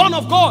can't be born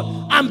of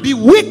God and be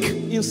weak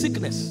in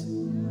sickness.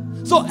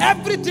 So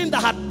everything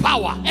that had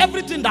power,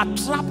 everything that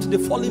trapped the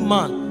fallen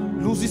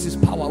man loses its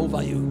power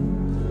over you.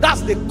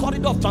 That's the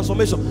corridor of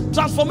transformation.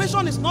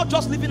 Transformation is not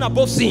just living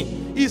above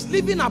sin. It's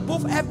living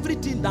above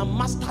everything that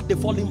mastered the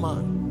fallen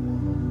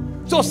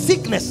man. So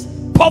sickness,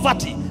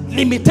 poverty,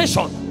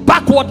 limitation,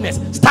 backwardness,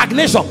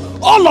 stagnation,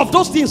 all of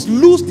those things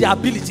lose their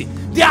ability.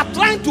 They are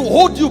trying to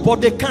hold you,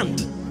 but they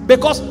can't.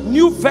 Because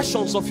new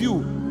versions of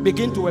you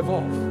begin to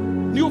evolve.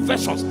 New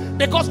versions.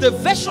 Because the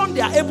version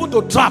they are able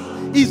to trap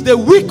is the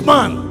weak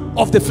man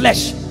of the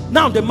flesh.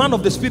 Now the man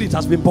of the spirit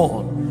has been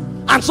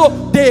born. And so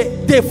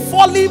the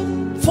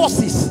fallen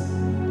forces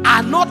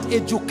are not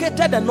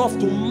educated enough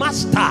to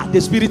master the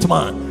spirit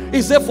man.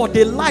 He said, for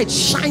the light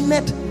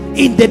shineth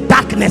in the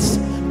darkness.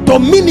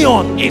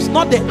 Dominion is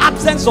not the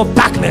absence of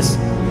darkness,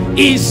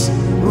 is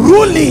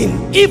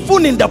ruling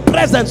even in the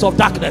presence of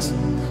darkness.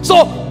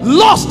 So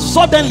lust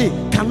suddenly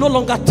can no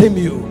longer tame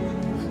you.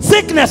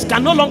 Sickness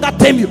can no longer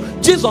tame you.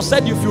 Jesus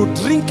said, if you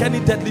drink any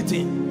deadly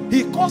thing,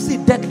 he calls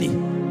it deadly.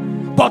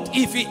 But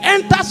if he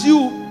enters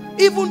you,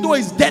 even though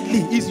it's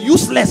deadly, it's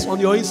useless on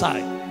your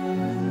inside.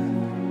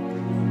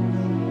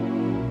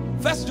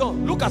 First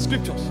John, look at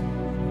scriptures.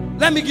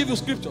 Let me give you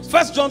scriptures.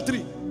 First John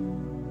 3.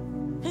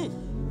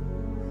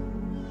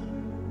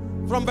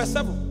 From verse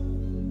 7.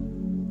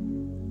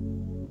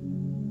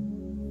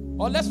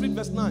 Or let's read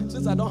verse 9,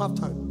 since I don't have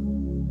time.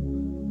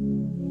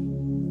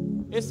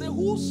 It says,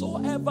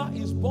 whosoever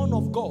is born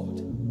of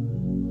God,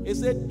 it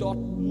said, doth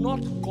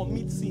not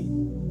commit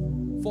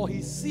sin, for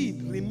his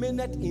seed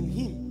remaineth in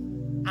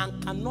him,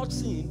 and cannot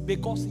sin,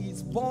 because he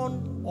is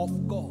born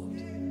of God.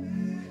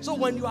 So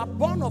when you are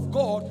born of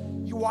God,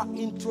 you are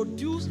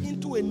introduced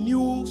into a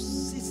new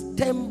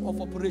system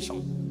of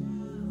operation.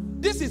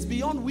 This is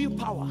beyond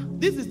willpower.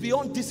 This is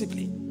beyond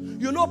discipline.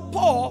 You know,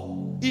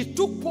 Paul, it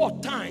took Paul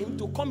time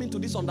to come into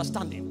this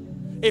understanding.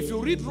 If you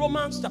read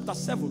Romans chapter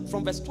 7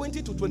 from verse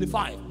 20 to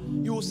 25,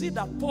 you will see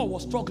that Paul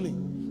was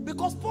struggling.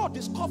 Because Paul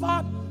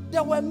discovered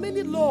there were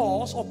many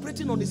laws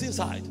operating on his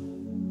inside.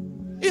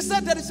 He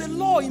said there is a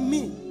law in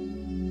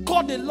me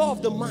called the law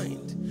of the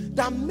mind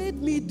that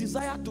made me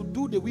desire to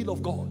do the will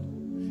of God.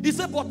 He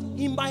said, but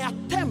in my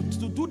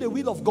attempt to do the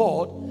will of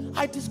God,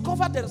 I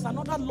discovered there is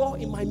another law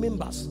in my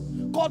members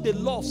called the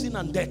law of sin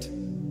and death.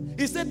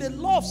 He said the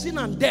law of sin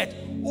and death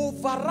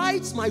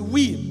overrides my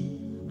will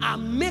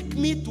and make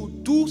me to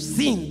do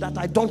sin that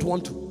I don't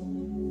want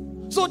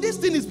to. So this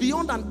thing is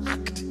beyond an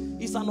act.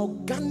 It's an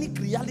organic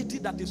reality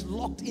that is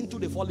locked into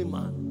the fallen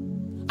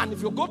man. And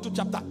if you go to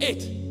chapter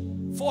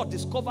 8, Paul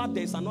discovered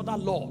there is another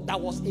law that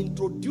was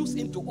introduced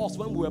into us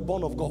when we were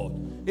born of God.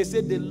 He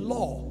said the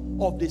law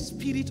of the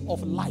spirit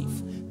of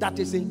life that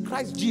is in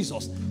Christ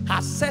Jesus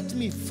has set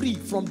me free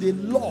from the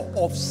law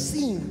of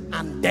sin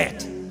and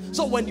death.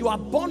 So when you are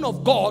born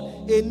of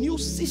God, a new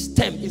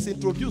system is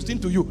introduced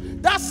into you.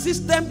 That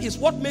system is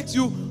what makes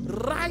you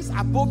rise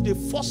above the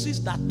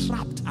forces that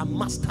trapped and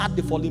mastered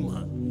the fallen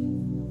man.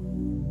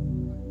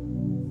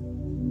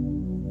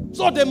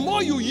 So the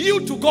more you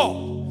yield to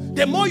God,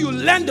 the more you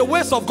learn the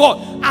ways of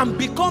God and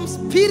become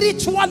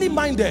spiritually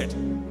minded,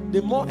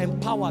 the more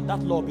empowered that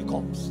law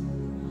becomes.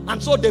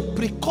 And so the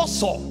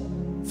precursor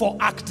for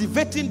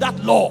activating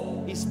that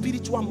law is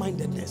spiritual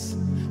mindedness.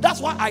 That's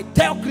why I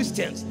tell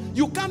Christians,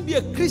 you can't be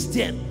a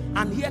Christian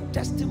and hear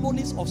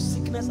testimonies of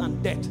sickness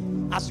and death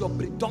as your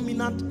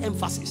predominant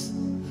emphasis.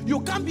 You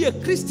can't be a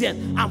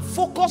Christian and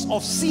focus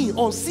on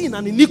sin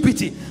and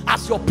iniquity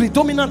as your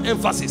predominant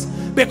emphasis.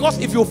 Because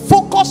if you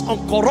focus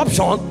on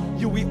corruption,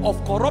 you will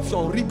of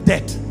corruption reap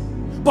death.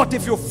 But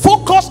if you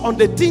focus on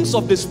the things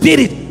of the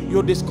Spirit,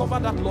 you'll discover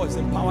that law is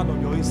empowered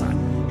on your inside.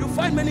 You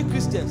find many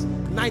Christians,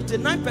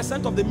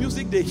 99% of the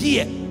music they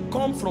hear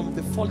come from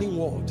the fallen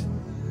world.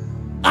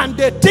 And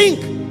they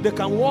think they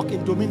can walk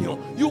in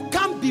dominion. You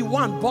can't be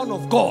one born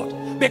of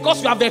God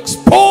because you have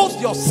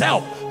exposed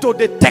yourself to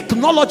the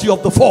technology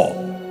of the fall.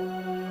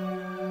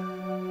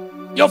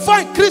 You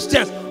find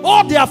Christians,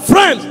 all their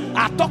friends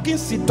are talking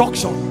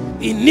seduction,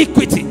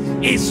 iniquity.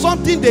 Is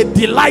something they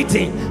delight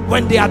in.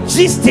 When they are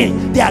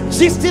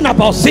gisting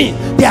about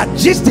sin.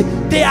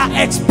 They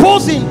are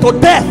exposing to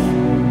death.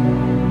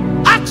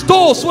 Ask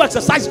those who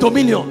exercise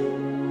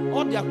dominion.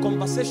 All their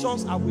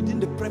conversations are within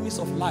the premise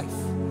of life.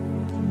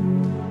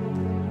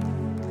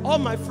 All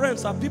my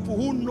friends are people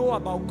who know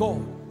about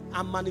God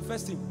and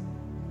manifesting.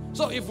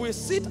 So if we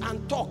sit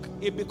and talk,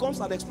 it becomes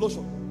an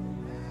explosion.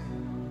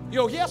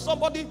 You hear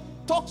somebody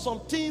talk some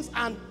things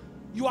and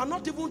you are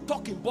not even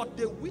talking, but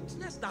the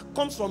witness that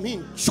comes from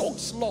him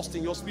chokes lust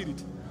in your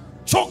spirit.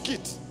 Choke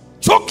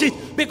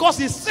it, because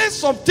he says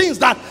some things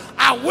that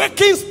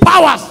awakens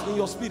powers in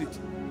your spirit.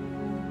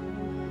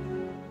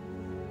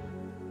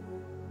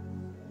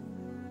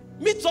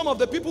 Meet some of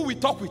the people we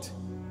talk with.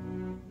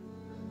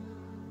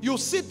 You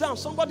sit down,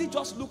 somebody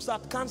just looks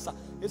at cancer.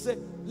 He said,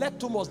 let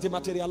tumors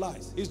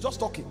dematerialize. He's just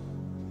talking.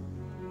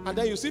 And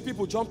then you see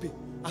people jumping.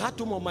 I had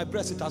tumor on my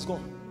breast, it has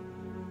gone.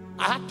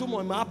 I had tumor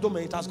in my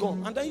abdomen, it has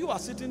gone. And then you are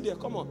sitting there,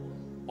 come on.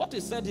 What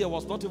he said here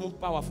was not even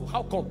powerful.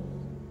 How come?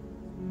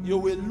 You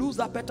will lose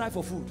appetite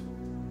for food.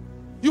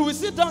 You will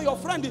sit down, your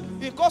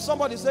friend, he calls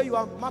somebody, say you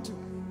are Matthew.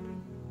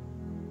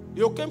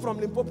 You came from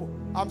Limpopo.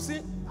 I'm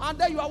seeing, and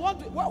then you are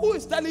wondering, who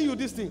is telling you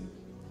this thing?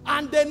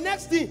 And the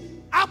next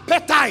thing,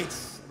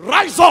 appetites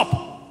rise up.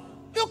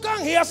 You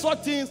can't hear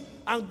such things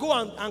and go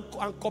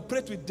and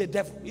cooperate with the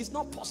devil. It's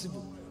not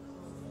possible.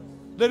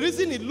 The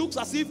reason it looks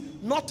as if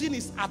nothing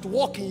is at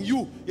work in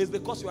you is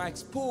because you are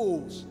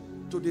exposed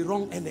to the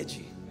wrong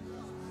energy.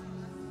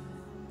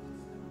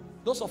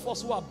 Those of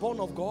us who are born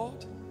of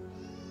God,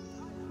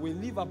 we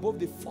live above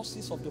the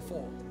forces of the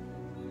fall.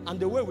 And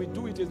the way we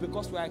do it is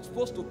because we are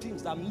exposed to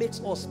things that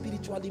makes us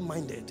spiritually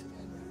minded.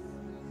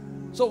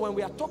 So when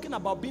we are talking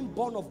about being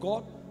born of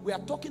God, we are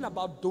talking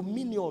about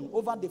dominion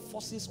over the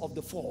forces of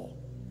the fall.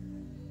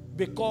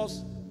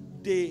 Because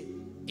the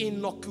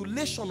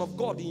inoculation of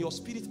God in your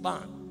spirit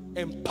man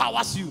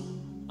empowers you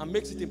and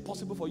makes it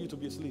impossible for you to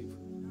be a slave.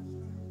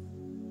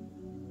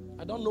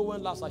 I don't know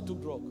when last I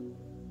took drug.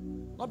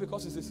 Not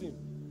because it's a sin.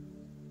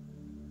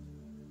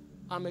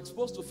 I'm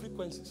exposed to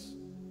frequencies.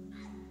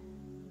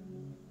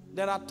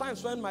 There are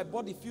times when my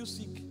body feels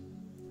sick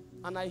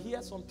and I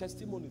hear some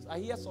testimonies.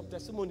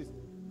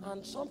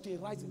 And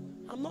something rising.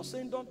 I'm not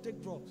saying don't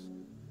take drugs.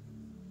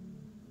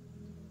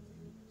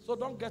 So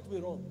don't get me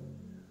wrong.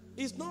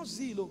 It's not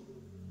zeal.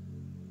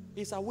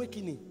 It's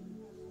awakening.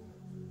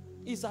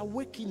 It's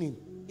awakening.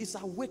 It's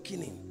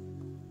awakening.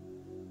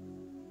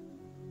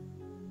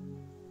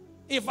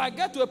 If I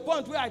get to a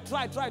point where I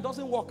try, it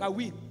doesn't work, I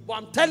will. But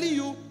I'm telling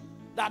you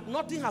that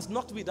nothing has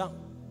knocked me down.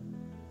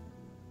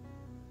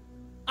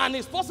 And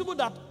it's possible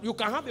that you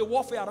can have a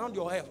warfare around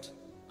your health.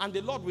 And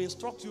the Lord will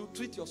instruct you,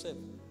 treat yourself.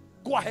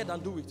 Go ahead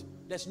and do it.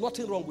 There's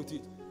nothing wrong with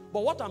it.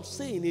 But what I'm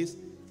saying is,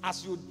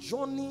 as you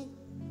journey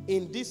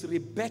in this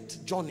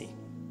rebirth journey,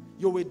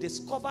 you will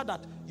discover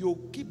that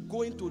you keep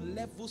going to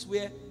levels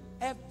where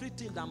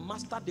everything that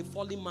mastered the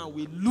fallen man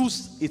will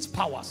lose its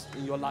powers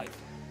in your life.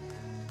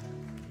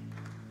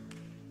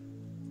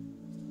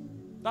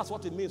 That's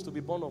what it means to be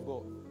born of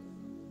God.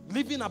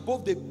 Living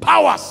above the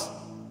powers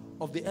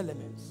of the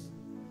elements.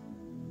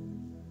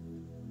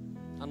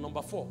 And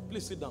number 4,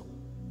 please sit down,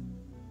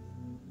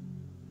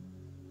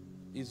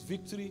 is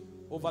victory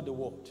over the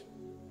world.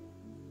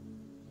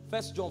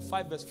 1 John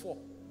 5 verse 4.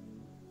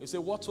 It says,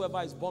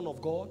 whatsoever is born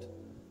of God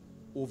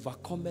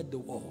overcometh the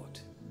world.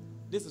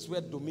 This is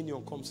where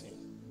dominion comes in.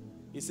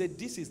 He said,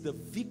 this is the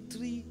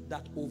victory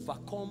that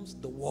overcomes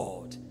the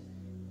world,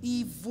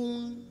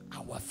 even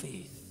our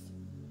faith.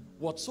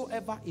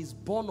 Whatsoever is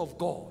born of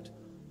God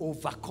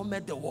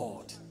overcometh the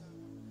world.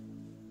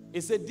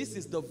 He said, this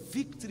is the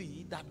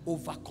victory that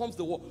overcomes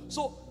the world.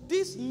 So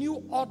this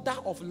new order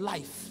of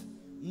life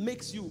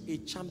makes you a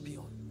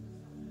champion.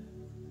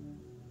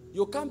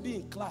 You can't be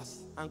in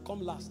class and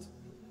come last,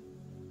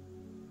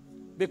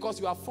 because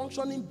you are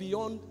functioning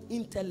beyond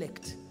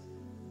intellect.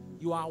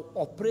 You are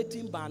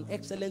operating by an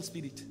excellent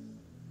spirit.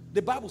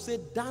 The Bible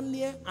said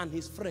Daniel and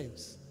his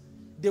friends,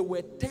 they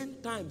were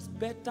 10 times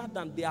better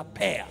than their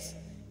peers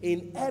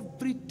in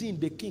everything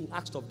the king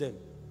asked of them.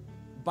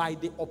 by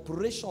the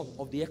operation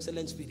of the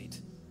excellent spirit.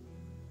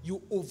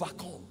 You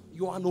overcome.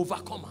 You are an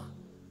overcomer.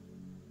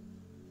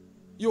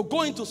 You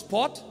go into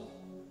sport,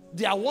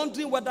 they are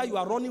wondering whether you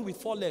are running with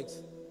 4 legs.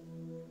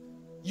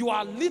 You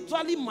are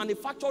literally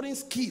manufacturing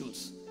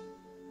skills.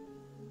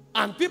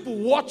 And people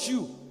watch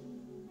you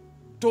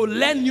to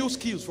learn new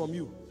skills from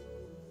you.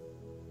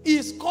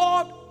 It's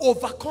called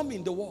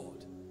overcoming the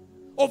world.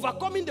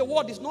 Overcoming the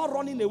world is not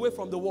running away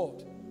from the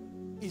world.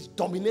 It's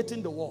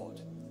dominating the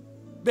world.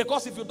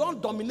 Because if you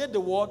don't dominate the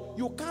world,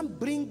 you can't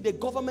bring the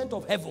government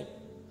of heaven.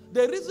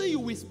 The reason you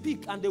will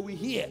speak and they will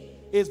hear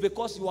is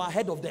because you are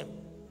ahead of them.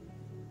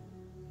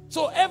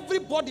 So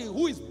everybody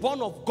who is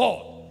born of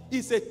God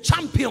is a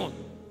champion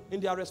in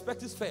their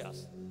respective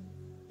spheres.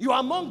 You are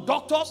among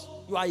doctors,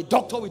 you are a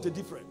doctor with a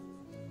different.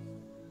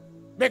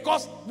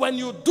 Because when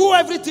you do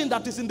everything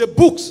that is in the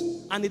books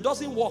and it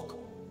doesn't work,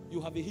 you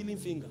have a healing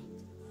finger.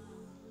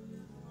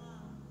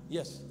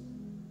 Yes.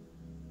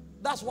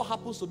 That's what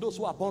happens to those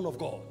who are born of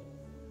God.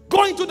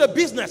 Go into the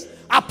business,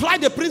 apply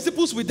the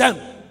principles with them.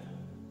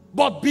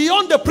 But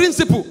beyond the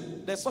principle,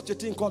 there's such a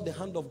thing called the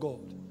hand of God.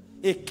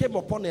 It came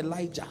upon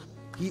Elijah.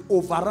 He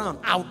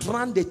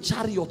outran the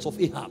chariots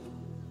of Ahab.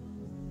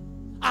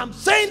 I'm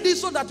saying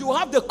this so that you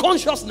have the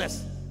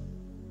consciousness.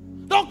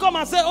 Don't come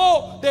and say,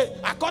 oh,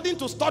 according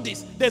to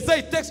studies, they say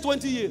it takes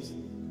 20 years.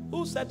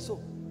 Who said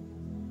so?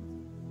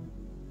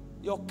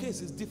 Your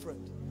case is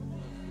different.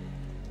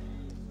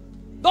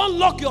 Don't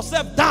lock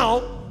yourself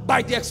down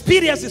by the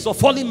experiences of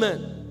fallen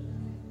men.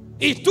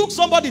 It took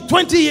somebody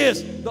 20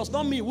 years. Does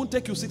not mean it won't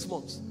take you 6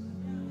 months.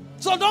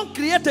 So don't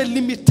create a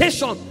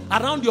limitation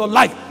around your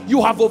life.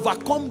 You have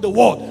overcome the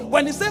world.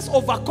 When it says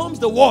overcomes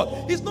the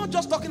world, it's not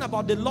just talking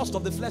about the lust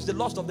of the flesh, the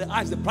lust of the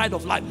eyes, the pride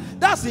of life.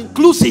 That's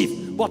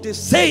inclusive. But it's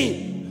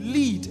saying,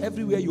 lead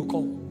everywhere you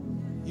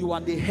come. You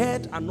are the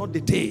head and not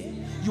the tail.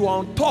 You are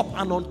on top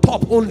and on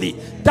top only.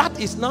 That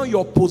is now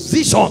your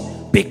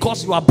position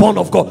because you are born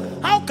of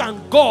God. How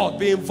can God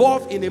be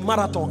involved in a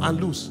marathon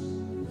and lose?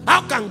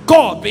 How can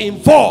God be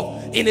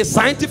involved in a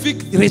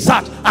scientific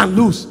research and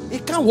lose?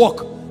 It can't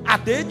work.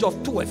 At the age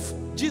of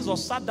 12,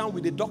 Jesus sat down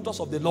with the doctors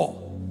of the law.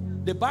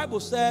 The Bible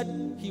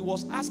said he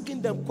was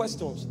asking them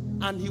questions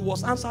and he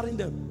was answering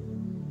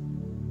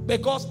them.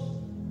 Because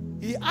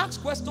he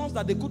asked questions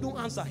that they couldn't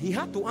answer. He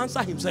had to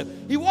answer himself.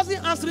 He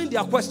wasn't answering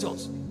their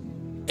questions.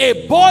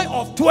 A boy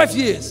of 12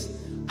 years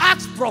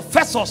asked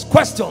professors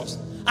questions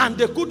and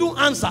they couldn't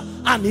answer,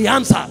 and he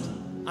answered.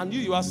 And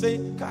you are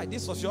saying, God,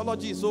 this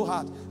sociology is so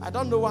hard. I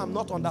don't know why I'm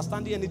not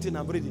understanding anything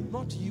I'm reading.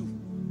 Not you.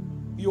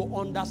 You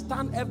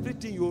understand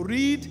everything you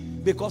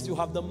read because you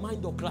have the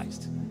mind of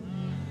Christ.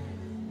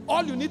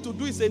 All you need to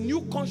do is a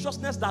new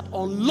consciousness that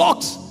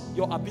unlocks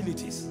your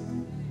abilities.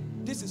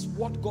 This is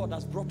what God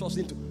has brought us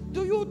into.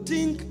 Do you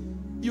think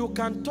you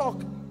can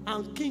talk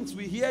and kings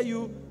will hear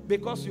you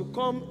because you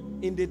come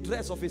in the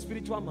dress of a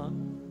spiritual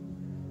man?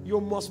 You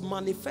must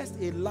manifest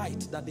a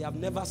light that they have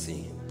never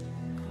seen.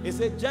 He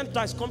said,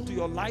 Gentiles, come to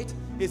your light.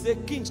 He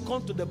said, kings,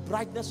 come to the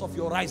brightness of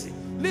your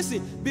rising.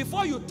 Listen,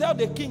 before you tell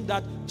the king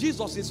that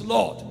Jesus is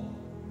Lord,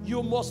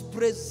 you must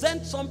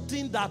present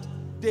something that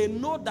they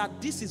know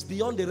that this is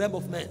beyond the realm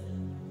of men.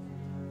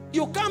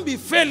 You can't be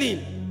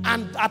failing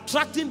and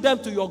attracting them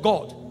to your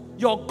God.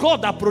 Your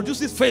God that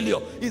produces failure,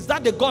 is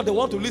that the God they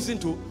want to listen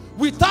to?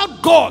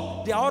 Without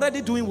God, they are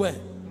already doing well.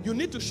 You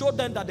need to show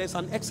them that there's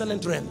an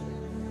excellent realm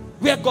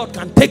where God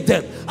can take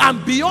them.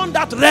 And beyond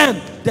that realm,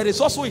 there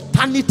is also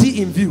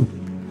eternity in view.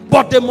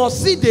 But they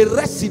must see the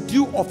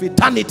residue of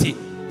eternity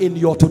in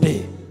your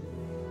today.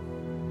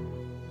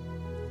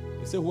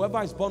 He said,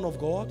 whoever is born of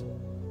God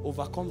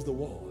overcomes the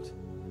world.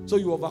 So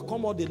you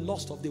overcome all the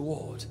lust of the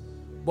world.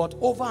 But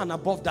over and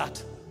above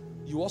that,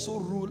 you also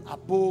rule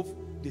above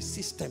the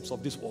systems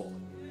of this world.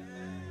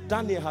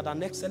 Daniel had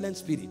an excellent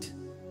spirit,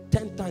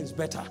 10 times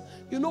better.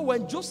 You know,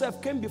 when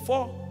Joseph came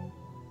before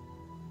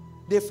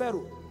the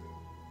Pharaoh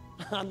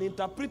and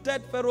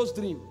interpreted Pharaoh's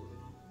dream,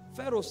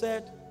 Pharaoh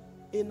said,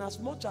 in as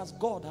much as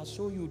God has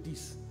shown you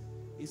this,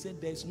 he said,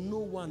 there is no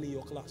one in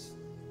your class.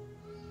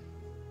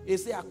 He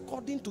said,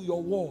 according to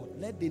your word,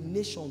 let the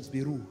nations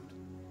be ruled.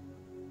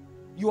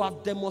 You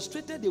have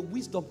demonstrated a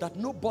wisdom that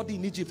nobody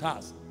in Egypt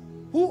has.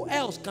 Who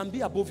else can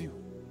be above you?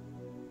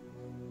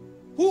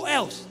 Who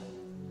else?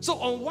 So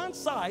on one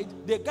side,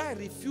 the guy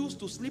refused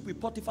to sleep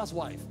with Potiphar's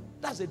wife.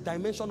 That's a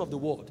dimension of the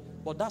world.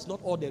 But that's not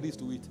all there is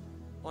to it.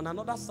 On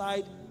another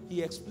side,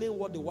 he explained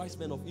what the wise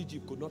men of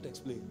Egypt could not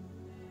explain.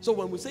 So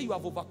when we say you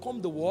have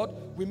overcome the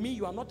world, we mean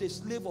you are not a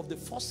slave of the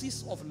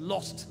forces of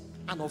lust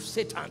and of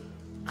Satan.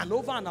 And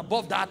over and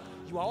above that,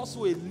 you are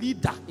also a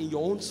leader in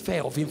your own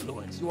sphere of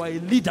influence. You are a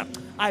leader.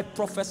 I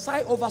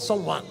prophesy over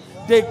someone.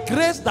 The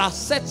grace that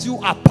sets you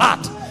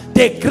apart,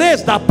 the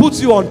grace that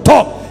puts you on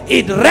top,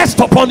 it rests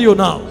upon you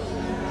now.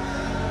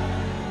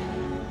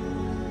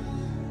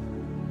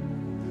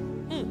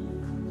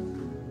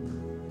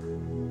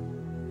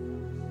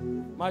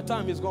 My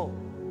time is gone.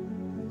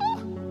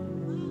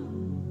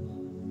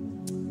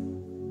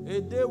 A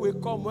day will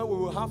come when we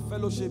will have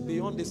fellowship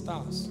beyond the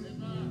stars,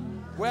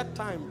 where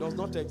time does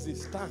not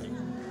exist. Time.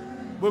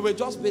 We will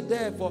just be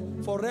there for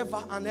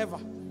forever and ever.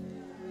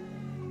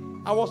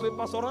 I was with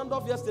Pastor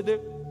Randolph yesterday,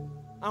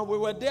 and we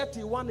were there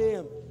till 1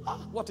 a.m.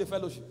 What a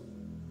fellowship.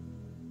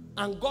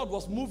 And God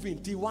was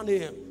moving till 1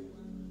 a.m.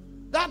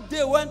 That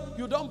day when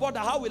you don't bother,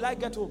 how will I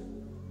get home?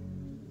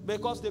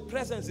 Because the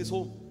presence is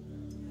home.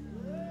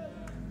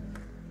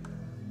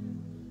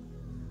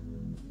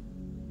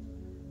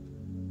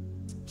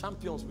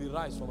 Champions will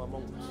rise from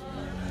among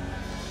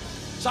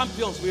us.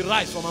 Champions will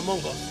rise from among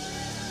us.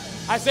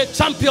 I said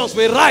champions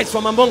will rise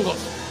from among us.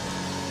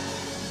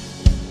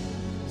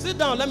 Sit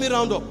down, let me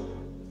round up.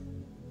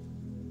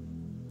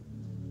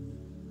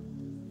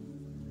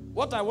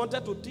 What I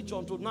wanted to teach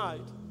on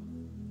tonight,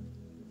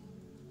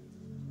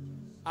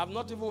 I've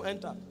not even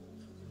entered.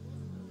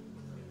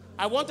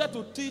 I wanted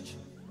to teach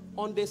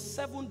on the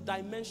 7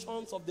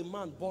 dimensions of the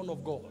man born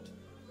of God.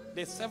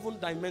 The 7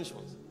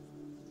 dimensions.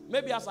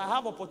 Maybe as I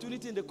have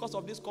opportunity in the course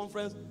of this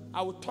conference,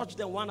 I will touch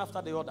them one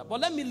after the other. But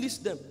let me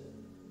list them.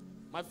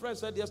 My friend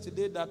said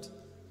yesterday that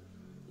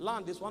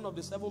land is one of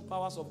the 7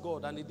 powers of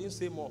God, and he didn't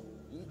say more.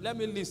 Let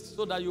me list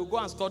so that you go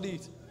and study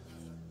it.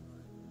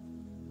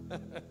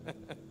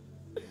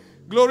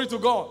 Glory to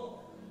God.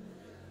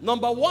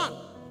 Number 1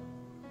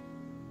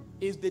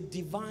 is the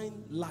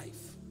divine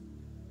life.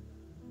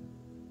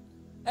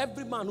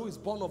 Every man who is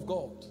born of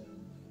God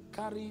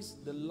carries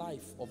the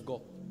life of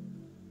God.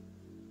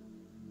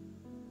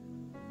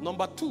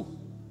 Number 2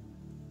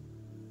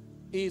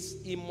 is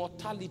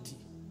immortality.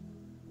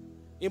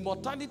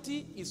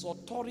 Immortality is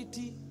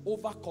authority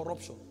over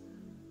corruption.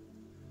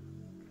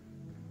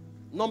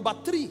 Number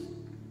 3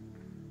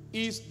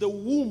 is the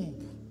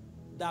womb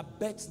that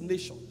births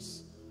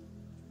nations.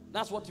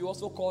 That's what you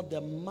also call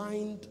the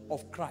mind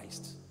of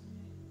Christ.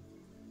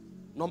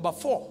 Number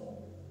 4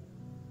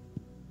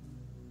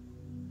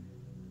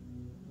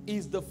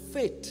 is the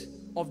faith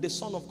of the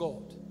Son of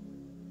God.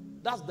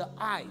 That's the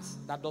eyes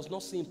that does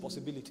not see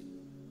impossibility.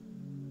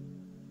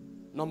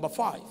 Number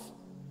 5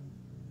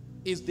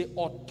 is the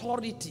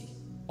authority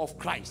of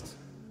Christ.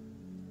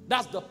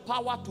 That's the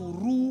power to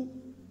rule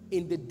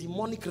in the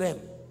demonic realm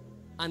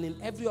and in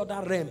every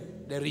other realm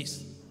there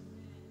is.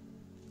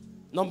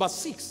 Number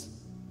 6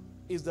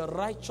 is the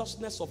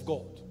righteousness of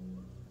God.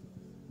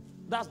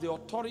 That's the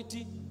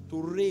authority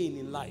to reign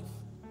in life.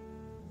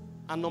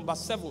 And number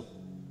 7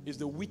 is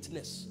the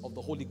witness of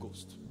the Holy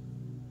Ghost.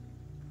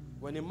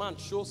 When a man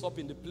shows up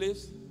in the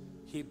place,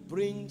 he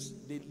brings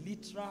the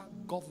literal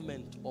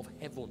government of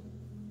heaven.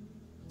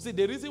 See,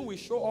 the reason we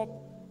show up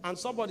and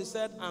somebody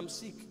said, I'm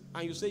sick,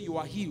 and you say you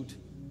are healed.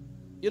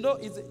 You know,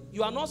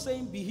 you are not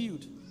saying be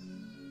healed.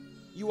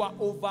 You are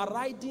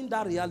overriding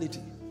that reality.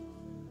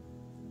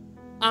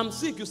 I'm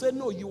sick, you say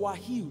no, you are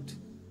healed.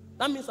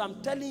 That means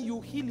I'm telling you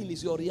healing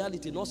is your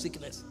reality, not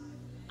sickness.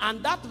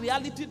 And that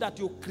reality that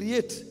you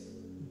create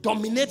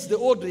dominates the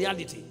old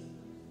reality.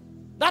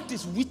 That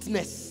is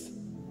witness.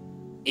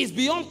 It's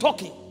beyond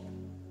talking.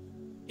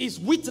 It's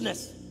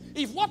witness.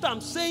 If what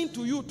I'm saying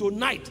to you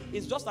tonight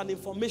is just an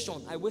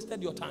information, I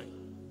wasted your time.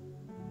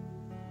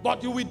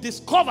 But you will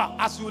discover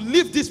as you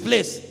leave this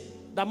place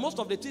that most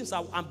of the things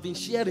I've been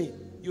sharing,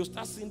 you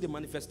start seeing the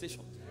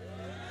manifestation.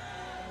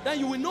 Then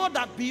you will know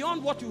that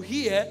beyond what you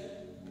hear,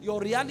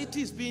 your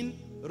reality is being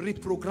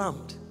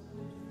reprogrammed.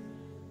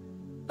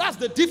 That's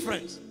the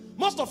difference.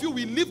 Most of you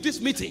will leave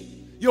this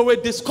meeting, you will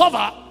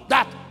discover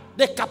that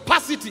the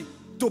capacity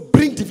to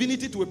bring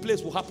divinity to a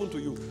place will happen to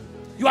you.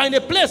 You are in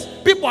a place,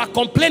 people are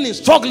complaining,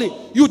 struggling.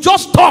 You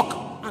just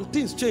talk and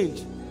things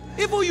change.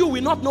 Even you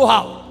will not know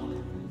how.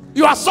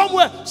 You are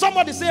somewhere,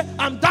 somebody say,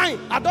 I'm dying.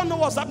 I don't know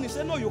what's happening.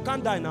 Say, no, you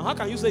can't die now. How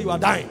can you say you are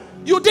dying?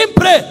 You didn't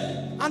pray.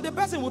 And the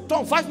person will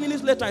turn 5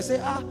 minutes later and say,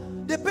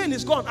 the pain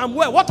is gone. I'm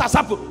well. What has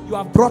happened? You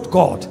have brought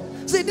God.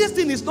 See, this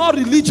thing is not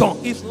religion.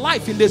 It's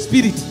life in the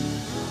spirit.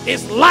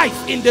 It's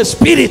life in the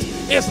spirit.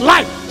 It's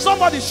life.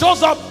 Somebody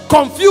shows up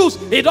confused.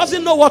 He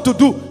doesn't know what to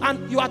do.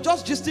 And you are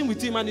just gisting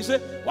with him and you say,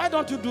 why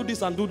don't you do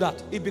this and do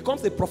that? It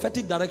becomes a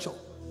prophetic direction.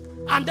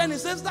 And then he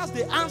says, that's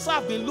the answer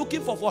I've been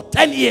looking for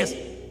 10 years.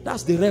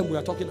 That's the realm we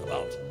are talking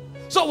about.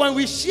 So when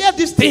we share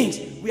these things,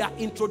 we are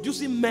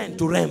introducing men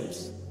to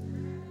realms.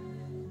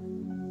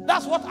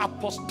 That's what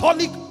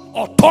apostolic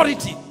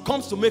authority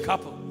comes to make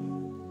happen.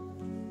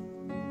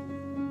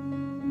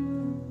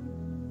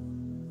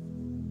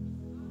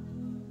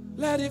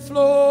 Let it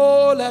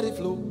flow, let it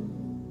flow.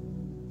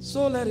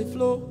 So let it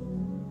flow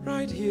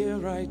right here,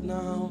 right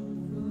now.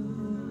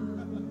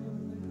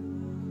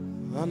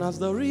 And as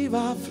the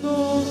river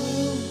flows,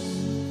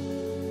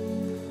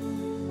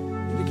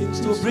 it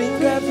begins to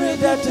bring every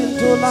death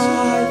into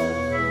life.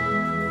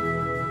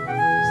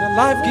 It's a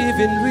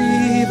life-giving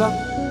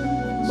river.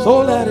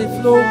 So let it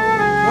flow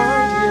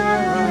right here,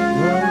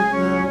 right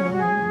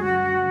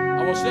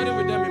now. I was sharing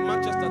with them in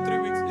Manchester 3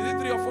 weeks. Is it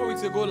 3 or 4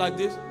 weeks ago like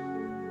this?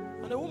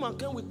 And a woman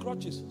came with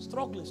crutches,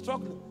 struggling.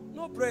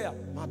 No prayer.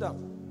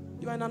 Madam,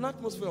 you are in an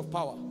atmosphere of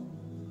power.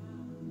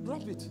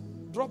 Drop it.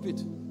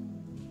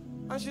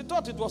 And she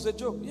thought it was a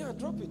joke. Yeah,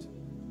 drop it.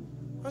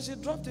 And she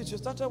dropped it. She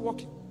started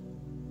walking.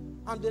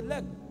 And the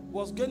leg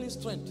was gaining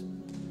strength.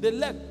 They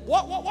left.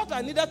 What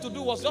I needed to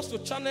do was just to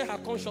channel her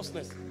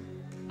consciousness.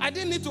 I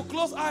didn't need to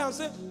close eye and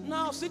say,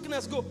 now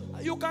sickness go.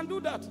 You can do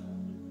that.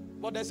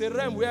 But there's a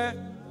realm where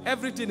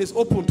everything is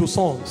open to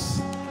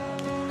songs.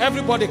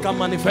 Everybody can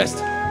manifest.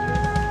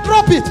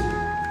 Drop it.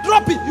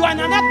 Drop it. You are in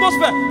an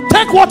atmosphere.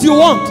 Take what you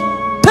want.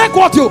 Take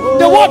what you.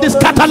 The word is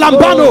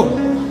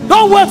catalambano.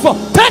 Don't wait for.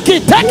 Take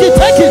it. Take it.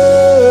 Take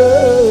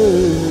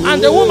it.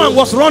 And the woman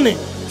was running.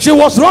 She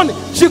was running.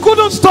 She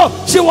couldn't stop.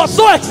 She was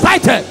so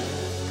excited.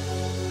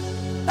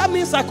 That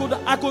means I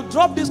could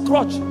drop this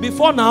crutch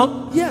before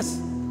now. Yes.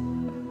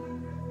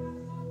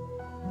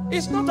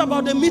 It's not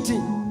about the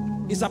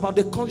meeting. It's about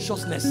the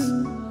consciousness.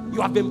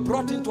 You have been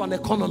brought into an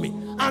economy.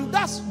 And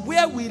that's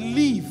where we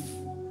live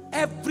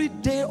every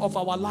day of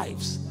our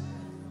lives.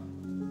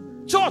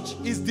 Church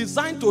is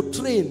designed to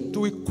train,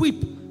 to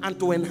equip, and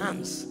to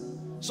enhance,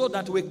 so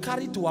that we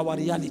carry to our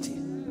reality.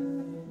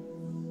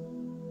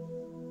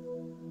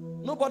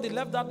 Nobody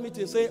left that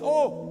meeting saying,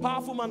 oh,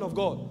 powerful man of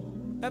God.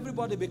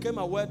 Everybody became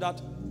aware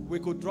that we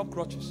could drop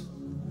crutches.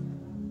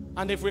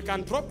 And if we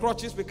can drop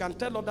crutches, we can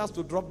tell others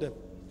to drop them.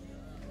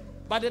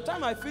 By the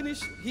time I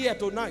finish here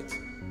tonight,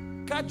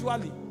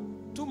 casually,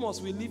 2 months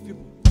will leave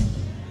people.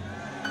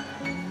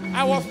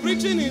 I was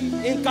preaching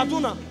in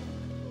Kaduna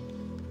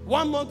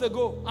 1 month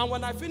ago, and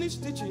when I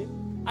finished teaching,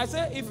 I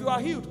said, if you are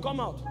healed, come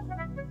out.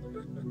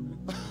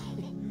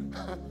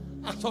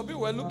 And some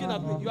people were looking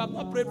at me. You have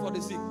not prayed for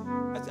the sick.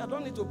 I said, I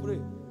don't need to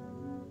pray.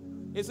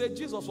 He said,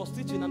 Jesus was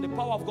teaching and the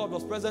power of God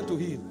was present to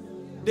heal.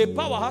 The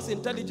power has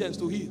intelligence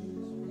to heal.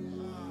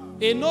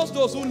 He knows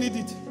those who need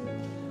it.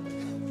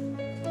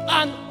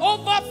 And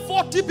over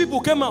 40 people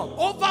came out.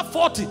 Over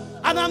 40.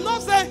 And I'm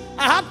not saying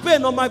I had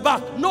pain on my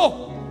back.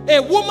 No. A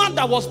woman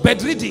that was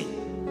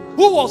bedridden,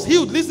 who was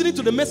healed listening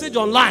to the message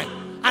online,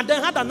 and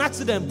then had an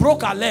accident,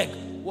 broke her leg,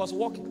 was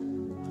walking.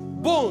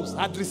 Bones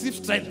had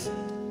received strength.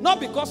 Not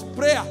because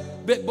prayer,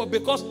 but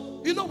because,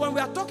 you know, when we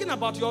are talking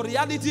about your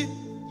reality,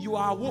 you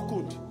are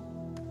awakened.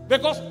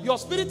 Because your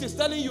spirit is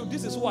telling you,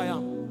 this is who I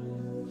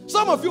am.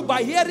 Some of you,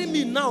 by hearing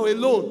me now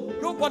alone,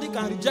 nobody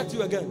can reject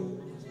you again.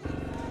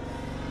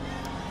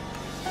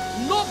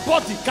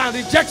 Nobody can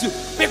reject you.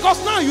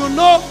 Because now you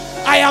know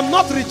I am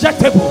not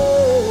rejectable.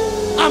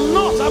 I'm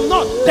not.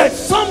 There's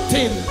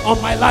something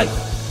on my life.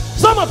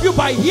 Some of you,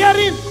 by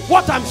hearing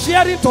what I'm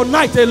sharing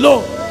tonight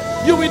alone,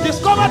 you will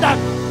discover that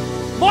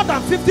more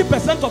than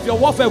 50% of your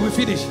warfare will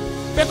finish.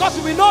 Because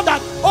we know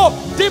that, oh,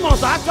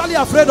 demons are actually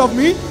afraid of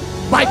me.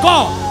 By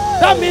God.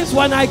 That means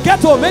when I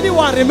get home,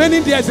 anyone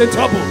remaining there is in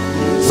trouble.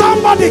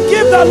 Somebody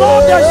give the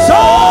Lord a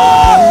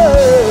shout.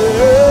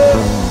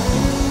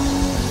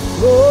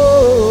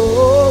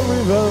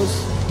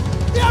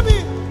 Hear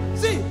me.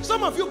 See,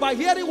 some of you, by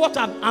hearing what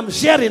I'm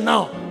sharing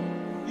now,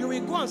 you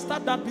will go and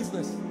start that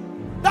business.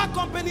 That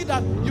company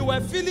that you were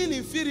feeling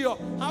inferior,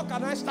 how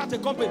can I start a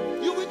company?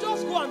 You will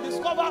just go and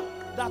discover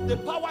that the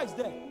power is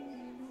there.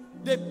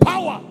 The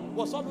power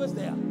was always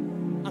there.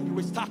 And you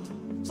will start.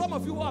 Some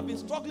of you who have been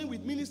struggling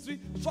with ministry,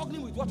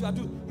 struggling with what you are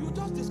doing, you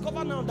just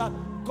discover now that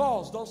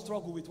gods don't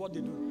struggle with what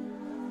they do.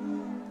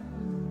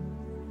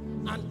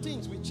 And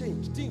things will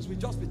change. Things will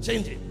just be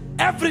changing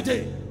every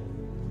day.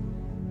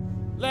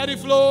 Let it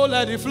flow,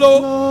 let it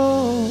flow.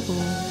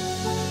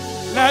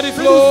 Let it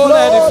flow,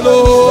 let it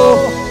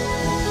flow.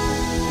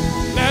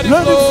 Let it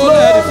flow,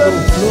 let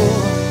it flow.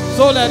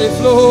 So let it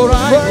flow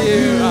right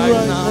here,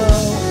 right now.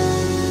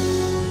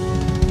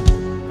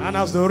 And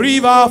as the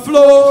river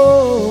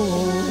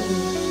flows,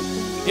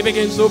 it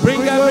begins to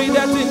bring every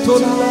death into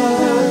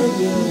life.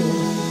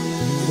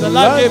 The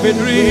life-giving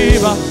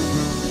river.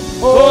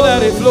 So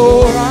let it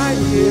flow right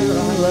here,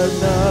 right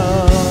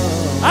now.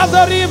 As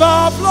the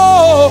river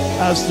flows,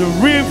 as the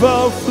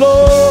river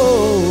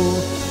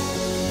flows,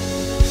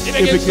 it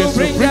begins to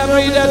bring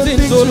every death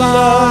into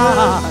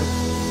life.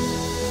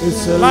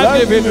 It's a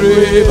life-giving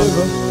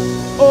river.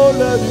 Oh,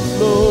 let it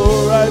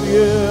flow right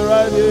here,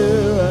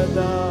 right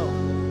now.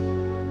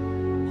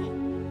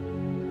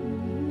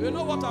 You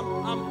know what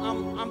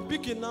I'm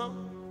picking now?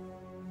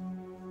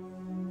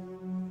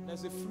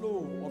 There's a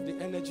flow of the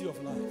energy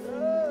of life.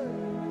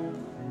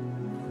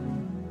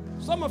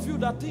 Some of you,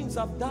 that things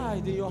have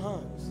died in your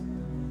hands.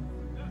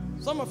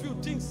 Some of you,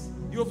 things,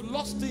 you've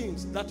lost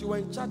things that you were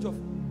in charge of.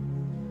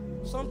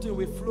 Something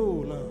will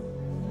flow now.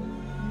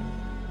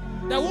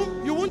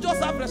 You won't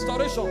just have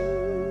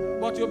restoration,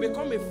 but you'll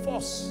become a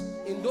force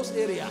in those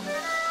areas.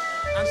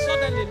 And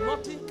suddenly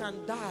nothing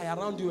can die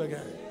around you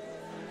again.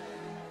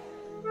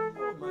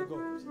 Oh my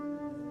God.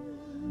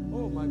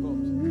 Oh my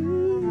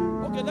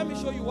God. Okay, let me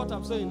show you what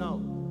I'm saying now.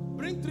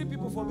 Bring 3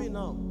 people for me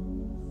now.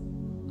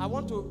 I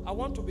want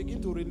to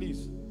begin to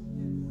release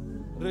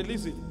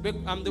it.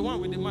 I'm the one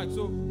with the mic,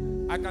 so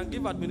I can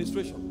give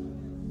administration.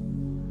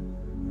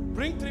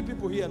 Bring 3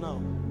 people here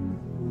now.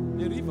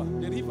 The river.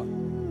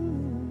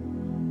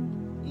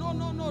 No,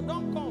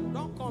 don't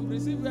come.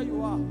 Receive where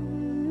you are.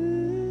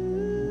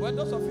 Well,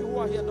 those of you who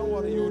are here, don't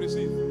worry, you will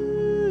receive.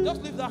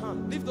 Just leave that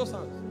hand. Leave those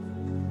hands.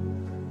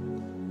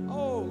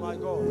 Oh my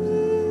God.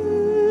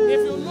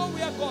 If you know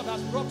where God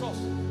has brought us,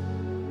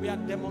 we are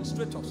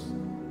demonstrators.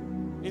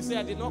 He said,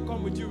 I did not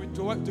come with you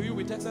to work to you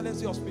with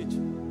excellency of speech.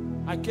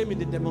 I came in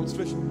the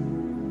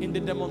demonstration. In the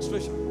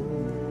demonstration.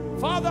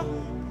 Father,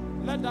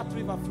 let that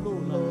river flow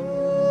now.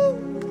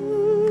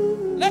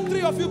 Let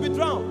 3 of you be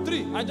drowned.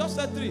 3. I just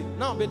said 3.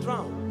 Now be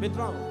drowned. Be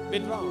drowned. Be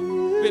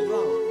drowned. Be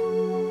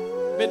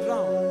drowned. Be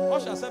drowned.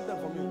 What shall accept them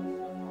from you?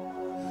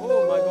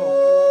 Oh my God.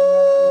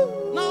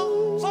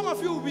 Now, some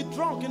of you will be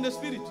drunk in the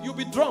spirit. You'll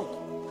be drunk.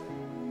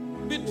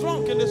 Be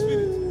drunk in the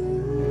spirit.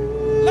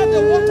 Let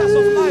the waters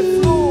of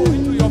life flow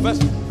into your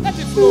vessel. Let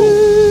it flow.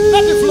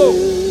 Let it flow.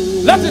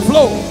 Let it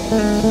flow.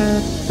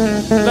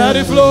 Let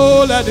it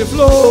flow. Let it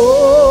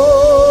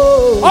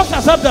flow. What shall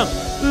accept them?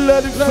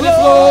 Let it Let it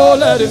flow,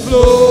 let it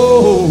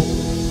flow.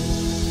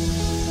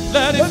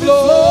 Let it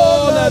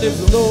flow, let it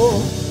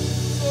flow.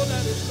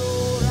 Let it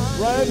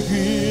flow right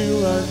here,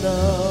 right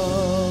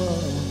now.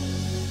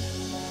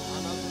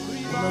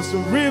 And as the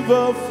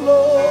river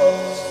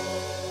flows,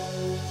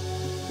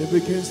 it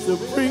begins to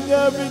bring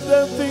every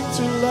damn thing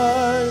to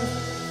life.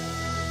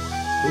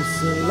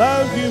 It's a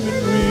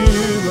life-giving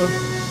river.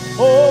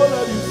 Oh,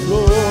 let it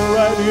flow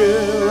right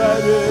here,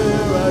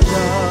 right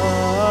now.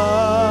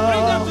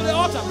 Bring them to the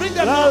altar. Bring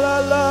them La here. la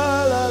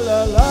la la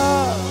la la.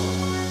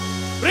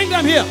 Bring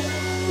them here.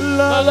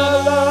 La la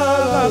la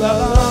la la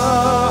la.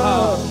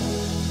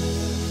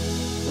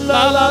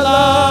 La la la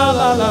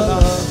la la la.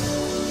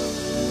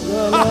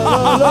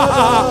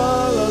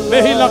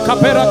 Mehila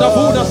kapera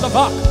davuda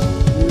savak.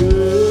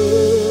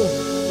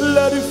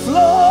 Let it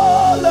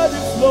flow, let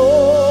it flow.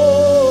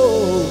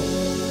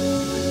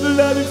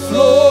 Let it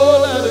flow,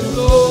 Let it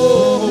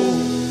flow.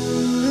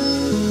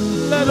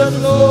 Let it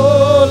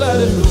flow. Let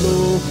it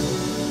flow.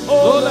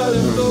 Oh, let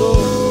it flow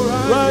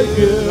right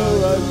here,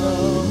 right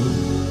now.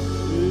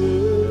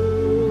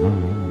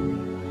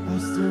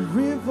 As the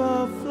river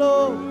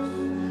flows,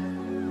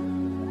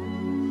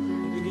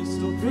 It begins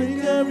to bring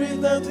every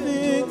damn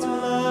thing to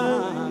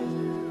life.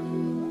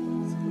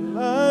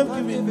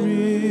 Life-giving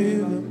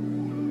river.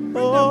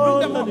 Oh,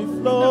 them let up. it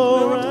Bring flow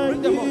them up. right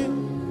Bring them up. here,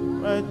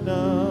 right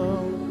now.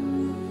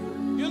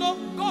 You know,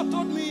 God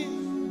told me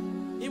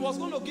He was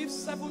going to give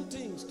 7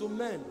 things to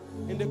men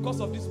in the course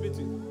of this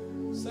meeting.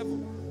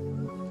 7.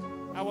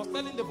 I was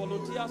telling the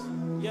volunteers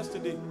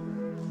yesterday.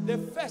 The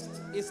first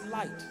is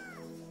light.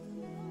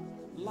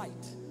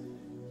 Light.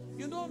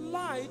 You know,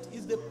 light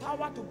is the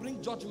power to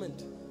bring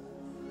judgment.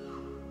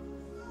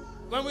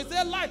 When we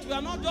say light, we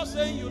are not just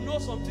saying you know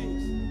some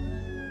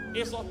things.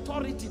 It's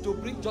authority to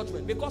bring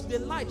judgment, because the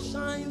light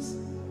shines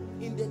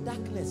in the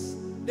darkness.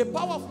 The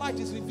power of light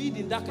is revealed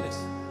in darkness.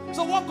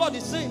 So what God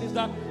is saying is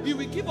that He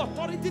will give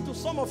authority to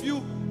some of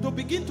you to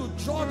begin to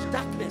judge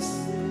darkness,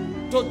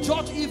 to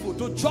judge evil,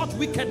 to judge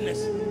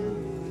wickedness,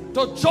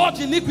 to judge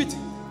iniquity.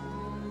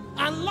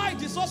 And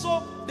light is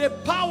also the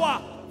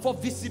power for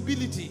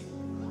visibility.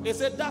 He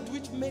said that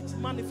which makes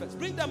manifest.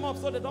 Bring them up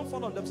so they don't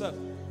fall on themselves.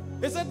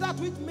 He said that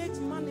which makes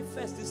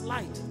manifest is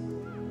light.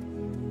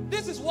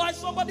 This is why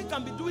somebody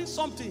can be doing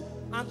something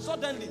and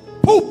suddenly,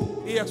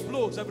 poof, he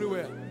explodes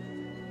everywhere.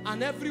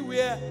 And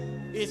everywhere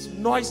is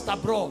noised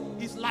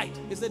abroad. It's light.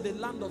 He said the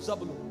land of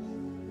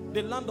Zebulun,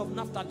 the land of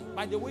Naphtali,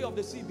 by the way of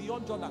the sea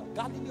beyond Jordan,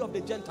 Galilee of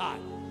the Gentile.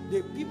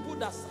 The people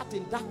that sat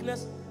in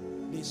darkness,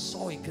 they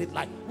saw a great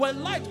light.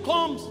 When light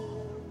comes,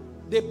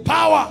 the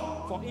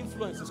power for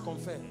influence is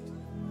conferred.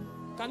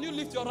 Can you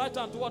lift your right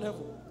hand toward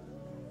heaven?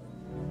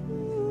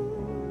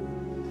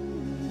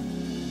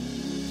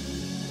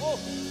 Oh,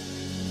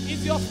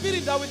 it's your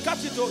spirit that will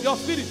catch it. Your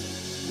spirit.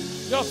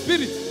 Your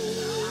spirit.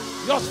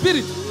 Your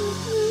spirit.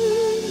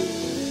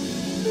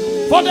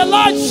 For the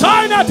light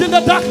shineth in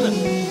the darkness.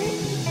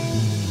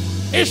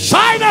 It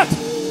shineth.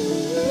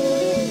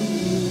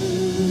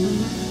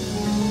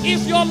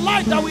 It's your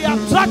light that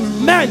will attract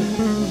men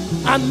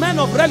and men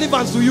of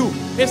relevance to you.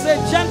 They say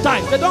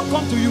Gentiles, they don't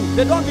come to you.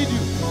 They don't need you.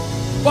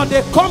 But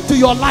they come to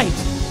your light.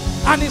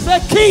 And he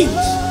said, kings,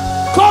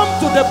 come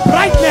to the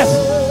brightness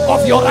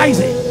of your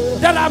rising.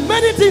 There are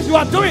many things you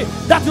are doing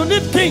that you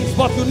need kings,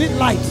 but you need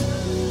light.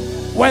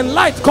 When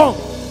light comes,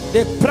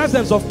 the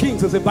presence of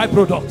kings is a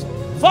byproduct.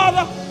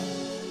 Father,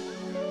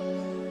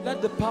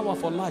 let the power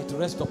for light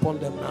rest upon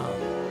them now.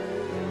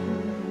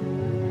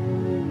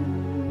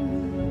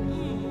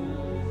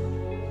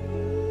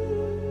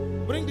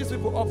 Bring these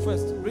people up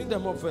first. Bring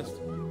them up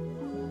first.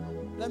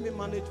 Let me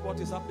manage what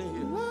is happening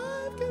here.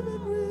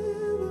 Life-giving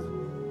river.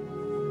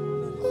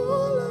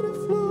 Oh, let it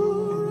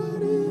flow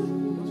right here,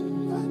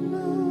 right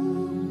now.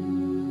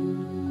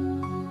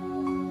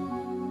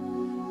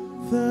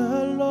 The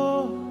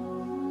Lord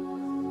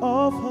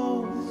of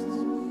hosts,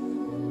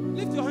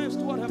 Lift your hands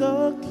toward heaven.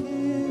 the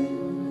King.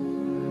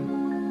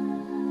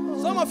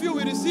 Some of you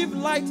will receive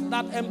light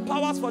that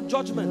empowers for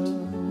judgment.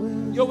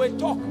 You will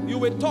talk. You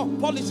will talk.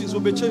 Policies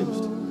will be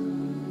changed.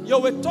 You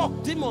will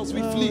talk. Demons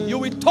will flee. You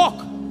will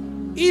talk.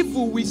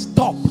 Evil will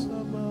stop.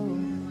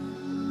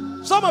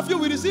 Some of you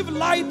will receive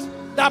light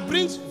that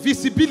brings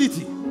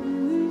visibility.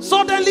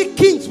 Suddenly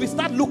kings will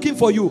start looking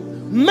for you.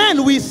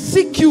 Men will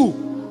seek you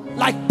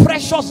like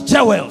precious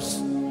jewels.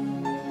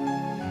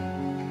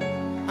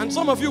 And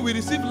some of you will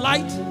receive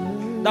light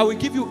that will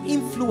give you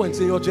influence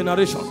in your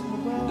generation.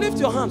 Lift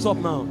your hands up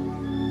now.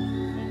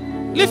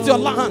 Lift your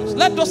hands.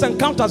 Let those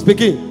encounters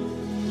begin.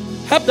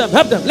 Help them,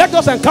 help them. Let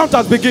those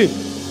encounters begin.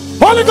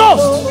 Holy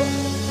Ghost,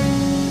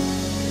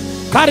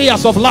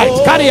 carriers of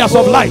light, carriers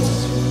of light.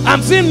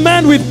 I'm seeing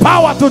men with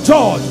power to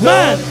judge,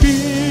 men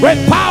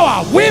with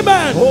power,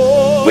 women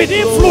with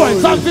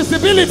influence and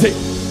visibility.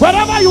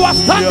 Wherever you are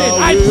standing,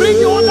 I bring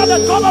you under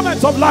the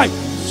government of light.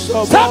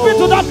 Step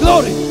into that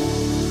glory.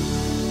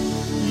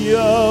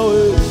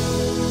 Yahweh,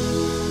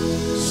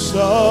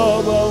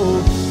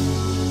 Sabaoth,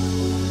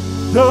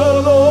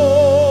 the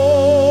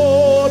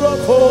Lord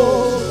of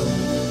hosts,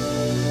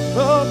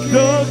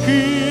 the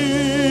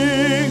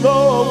King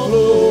of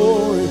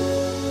glory.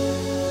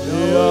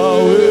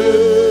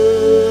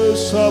 Yahweh,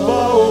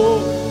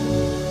 Sabaoth,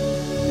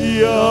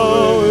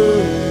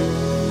 Yahweh,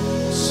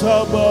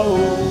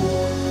 Sabaoth,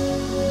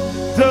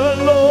 the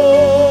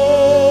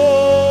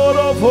Lord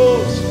of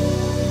hosts.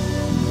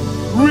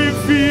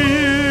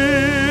 Reveal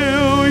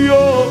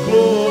your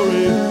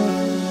glory,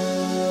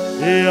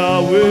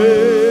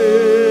 Yahweh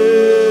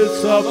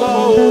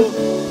Sabaoth,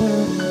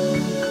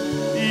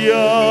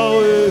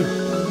 Yahweh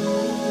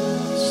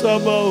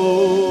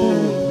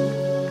Sabaoth,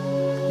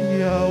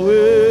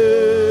 Yahweh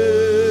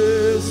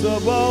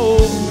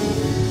Sabaoth,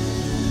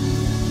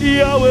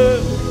 Yahweh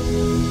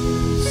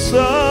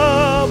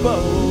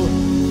Sabaoth,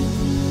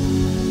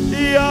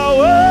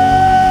 Yahweh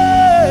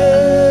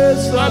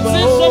Sabaoth. I've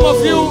seen some of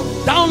you.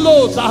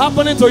 Downloads are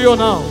happening to you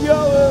now.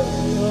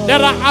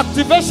 There are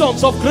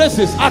activations of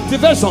graces.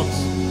 Activations.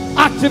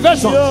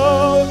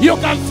 You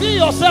can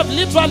feel yourself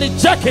literally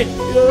checking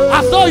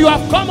as though you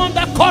have come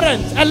under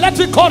current,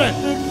 electric current.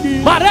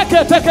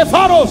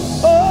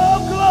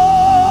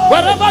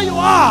 Wherever you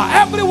are,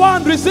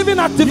 everyone receiving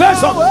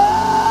activation.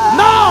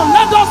 Now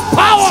let those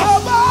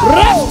powers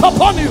rest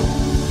upon you.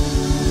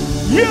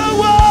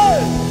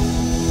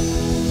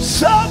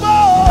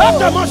 Help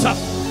the ushers.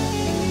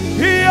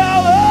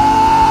 Yahweh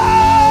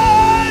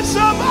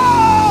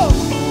Sabaoth,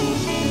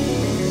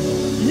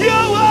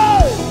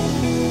 Yahweh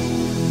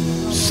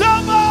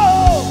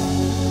Sabaoth,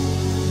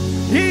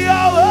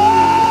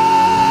 Yahweh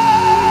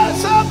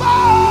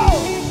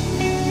Sabaoth,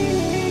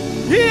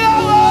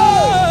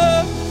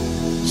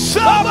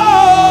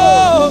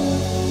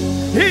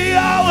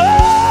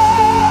 Yahweh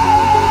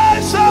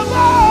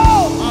Sabaoth,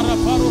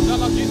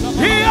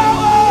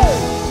 Yahweh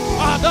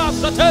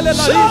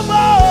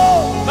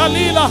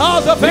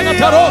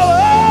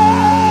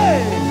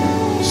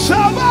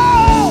Sabaoth,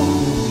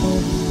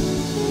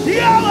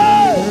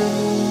 Yahweh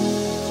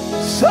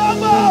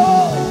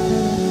Sabaoth,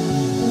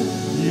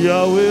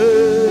 Yahweh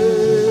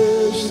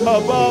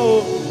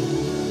Sabaoth,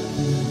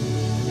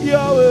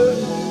 Yahweh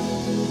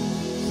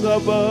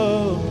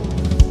Sabaoth.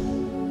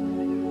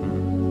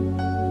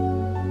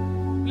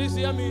 Please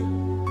hear me.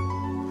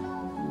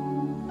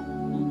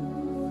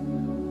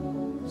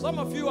 Some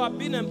of you are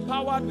being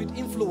empowered with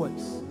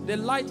influence, the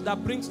light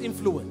that brings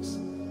influence,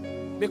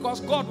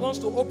 because God wants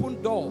to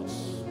open doors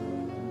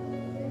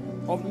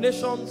of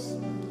nations,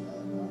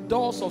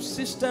 doors of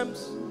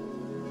systems,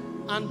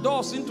 and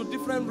doors into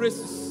different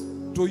races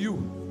to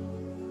you.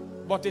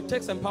 But it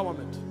takes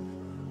empowerment.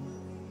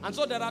 And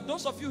so there are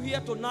those of you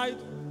here tonight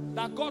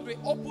that God will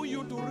open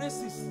you to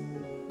races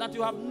that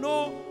you have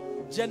no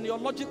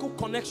genealogical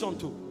connection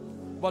to,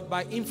 but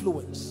by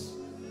influence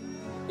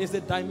is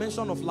the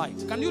dimension of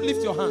light. Can you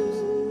lift your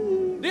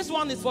hands? This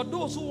one is for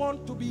those who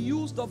want to be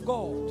used of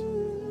God.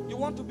 You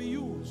want to be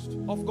used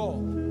of God.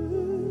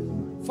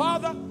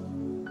 Father,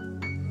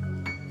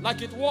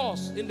 like it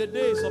was in the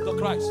days of the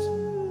Christ,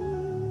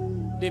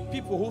 the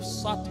people who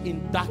sat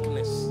in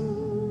darkness,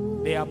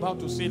 they are about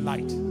to see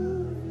light.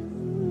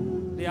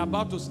 They are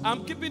about to.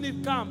 I'm keeping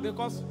it calm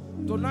because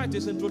tonight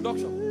is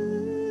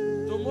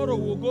introduction. Tomorrow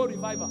we'll go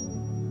revival.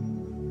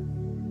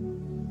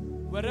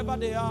 Wherever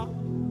they are,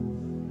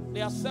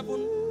 there are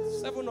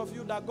seven of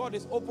you that God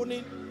is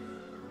opening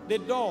the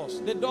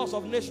doors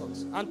of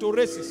nations and to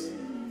races.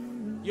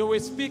 You will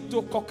speak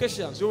to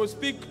Caucasians, you will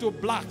speak to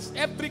blacks,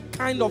 every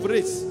kind of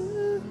race.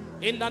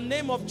 In the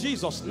name of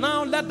Jesus,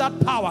 now let that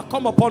power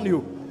come upon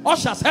you.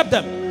 Ushers, help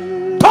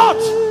them.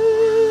 Touch!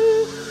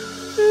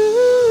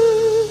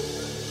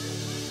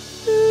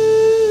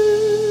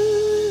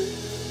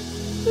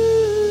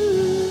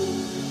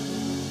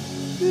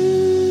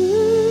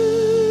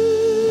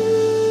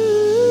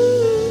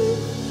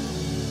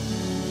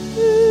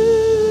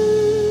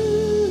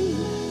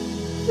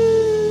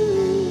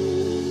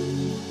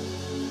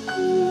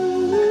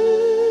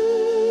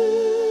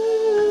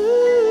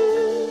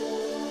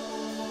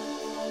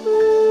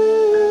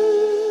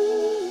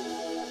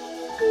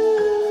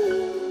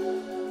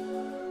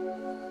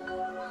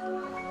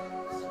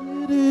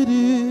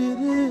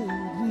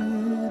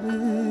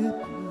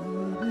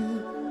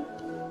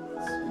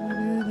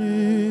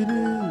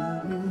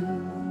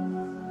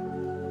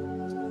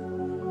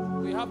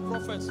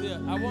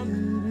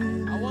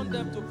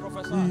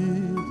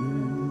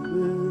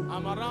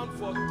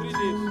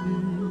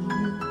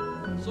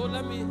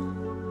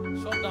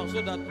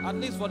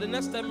 For the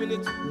next 10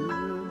 minutes,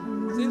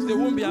 Since they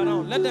won't be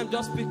around, let them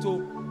just speak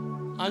to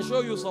and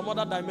show you some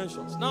other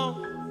dimensions. Now,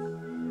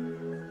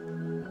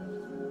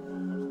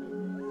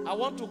 I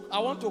want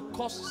to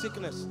cause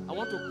sickness. I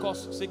want to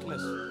cause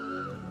sickness.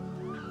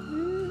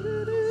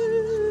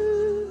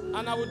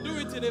 And I will do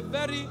it in a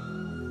very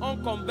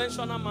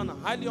unconventional manner,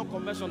 highly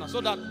unconventional,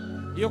 so that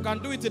you can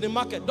do it in the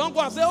market. Don't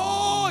go and say,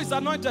 oh, it's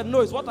anointed. No,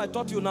 it's what I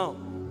taught you now.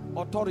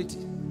 Authority.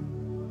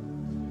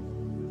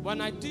 When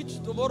I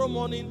teach tomorrow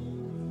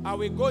morning, I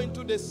will go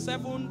into the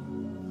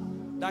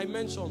 7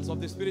 dimensions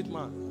of the spirit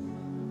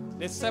man.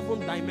 The 7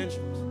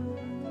 dimensions.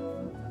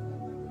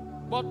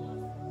 But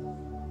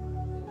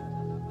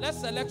let's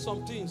select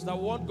some things that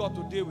we want God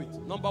to deal with.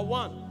 Number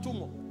 1,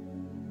 tumor.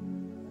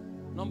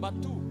 Number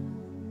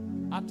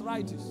 2,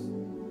 arthritis.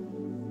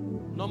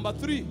 Number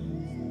 3,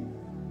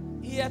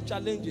 ear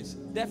challenges,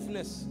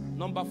 deafness.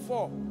 Number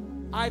 4,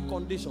 eye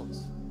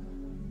conditions.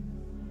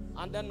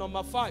 And then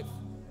number 5,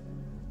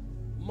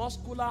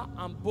 muscular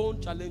and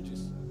bone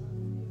challenges.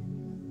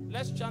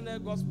 Let's channel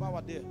God's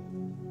power there.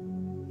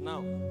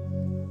 Now.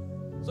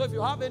 So if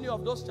you have any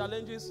of those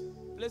challenges,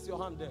 place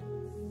your hand there.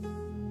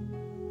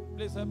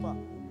 Please help her.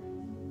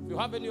 If you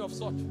have any of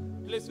such,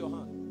 place your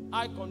hand.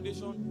 Eye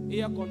condition,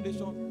 ear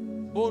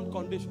condition, bone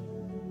condition.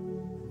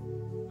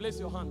 Place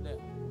your hand there.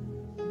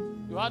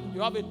 You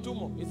have a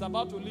tumor. It's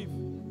about to leave.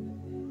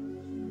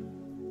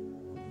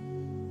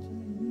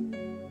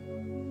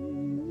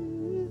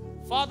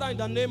 Father, in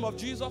the name of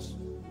Jesus,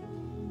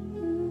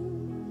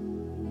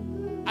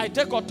 I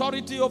take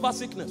authority over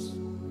sickness,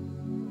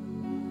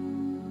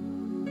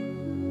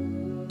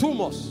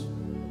 tumors,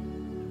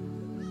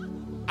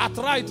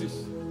 arthritis,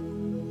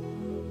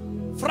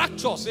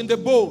 fractures in the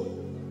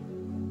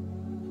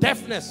bone,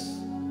 deafness,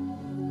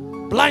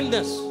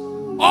 blindness,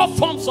 all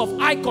forms of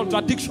eye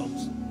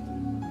contradictions.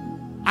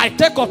 I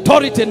take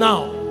authority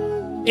now.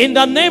 In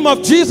the name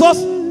of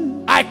Jesus,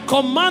 I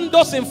command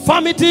those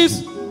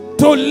infirmities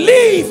to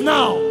leave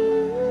now.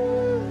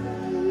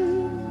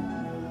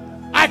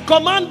 I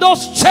command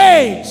those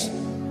chains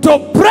to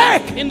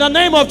break in the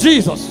name of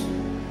Jesus.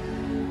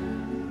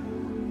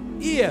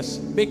 Ears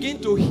begin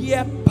to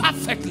hear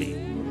perfectly.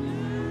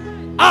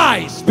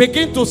 Eyes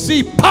begin to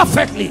see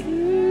perfectly.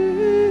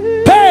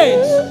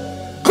 Pains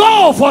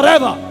go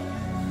forever.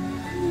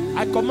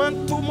 I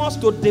command tumors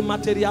to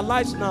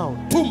dematerialize now.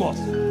 Tumors,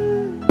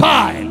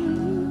 pile,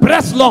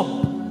 breast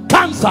lump,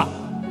 cancer,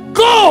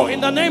 go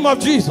in the name of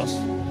Jesus.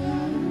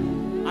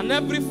 And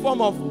every form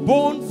of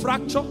bone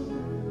fracture,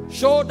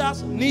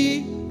 shoulders,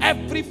 knee,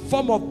 every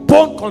form of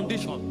bone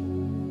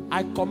condition,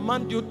 I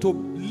command you to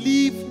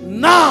leave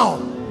now.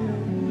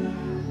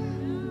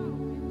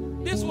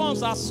 These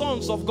ones are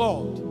sons of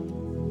God.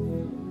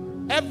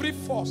 Every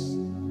force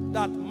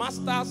that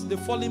masters the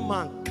fallen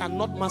man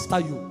cannot master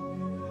you.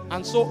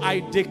 And so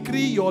I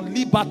decree your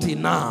liberty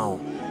now.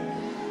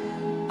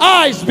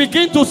 Eyes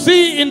begin to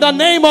see in the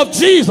name of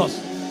Jesus.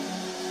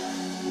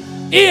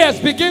 Ears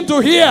begin to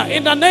hear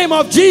in the name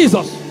of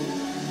Jesus.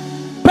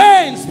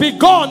 Pains be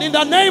gone in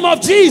the name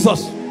of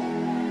Jesus.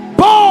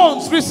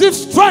 Bones receive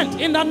strength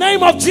in the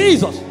name of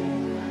Jesus.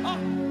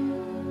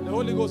 The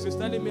Holy Ghost is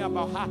telling me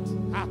about heart.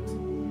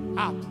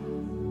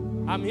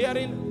 I'm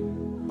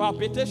hearing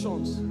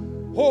palpitations,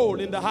 hole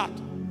in the heart.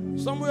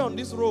 Somewhere on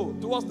this road,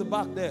 towards the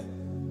back there.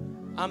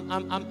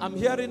 I'm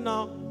hearing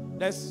now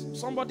there's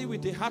somebody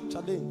with a heart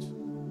challenge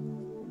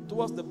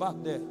towards the back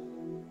there.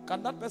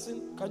 Can that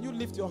person, can you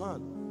lift your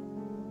hand?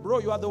 Bro,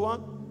 you are the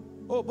one?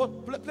 Oh,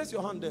 but place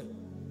your hand there.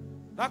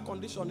 That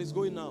condition is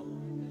going now.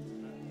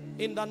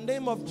 In the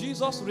name of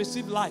Jesus,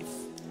 receive life.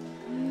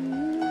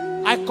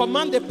 I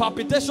command the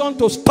palpitation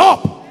to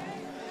stop.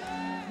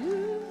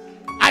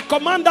 I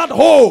command that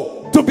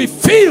hole to be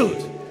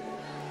filled.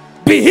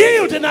 Be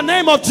healed in the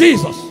name of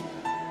Jesus.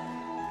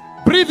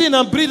 Breathe in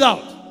and breathe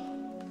out.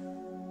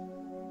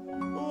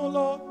 Oh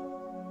Lord.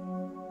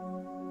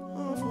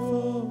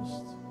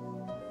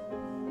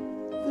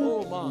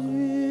 Oh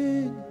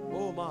man.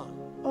 Oh man.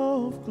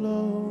 Of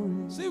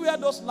glory. See where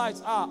those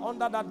lights are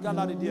under that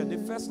gallery there. The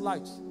first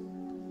lights.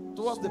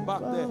 Towards the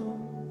back there.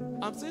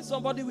 I'm seeing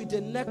somebody with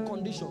a neck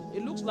condition.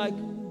 It looks like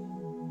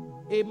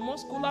a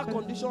muscular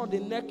condition on the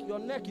neck. Your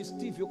neck is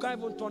stiff. You can't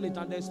even turn it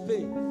and there's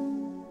pain.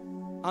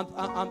 And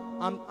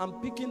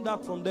I'm picking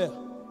that from there.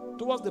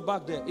 Towards the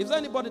back there. Is there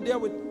anybody there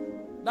with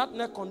that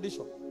neck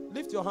condition?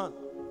 Lift your hand.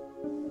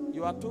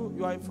 You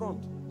are in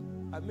front.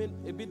 I mean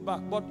a bit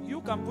back. But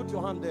you can put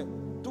your hand there.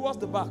 Towards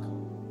the back.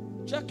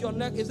 Check your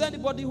neck. Is there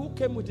anybody who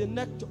came with a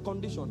neck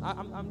condition?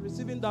 I'm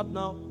receiving that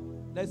now.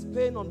 There's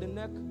pain on the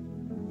neck.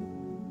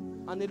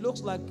 And it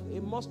looks like a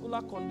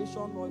muscular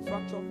condition or a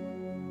fracture.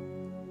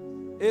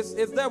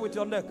 It's there with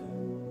your neck.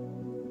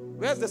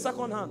 Where's the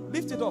second hand?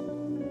 Lift it up.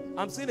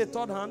 I'm seeing a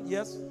third hand.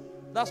 Yes.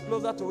 That's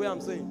closer to where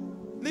I'm saying.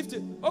 Lift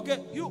it. Okay,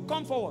 you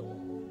come forward.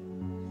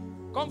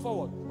 Come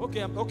forward.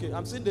 Okay,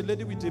 I'm seeing the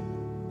lady with a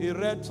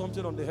red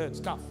something on the head.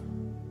 Scarf.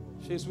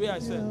 She's where I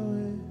said.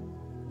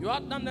 You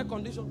have that neck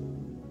condition.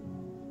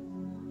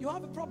 You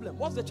have a problem.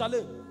 What's the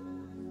challenge?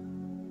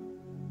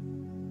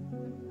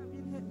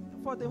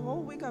 For the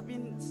whole week I've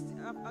been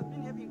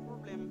having a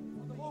problem.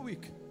 Whole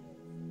week.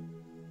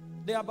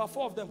 There are about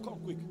 4 of them. Come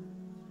quick.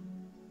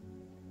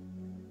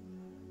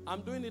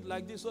 I'm doing it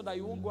like this so that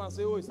you won't go and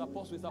say, oh, it's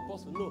apostle, it's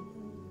apostle. No.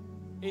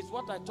 It's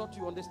what I taught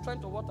you, on the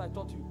strength of what I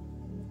taught you.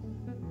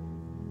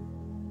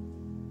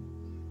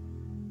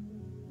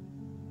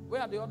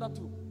 Where are the other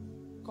 2?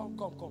 Come,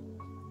 come, come.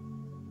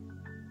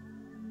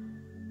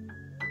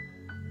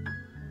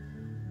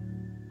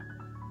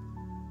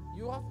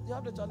 You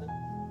have the challenge.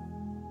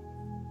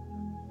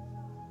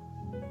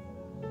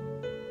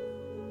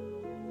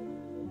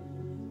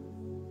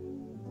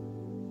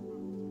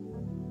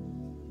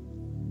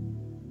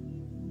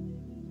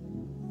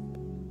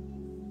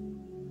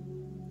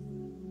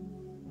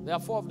 There are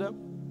 4 of them.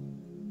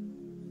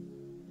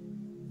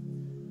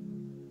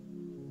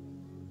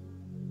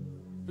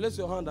 Place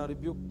your hand and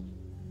rebuke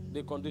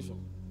the condition.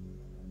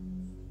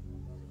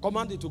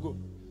 Command it to go.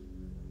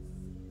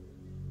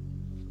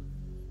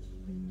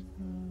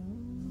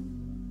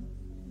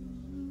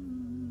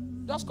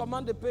 Just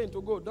command the pain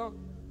to go.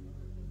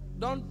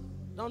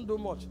 Don't do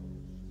much.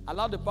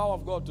 Allow the power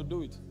of God to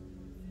do it.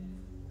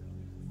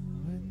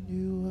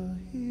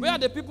 Where are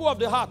the people of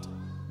the heart?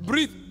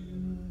 Breathe.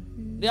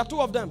 There are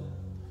 2 of them.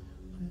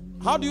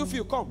 How do you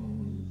feel?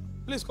 Come.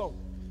 Please come.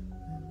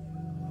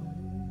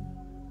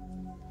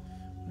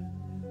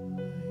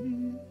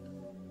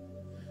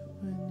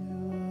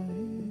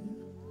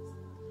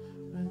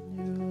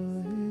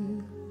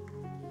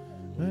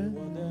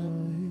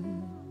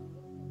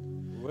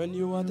 When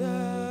you are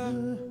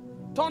there,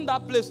 turn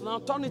that place now.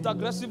 Turn it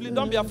aggressively.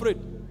 Don't be afraid.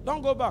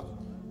 Don't go back.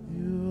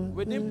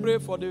 We didn't pray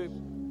for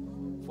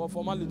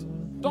formality.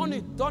 Turn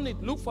it. Turn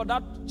it. Look for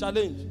that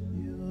challenge.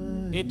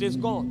 It is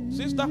gone.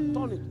 Sister,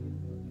 turn it.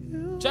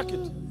 Check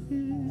it.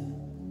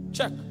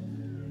 Check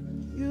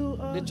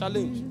the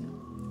challenge.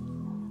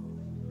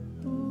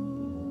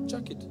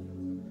 Check it.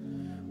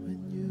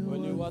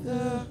 When you are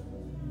there.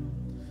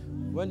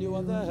 When you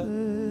are there.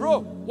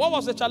 Bro, what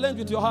was the challenge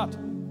with your heart?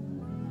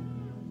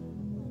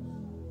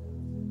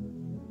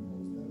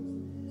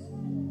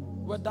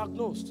 Were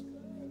diagnosed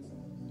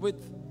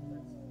with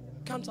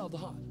cancer of the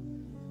heart.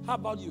 How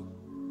about you?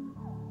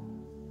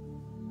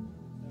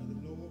 The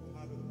lower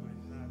part of my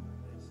heart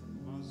is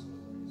muscle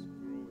is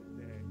growing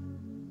there.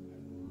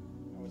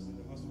 I was in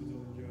the hospital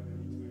in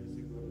Germany 2 years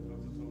ago. The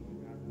doctor told me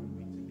I had 1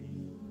 week to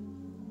live.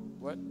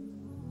 Well,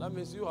 that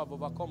means you have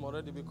overcome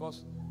already,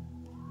 because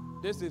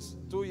this is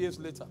 2 years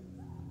later,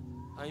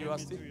 and you are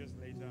still. 2 years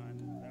later,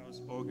 and that was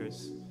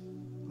August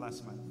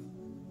last month.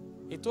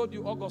 He told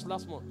you August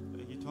last month.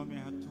 He told me I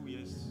had 2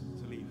 years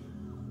to live.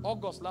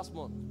 August last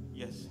month.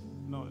 Yes.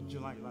 No,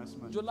 July last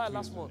month. July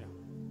last month.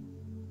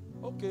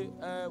 Yeah. Okay,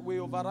 we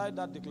override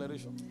that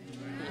declaration.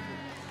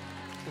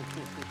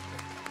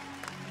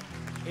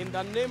 In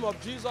the name of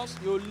Jesus,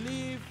 you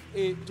live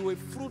to a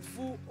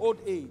fruitful old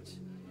age,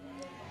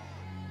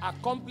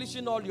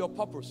 accomplishing all your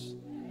purpose.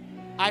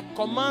 I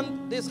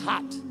command this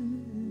heart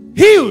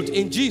healed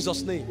in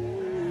Jesus' name.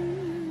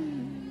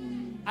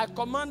 I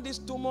command this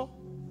tumor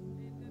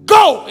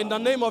go in the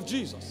name of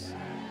Jesus.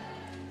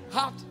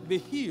 Heart be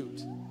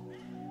healed,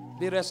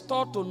 be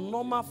restored to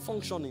normal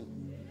functioning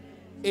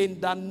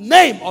in the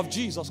name of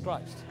Jesus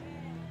Christ.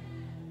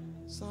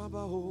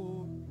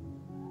 Sabaoth.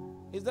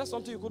 Is there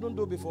something you couldn't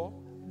do before?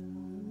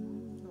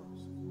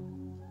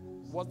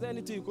 Was there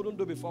anything you couldn't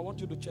do before? I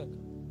want you to check.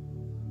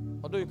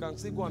 Although you can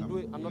still go and do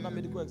another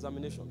medical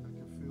examination. I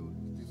can feel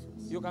the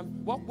difference. You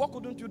can. What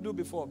couldn't you do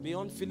before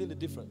beyond feeling the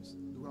difference?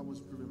 The way I was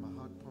breathing, my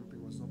heart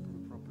pumping was not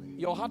pumping properly.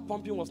 Your heart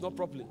pumping was not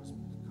properly.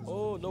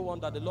 Oh, no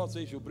wonder the Lord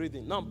says you breathe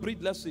in. Now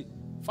breathe, let's see.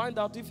 Find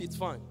out if it's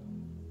fine.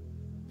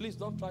 Please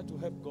don't try to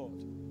help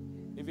God.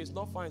 If it's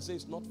not fine, say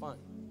it's not fine.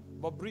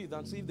 But breathe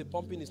and see if the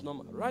pumping is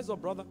normal. Rise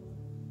up, brother.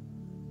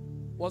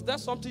 Was there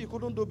something you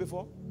couldn't do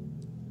before?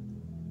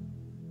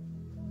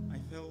 I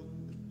felt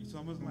it's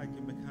almost like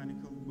a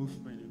mechanical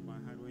movement in my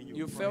head when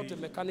You felt a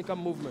mechanical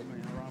movement.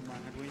 around my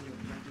head when you're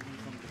praying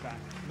from the back.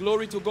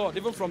 Glory to God,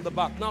 even from the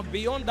back. Now,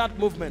 beyond that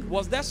movement,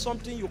 was there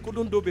something you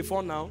couldn't do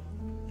before now?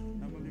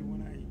 Normally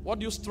What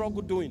do you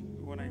struggle doing?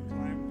 when I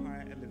climb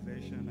high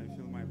elevation, I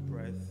feel my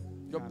breath.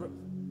 The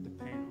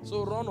pain.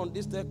 So run on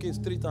this staircase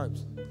 3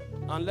 times.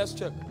 And let's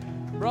check.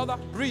 Brother,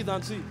 breathe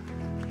and see.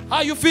 How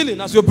are you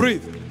feeling as you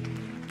breathe?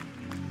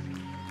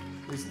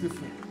 It's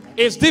different.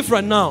 It's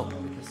different now.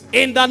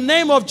 In the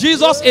name of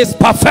Jesus, it's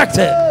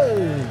perfected.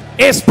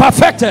 It's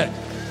perfected.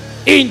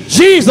 In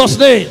Jesus'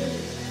 name.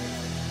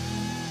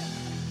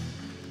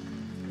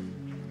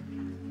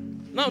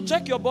 Now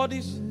check your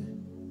bodies.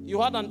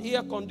 You had an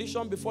ear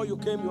condition before you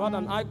came. You had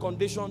an eye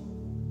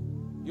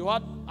condition. You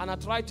had an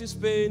arthritis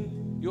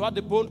pain. You had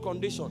the bone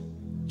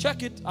condition.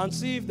 Check it and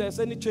see if there's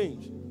any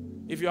change.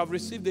 If you have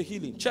received the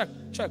healing. Check.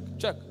 Check.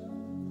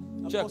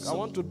 I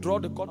want to draw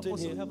the curtain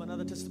here. We have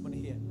another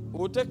testimony here.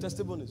 We'll take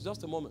testimonies.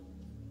 Just a moment.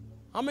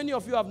 How many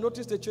of you have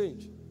noticed a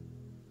change?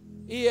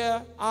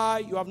 Ear,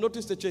 eye, you have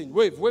noticed a change.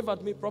 Wave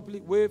at me properly.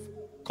 Wave.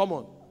 Come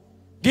on.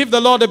 Give the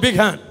Lord a big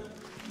hand.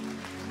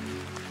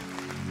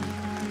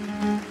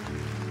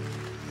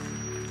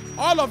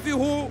 All of you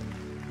who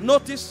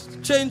notice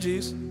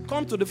changes,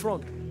 come to the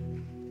front.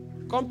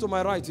 Come to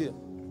my right here.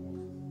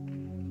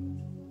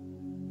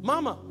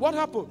 Mama, what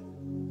happened?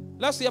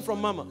 Let's hear from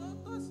Mama.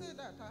 Doctor said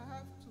that I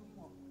have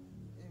tumor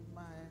in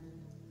my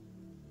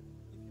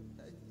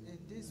in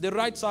this. The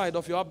right side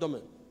of your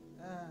abdomen.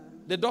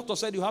 The doctor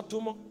said you had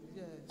tumor?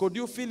 Yes. Could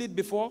you feel it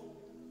before?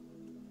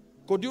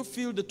 Could you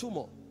feel the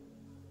tumor?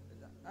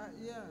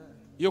 Yeah.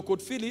 You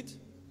could feel it? Yeah.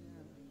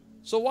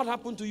 So what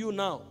happened to you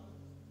now?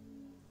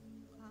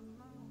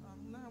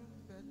 I'm now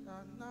better.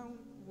 I'm now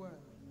well.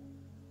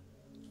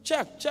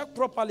 Check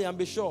properly and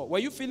be sure. Were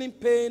you feeling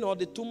pain or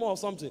the tumor or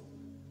something?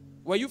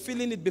 Were you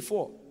feeling it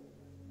before?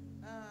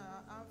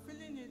 I'm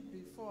feeling it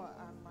before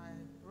at my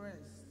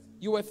breast.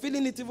 You were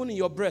feeling it even in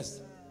your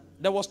breast?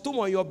 There was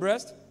tumor in your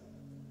breast?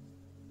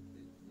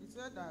 He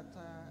said that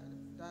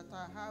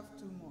I have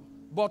tumor.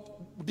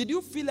 But did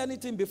you feel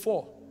anything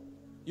before?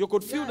 You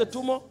could feel the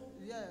tumor?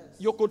 Yes.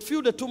 You could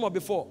feel the tumor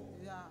before?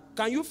 Yeah.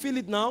 Can you feel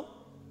it now?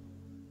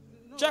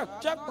 No, Check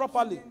I'm not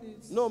properly. feeling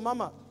it. No,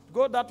 Mama,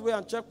 go that way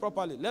and check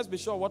properly. Let's be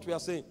sure what we are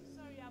saying.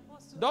 Sorry,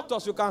 Apostle.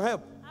 Doctors, you can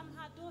help. I'm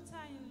her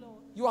daughter-in-law.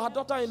 You are her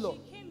daughter-in-law.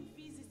 She came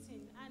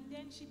visiting and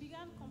then she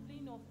began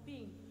complaining of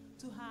pain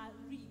to her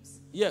ribs.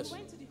 Yes. We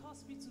went to the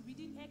hospital. We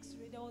did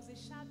X-ray. There was a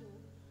shadow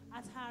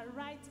at her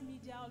right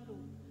medial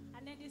lobe.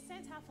 And then they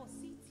sent her for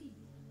CT.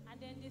 And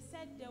then they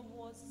said there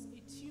was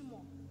a tumor,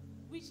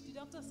 which the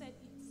doctor said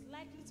it's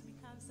likely to be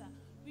cancer.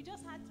 We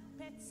just had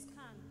PET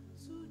scan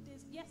 2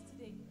 days.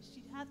 Yesterday,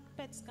 she had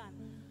PET scan.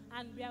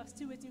 And we are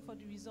still waiting for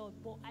the result.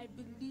 But I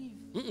believe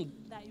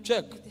that it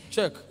will be there.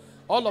 Check.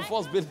 All of I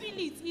us can't believe. feel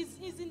it.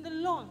 It's in the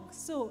lung.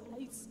 So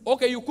it's...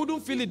 Okay, you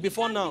couldn't feel it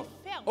before can't now.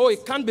 be felt. Oh,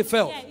 it can't be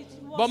felt. Yeah, it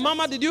was But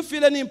Mama, did you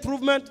feel any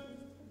improvement?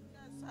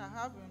 Yes, I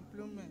have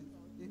improvement.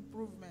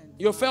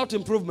 You felt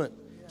improvement.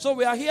 So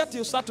we are here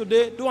till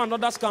Saturday, do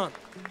another scan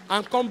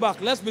and come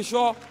back. Let's be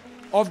sure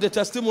of the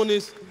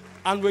testimonies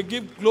and we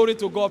give glory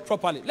to God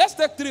properly. Let's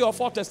take 3 or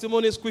 4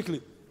 testimonies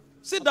quickly.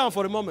 Sit down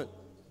for a moment.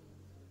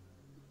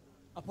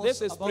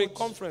 This is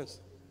pre-conference.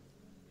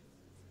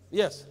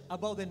 Yes.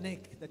 About the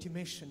neck that you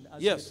mentioned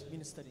as Yes. you were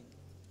ministering.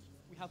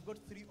 We have got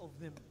 3 of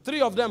them.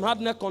 3 of them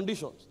had neck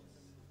conditions.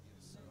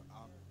 So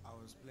I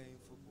was playing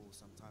football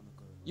some time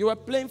ago. You were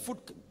playing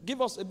foot.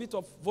 Give us a bit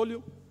of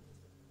volume.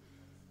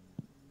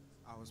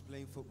 I was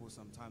playing football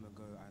some time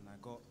ago and I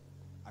got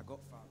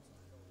fouled.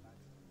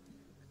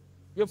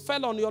 You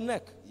fell on your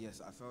neck.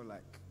 Yes, I felt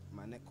like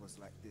my neck was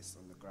like this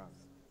on the ground.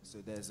 So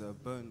there's a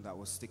bone that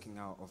was sticking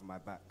out of my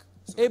back.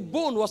 So A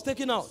bone was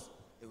taken out.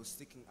 it was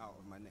sticking out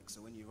of my neck.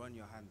 So when you run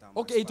your hand down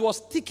Okay, my it spine, was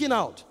sticking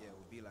out. yeah, it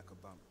would be like a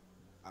bump.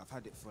 I've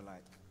had it for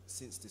like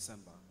since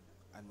December.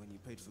 And when you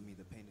prayed for me,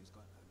 the pain is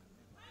gone.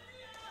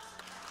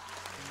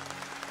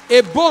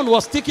 A bone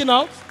was sticking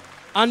out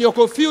and you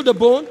could feel the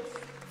bone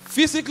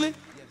physically.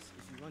 Yes,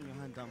 if you run your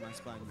hand down my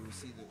spine, you will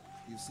see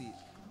it.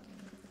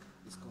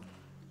 It's gone.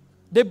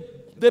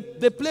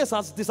 The place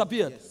has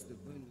disappeared. Yes, the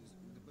bone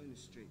is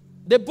straight.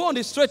 The bone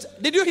is straight.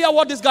 Did you hear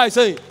what this guy is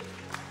saying?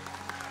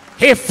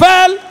 He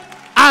fell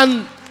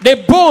and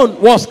the bone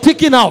was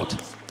sticking out.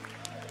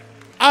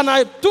 And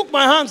I took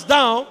my hands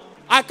down.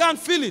 I can't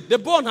feel it. The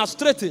bone has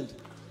straightened.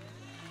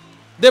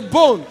 The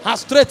bone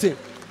has straightened.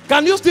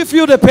 Can you still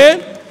feel the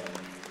pain?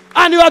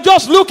 And you are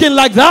just looking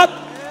like that?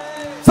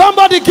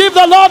 Somebody give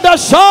the Lord a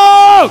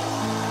shout.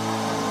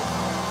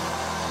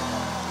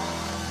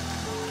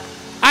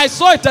 I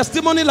saw a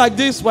testimony like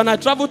this when I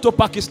traveled to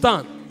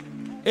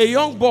Pakistan. A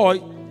young boy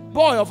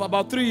of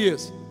about 3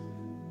 years.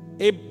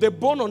 The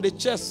bone on the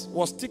chest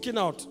was sticking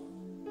out.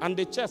 And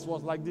the chest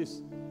was like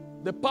this.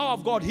 The power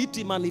of God hit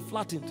him and he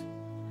flattened.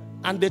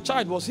 And the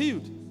child was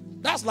healed.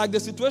 That's like the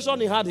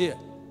situation he had here.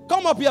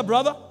 Come up here,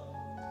 brother.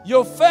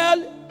 You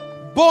fell,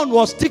 bone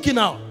was sticking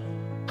out.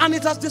 And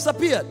it has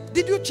disappeared.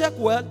 Did you check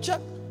well? Check.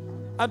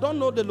 I don't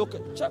know the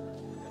location. Check.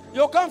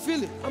 You can't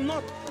feel it. I'm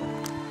not.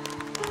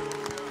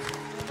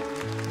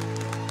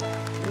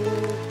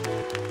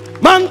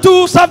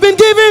 Mantles have been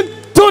given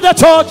to the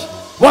church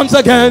once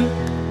again.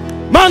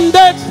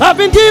 Mandates have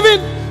been given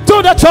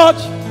to the church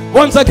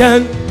once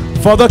again.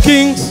 For the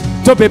kings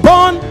to be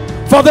born,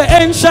 for the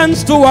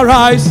ancients to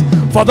arise,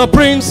 for the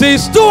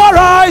princes to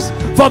arise,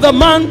 for the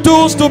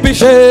mantles to be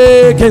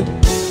shaken.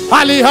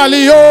 Halli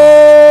halli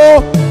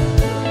yo,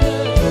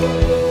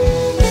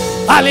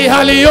 halli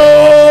halli yo,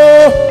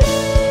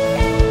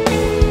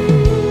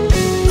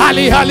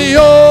 halli halli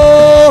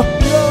yo,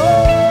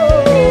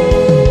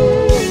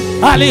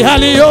 halli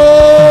halli yo,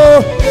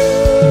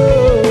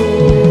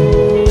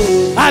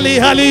 halli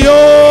halli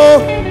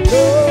yo.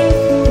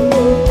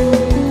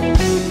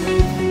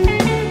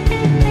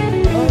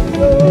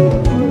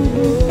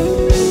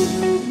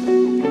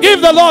 Give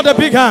the Lord a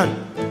big hand.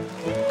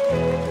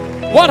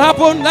 What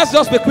happened? Let's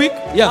just be quick.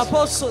 Yes.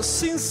 Apostle,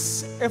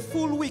 since a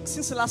full week,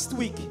 since last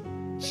week,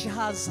 she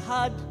has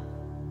had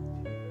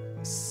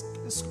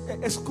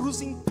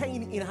excruciating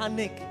pain in her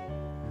neck.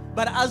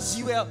 But as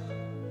you were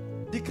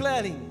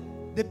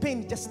declaring, the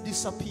pain just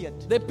disappeared.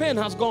 The pain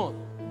has gone.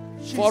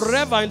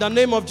 Forever in the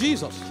name of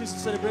Jesus. She's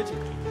celebrating.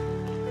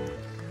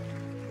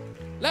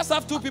 Let's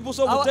have 2 people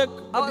so we'll take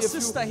Our maybe a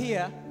sister few.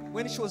 here,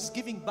 when she was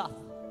giving birth,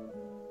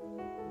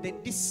 the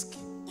disc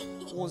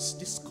was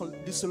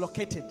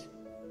dislocated.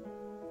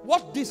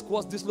 What disc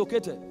was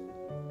dislocated?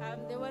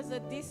 There was a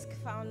disc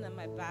found on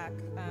my back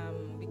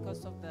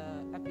because of the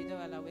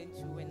epidural I went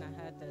through when I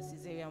had the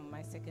cesarean of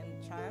my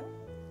second child.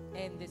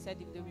 And they said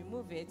if they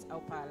remove it, I'll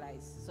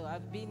paralyze. So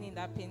I've been in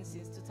that pain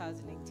since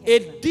 2010.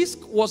 A disc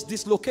was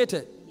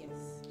dislocated? Yes.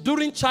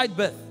 During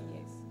childbirth?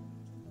 Yes.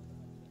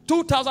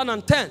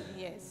 2010?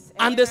 Yes.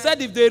 And they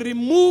said if they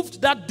removed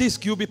that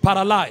disc, you'll be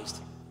paralyzed.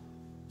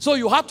 So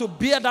you had to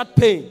bear that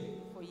pain.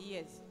 For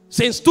years.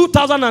 Since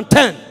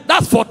 2010.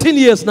 That's 14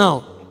 years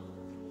now.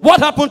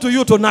 What happened to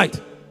you tonight?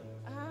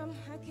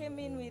 I came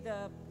in with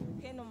a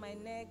pain on my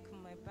neck.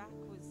 My back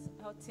was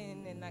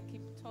hurting and I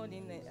keep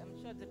turning it. I'm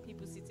sure the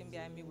people sitting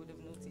behind me would have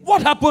noticed.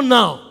 What happened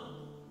now?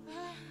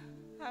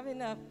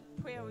 Having a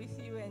prayer with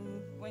you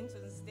and went to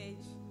the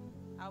stage.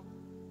 I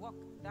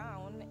walked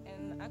down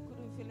and I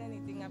couldn't feel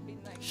anything. I've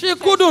been like... She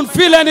couldn't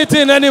feel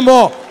anything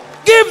anymore.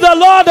 Give the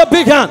Lord a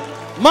big hand.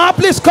 Ma,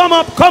 please come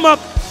up, come up.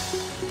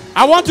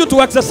 I want you to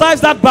exercise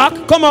that back.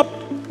 Come up.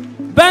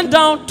 Bend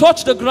down,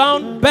 touch the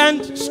ground,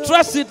 bend,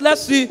 stress it.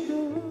 Let's see.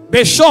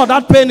 Be sure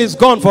that pain is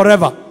gone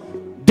forever.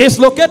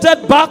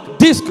 Dislocated back,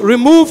 disc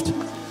removed.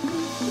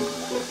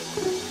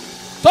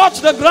 Touch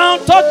the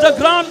ground, touch the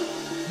ground.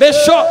 Be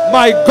sure.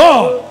 My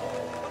God.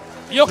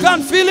 You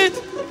can't feel it?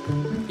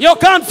 You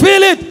can't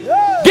feel it?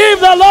 Give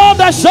the Lord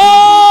a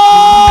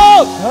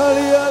shout.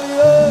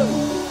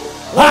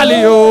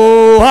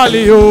 Hallelujah.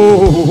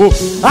 Hallelujah.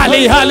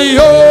 Ali,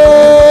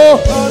 hallelujah.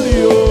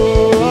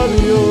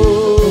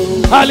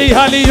 Ali,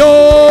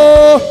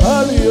 hallelujah.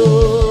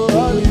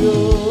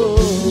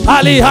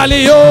 Ali,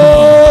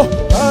 hallelujah.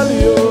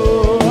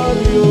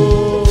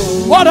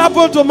 What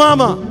happened to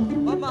Mama?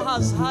 Mama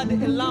has had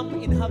a lump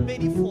in her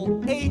belly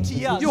for 8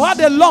 years. You had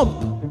a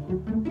lump.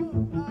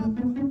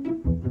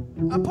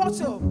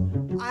 Apostle,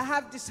 I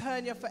have this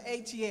hernia for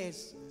 8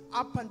 years.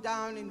 Up and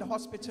down in the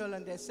hospital,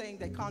 and they're saying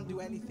they can't do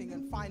anything.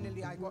 And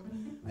finally, I got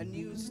a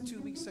news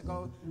 2 weeks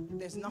ago.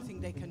 There's nothing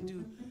they can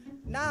do.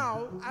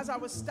 Now, as I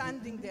was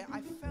standing there,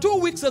 I felt... 2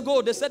 weeks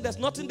ago, they said there's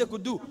nothing they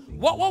could do.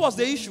 What was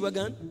the issue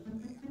again?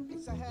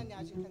 It's a hernia,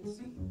 as you can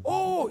see.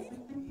 Oh,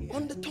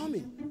 on the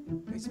tummy.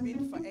 It's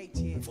been for 8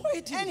 years. For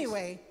 8 years.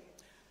 Anyway,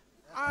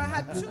 I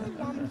had 2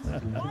 lumps,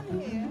 one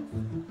here,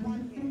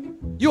 one here.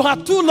 You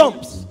had 2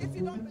 lumps. If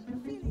you don't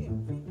feel here.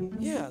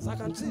 Yes, I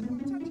can see it.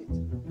 Touch it.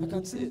 I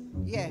can see it.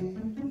 Yeah.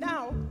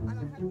 Now, and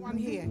I had one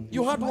here.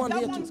 You had But one that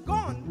here one's too.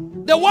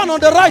 gone. The one on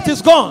the right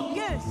is gone.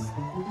 Yes.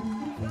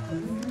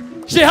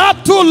 She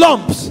had 2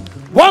 lumps.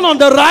 One on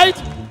the right,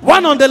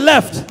 one on the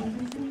left.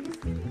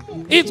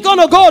 It's going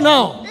to go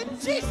now. In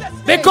Jesus'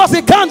 name. Because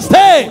it can't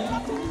stay.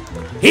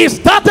 He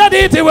started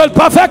it, he will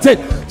perfect it.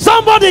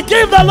 Somebody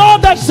give the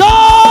Lord a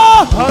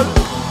shout.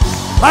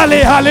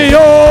 Ali,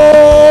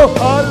 hallelujah.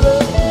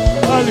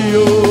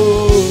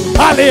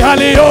 Ali,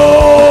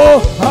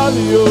 hallelujah.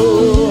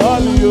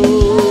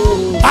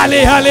 Ali,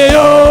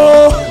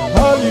 hallelujah.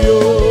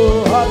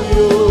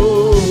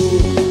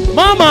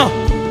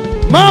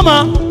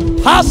 Mama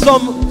has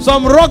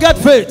some rugged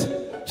faith.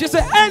 She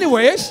said,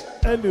 anyways,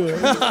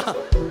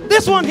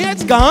 this one here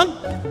is gone.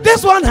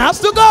 This one has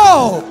to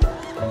go.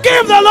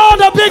 Give the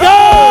Lord a big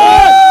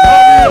hand.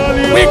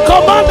 We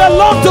command the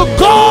Lord to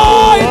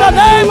go in the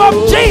name of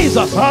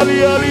Jesus. Go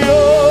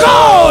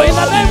in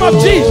the name of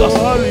Jesus.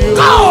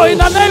 Go in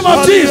the name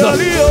of Jesus.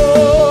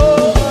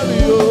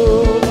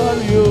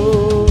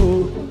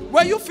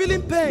 Were you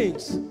feeling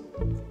pains?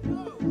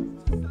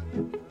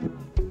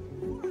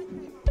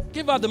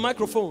 Give her the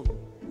microphone.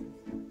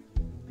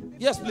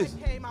 Yes, please.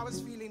 Before I came, I was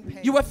feeling pain.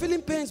 You were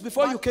feeling pains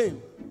before you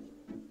came.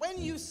 When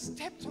you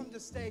stepped on the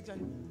stage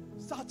and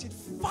started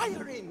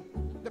firing,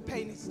 the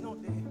pain is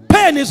not there.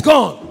 Pain is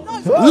gone.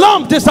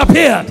 Lump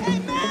disappeared.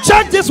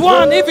 Check this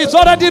one if it's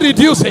already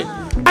reducing.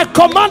 I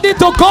command it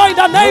to go in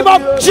the name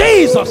of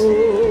Jesus.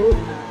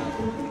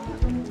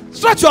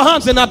 Stretch your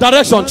hands in that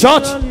direction,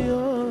 church.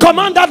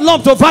 Command that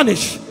lump to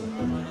vanish.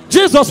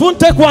 Jesus won't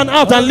take one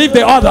out and leave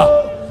the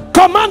other.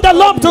 Command the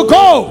lump to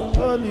go.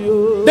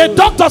 The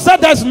doctor said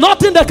there's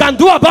nothing they can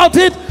do about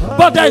it,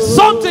 but there's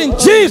something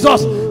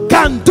Jesus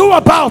can do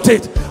about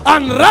it.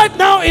 And right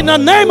now, in the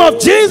name of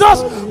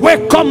Jesus, we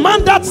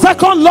command that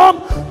second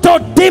lump to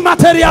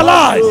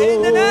dematerialize.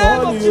 In the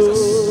name of Jesus.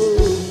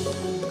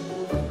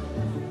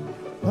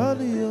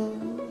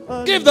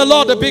 Give the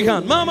Lord a big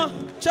hand. Mama,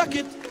 check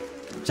it.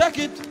 Check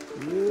it.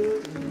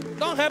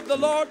 Don't help the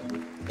Lord.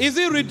 Is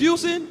he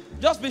reducing?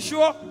 Just be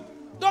sure.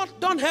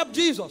 Don't help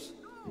Jesus.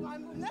 No,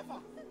 I'm never.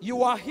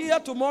 You are here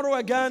tomorrow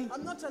again.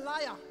 I'm not a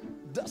liar.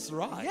 That's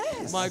right.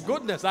 Yes. My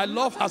goodness, I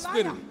love her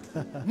spirit.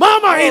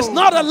 Mama is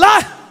not a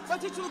lie.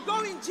 But it will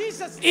go in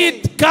Jesus' name.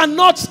 It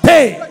cannot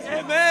stay.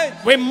 Amen.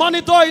 We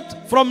monitor it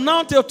from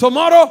now till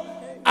tomorrow,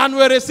 and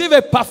we receive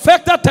a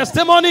perfected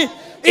testimony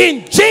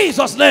in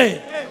Jesus' name.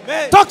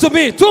 Amen. Talk to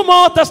me. 2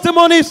 more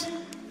testimonies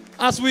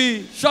as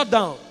we shut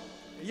down.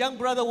 A young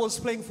brother was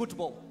playing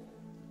football.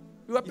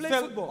 You were He playing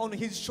fell football. on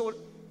his shoulder,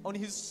 on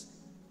his...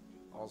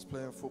 I was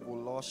playing football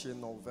last year in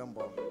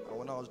November, and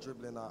when I was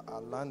dribbling, I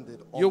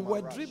landed on You my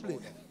were right dribbling.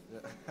 shoulder.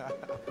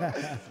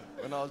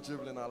 When I was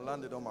dribbling, I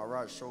landed on my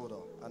right shoulder.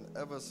 And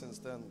ever since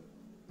then,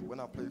 when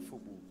I play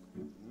football,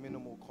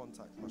 minimal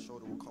contact, my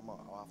shoulder will come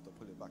out. I'll have to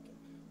pull it back in.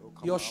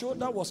 Your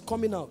shoulder was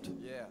coming out.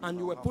 Yeah. And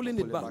you were pulling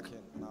it back.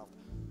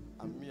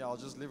 And me, I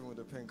was just living with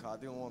the pain because I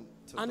didn't want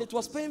to. And it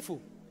was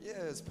painful.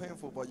 Yeah, it's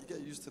painful, but you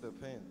get used to the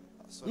pain.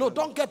 So no,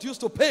 don't get used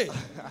to pain.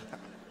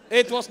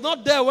 It was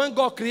not there when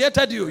God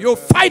created you. You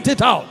fight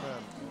it out.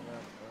 Amen.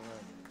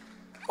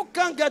 You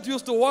can't get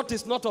used to what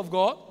is not of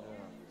God.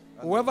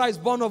 Yeah. Whoever is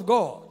born of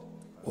God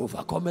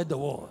overcometh the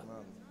world.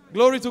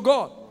 Glory to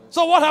God.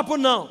 So what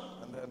happened now?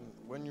 And then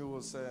when you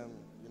were saying,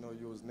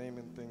 you was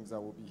naming things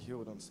that will be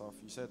healed and stuff,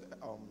 you said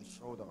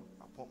shoulder.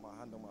 I put my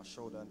hand on my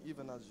shoulder, and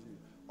even as you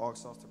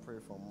asked us to pray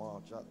for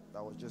Marge,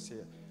 that was just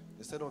here.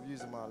 Instead of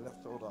using my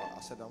left shoulder, I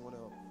said I'm going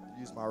to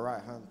use my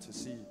right hand to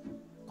see,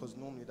 because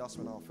normally that's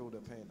when I'll feel the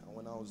pain. And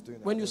when I was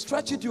doing when you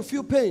stretch it, you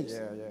feel pains.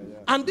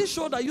 Yeah. And this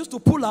shoulder used to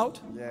pull out.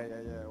 Yeah.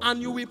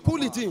 And you will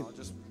pull it in. I'll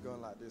just be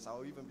going like this.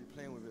 I'll even be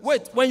playing with it.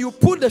 Wait, when you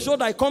pull the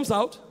shoulder, it comes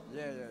out?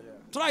 Yeah.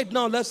 Try it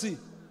now, let's see.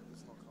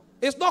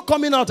 It's not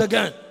coming out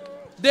again.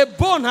 The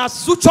bone has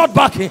sutured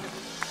back in.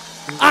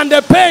 And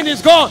the pain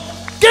is gone.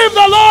 Give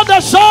the Lord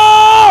a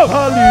shout!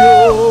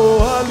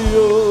 Hallelujah.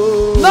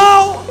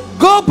 Now,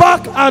 go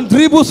back and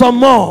dribble some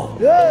more.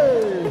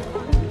 Yay.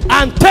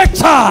 And take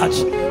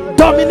charge.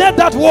 Dominate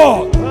that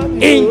world.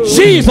 In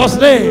Jesus'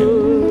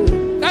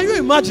 name. Can you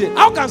imagine?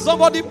 How can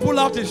somebody pull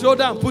out his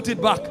shoulder and put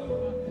it back?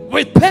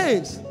 With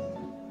pains.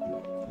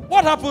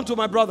 What happened to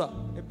my brother?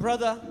 A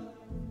brother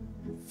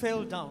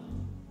fell down.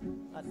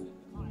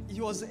 He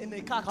was in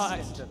a car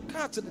accident.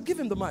 Car accident. Give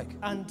him the mic.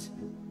 And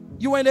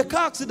you were in a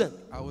car accident.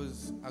 I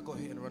got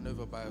hit and run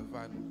over by a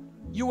van.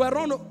 You were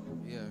run over?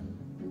 Yeah.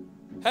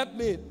 Help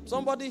me.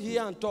 Somebody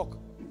here and talk.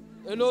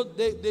 You know,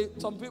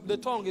 some people, the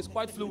tongue is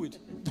quite fluid.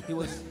 He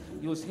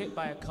was hit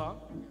by a car.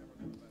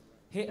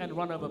 Hit and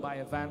run over by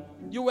a van.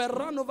 You were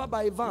run over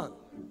by a van.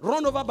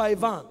 Run over by a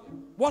van.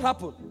 What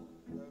happened?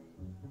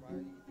 My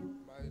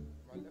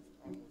left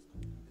arm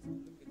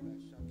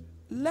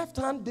was Left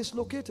hand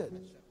dislocated.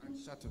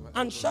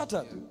 And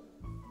shattered.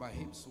 Yeah. My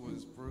hips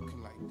was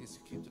broken like this.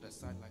 It came to the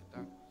side like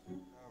that.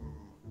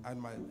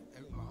 And my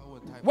whole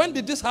entire. When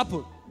did this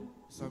happen?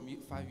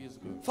 5 years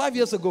ago. 5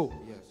 years ago.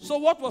 Yes. So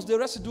what was the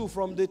residue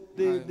from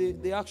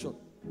the action?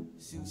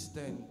 Since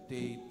then,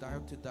 they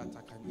directed that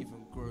I can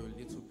even grow a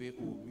little bit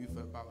or move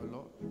about a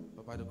lot.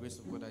 But by the grace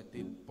of God, I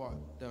did. But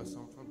there are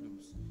some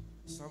problems.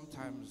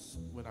 Sometimes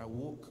when I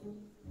walk,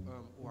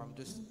 or I'm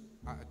just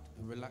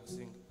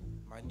relaxing,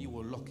 my knee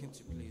will lock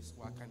into place,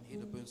 or I can hear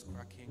the bones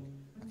cracking.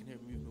 I can hear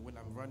movement when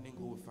I'm running,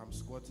 or if I'm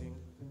squatting,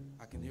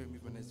 I can hear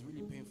movement. It's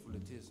really painful.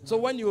 It is. So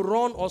when you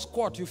run or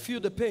squat, you feel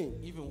the pain.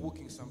 Even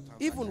walking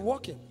sometimes. Even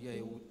walking.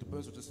 Yeah, the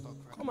bones will just start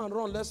cracking. Come and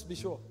run. Let's be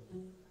sure.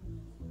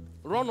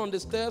 Run on the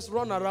stairs.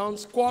 Run around.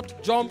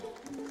 Squat. Jump.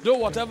 Do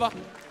whatever.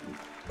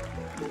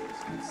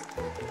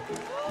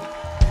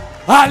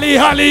 Ali,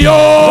 ali,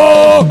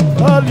 yo!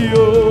 Ali,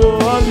 yo,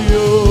 ali, yo.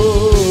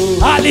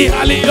 Ali,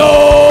 ali,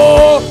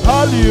 yo!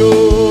 Ali,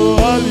 yo,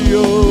 ali,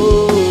 yo.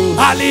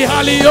 Ali,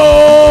 ali,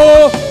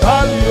 yo!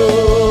 Ali, yo,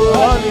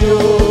 ali, yo.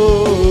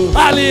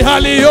 Ali,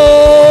 ali,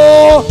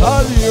 yo!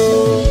 Ali, yo,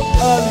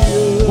 ali,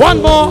 yo.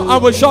 One more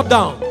and we'll shut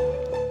down.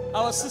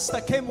 Our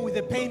sister came with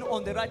a pain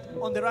on the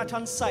right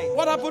hand side.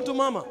 What happened to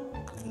Mama?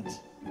 And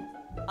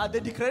at the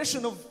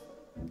declaration of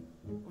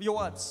your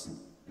words,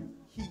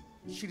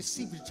 she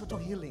received total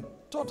healing.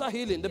 Total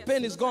healing. The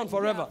pain is gone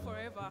forever. Yeah,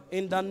 forever.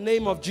 In the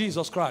name of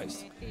Jesus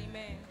Christ.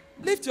 Amen.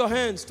 Lift your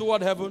hands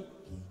toward heaven.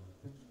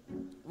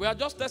 We are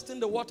just testing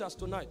the waters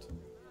tonight.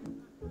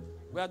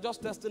 We are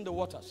just testing the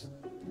waters.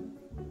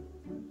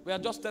 We are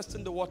just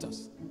testing the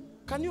waters.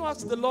 Can you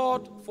ask the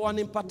Lord for an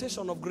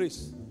impartation of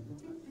grace?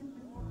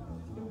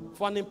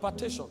 For an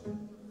impartation.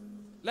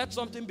 Let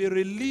something be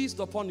released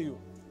upon you.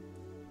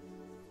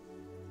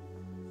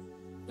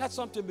 Let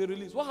something be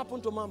released. What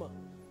happened to Mama?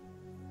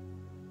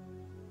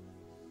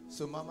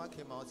 So Mama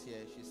came out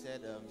here. She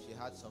said she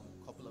had some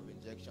couple of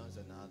injections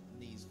in her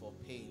knees for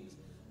pains,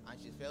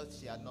 and she felt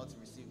she had not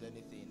received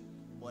anything.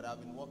 But I've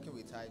been working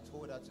with her. I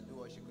told her to do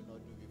what she could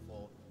not do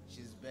before.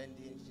 She's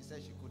bending. She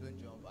said she couldn't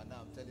jump, and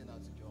now I'm telling her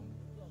to jump.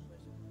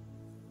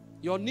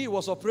 Your knee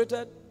was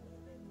operated?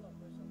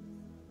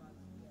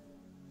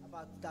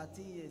 About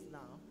 13 years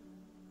now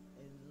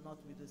in North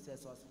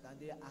Middlesex Hospital.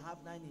 And I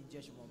have 9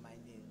 injections on my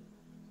knee.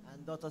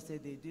 And doctor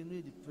said they do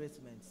need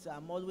replacement. So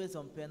I'm always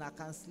on pain. I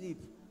can't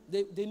sleep.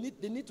 They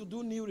need to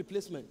do knee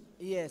replacement.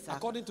 Yes.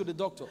 According to the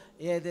doctor.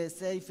 Yeah, they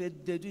say if they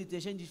do it,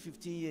 they change it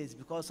 15 years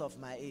because of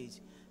my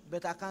age.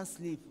 But I can't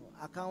sleep.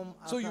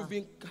 So you've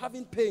been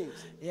having pains?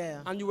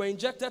 Yeah. And you were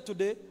injected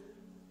today?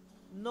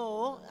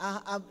 No,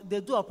 they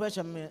do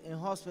operation in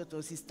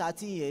hospitals. It's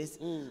 13 years.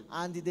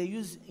 And they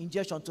use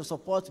injection to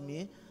support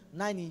me.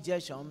 9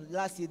 injections.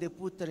 Last year they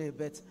put 3,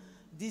 but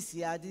this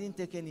year I didn't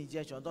take any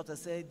injection. Doctor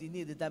said they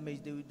need the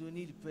damage. They will do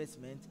need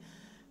replacement.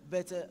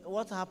 But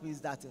what happened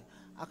is that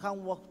I can't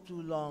walk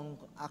too long.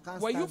 I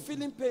can't. Were you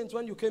feeling pains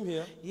when you came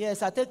here?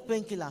 Yes, I take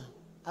painkiller.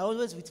 I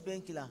always with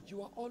painkiller.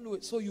 You are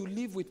always, so you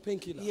live with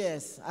painkillers?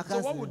 Yes, I So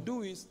can't what sleep. we'll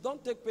do is,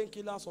 don't take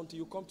painkillers until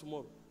you come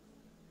tomorrow.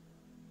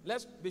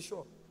 Let's be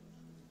sure.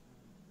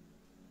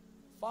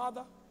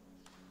 Father,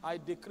 I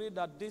decree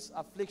that this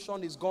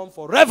affliction is gone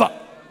forever.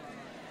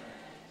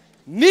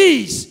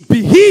 Knees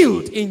be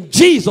healed in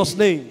Jesus'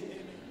 name.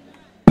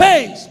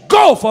 Pains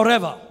go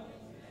forever.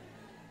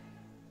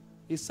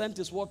 He sent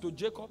his word to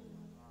Jacob.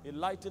 He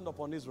lightened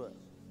upon Israel.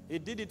 He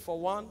did it for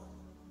one.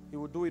 He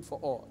will do it for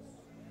all.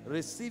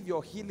 Receive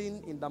your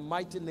healing in the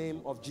mighty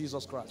name of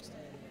Jesus Christ.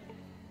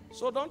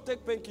 So don't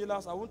take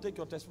painkillers. I won't take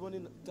your testimony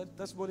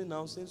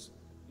now, since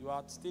you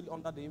are still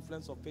under the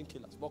influence of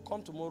painkillers. But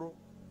come tomorrow.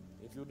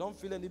 If you don't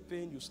feel any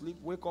pain, you sleep,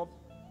 wake up,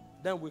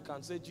 then we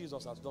can say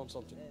Jesus has done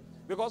something.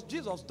 Because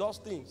Jesus does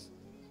things,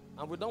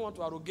 and we don't want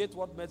to arrogate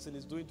what medicine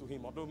is doing to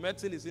him, although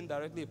medicine is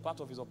indirectly a part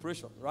of his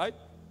operation, right?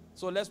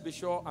 So let's be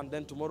sure, and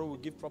then tomorrow we'll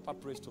give proper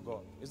praise to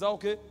God. Is that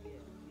okay?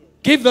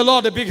 Give the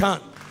Lord a big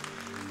hand.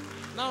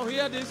 Now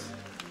hear this.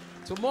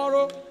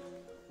 Tomorrow,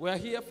 we are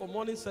here for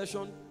morning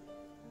session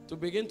to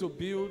begin to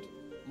build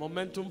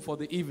momentum for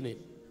the evening.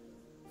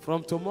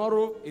 From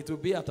tomorrow, it will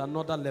be at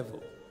another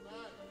level.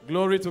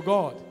 Glory to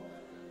God.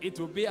 It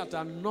will be at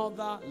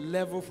another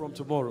level from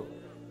tomorrow.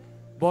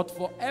 But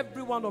for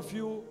every one of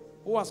you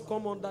who has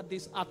come under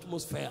this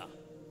atmosphere,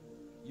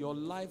 your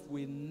life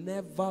will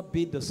never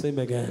be the same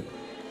again.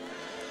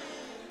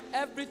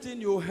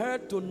 Everything you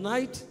heard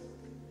tonight,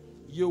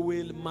 you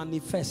will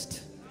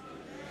manifest.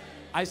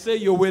 I say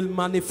you will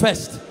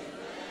manifest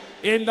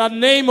in the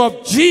name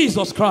of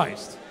Jesus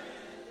Christ.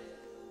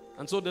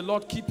 And so the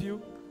Lord keep you,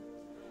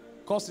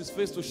 cause his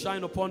face to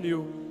shine upon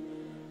you,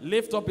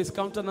 lift up his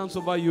countenance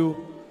over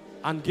you,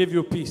 and give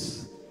you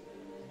peace.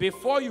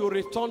 Before you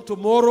return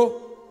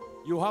tomorrow,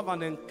 you have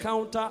an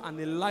encounter, and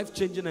a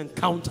life-changing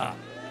encounter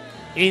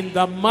in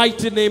the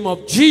mighty name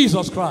of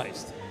Jesus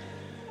Christ.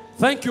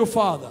 Thank you,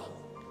 Father.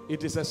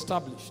 It is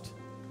established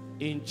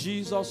in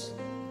Jesus'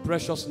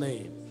 precious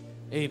name.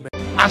 Amen.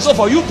 And so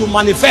for you to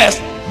manifest,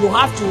 you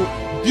have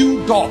to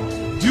build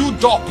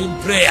up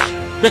in prayer.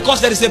 Because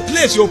there is a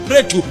place you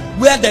pray to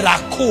where there are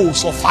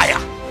coals of fire.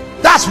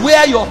 That's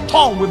where your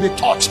tongue will be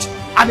touched.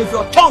 And if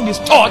your tongue is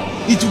touched,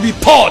 it will be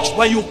purged.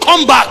 When you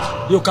come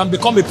back, you can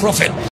become a prophet.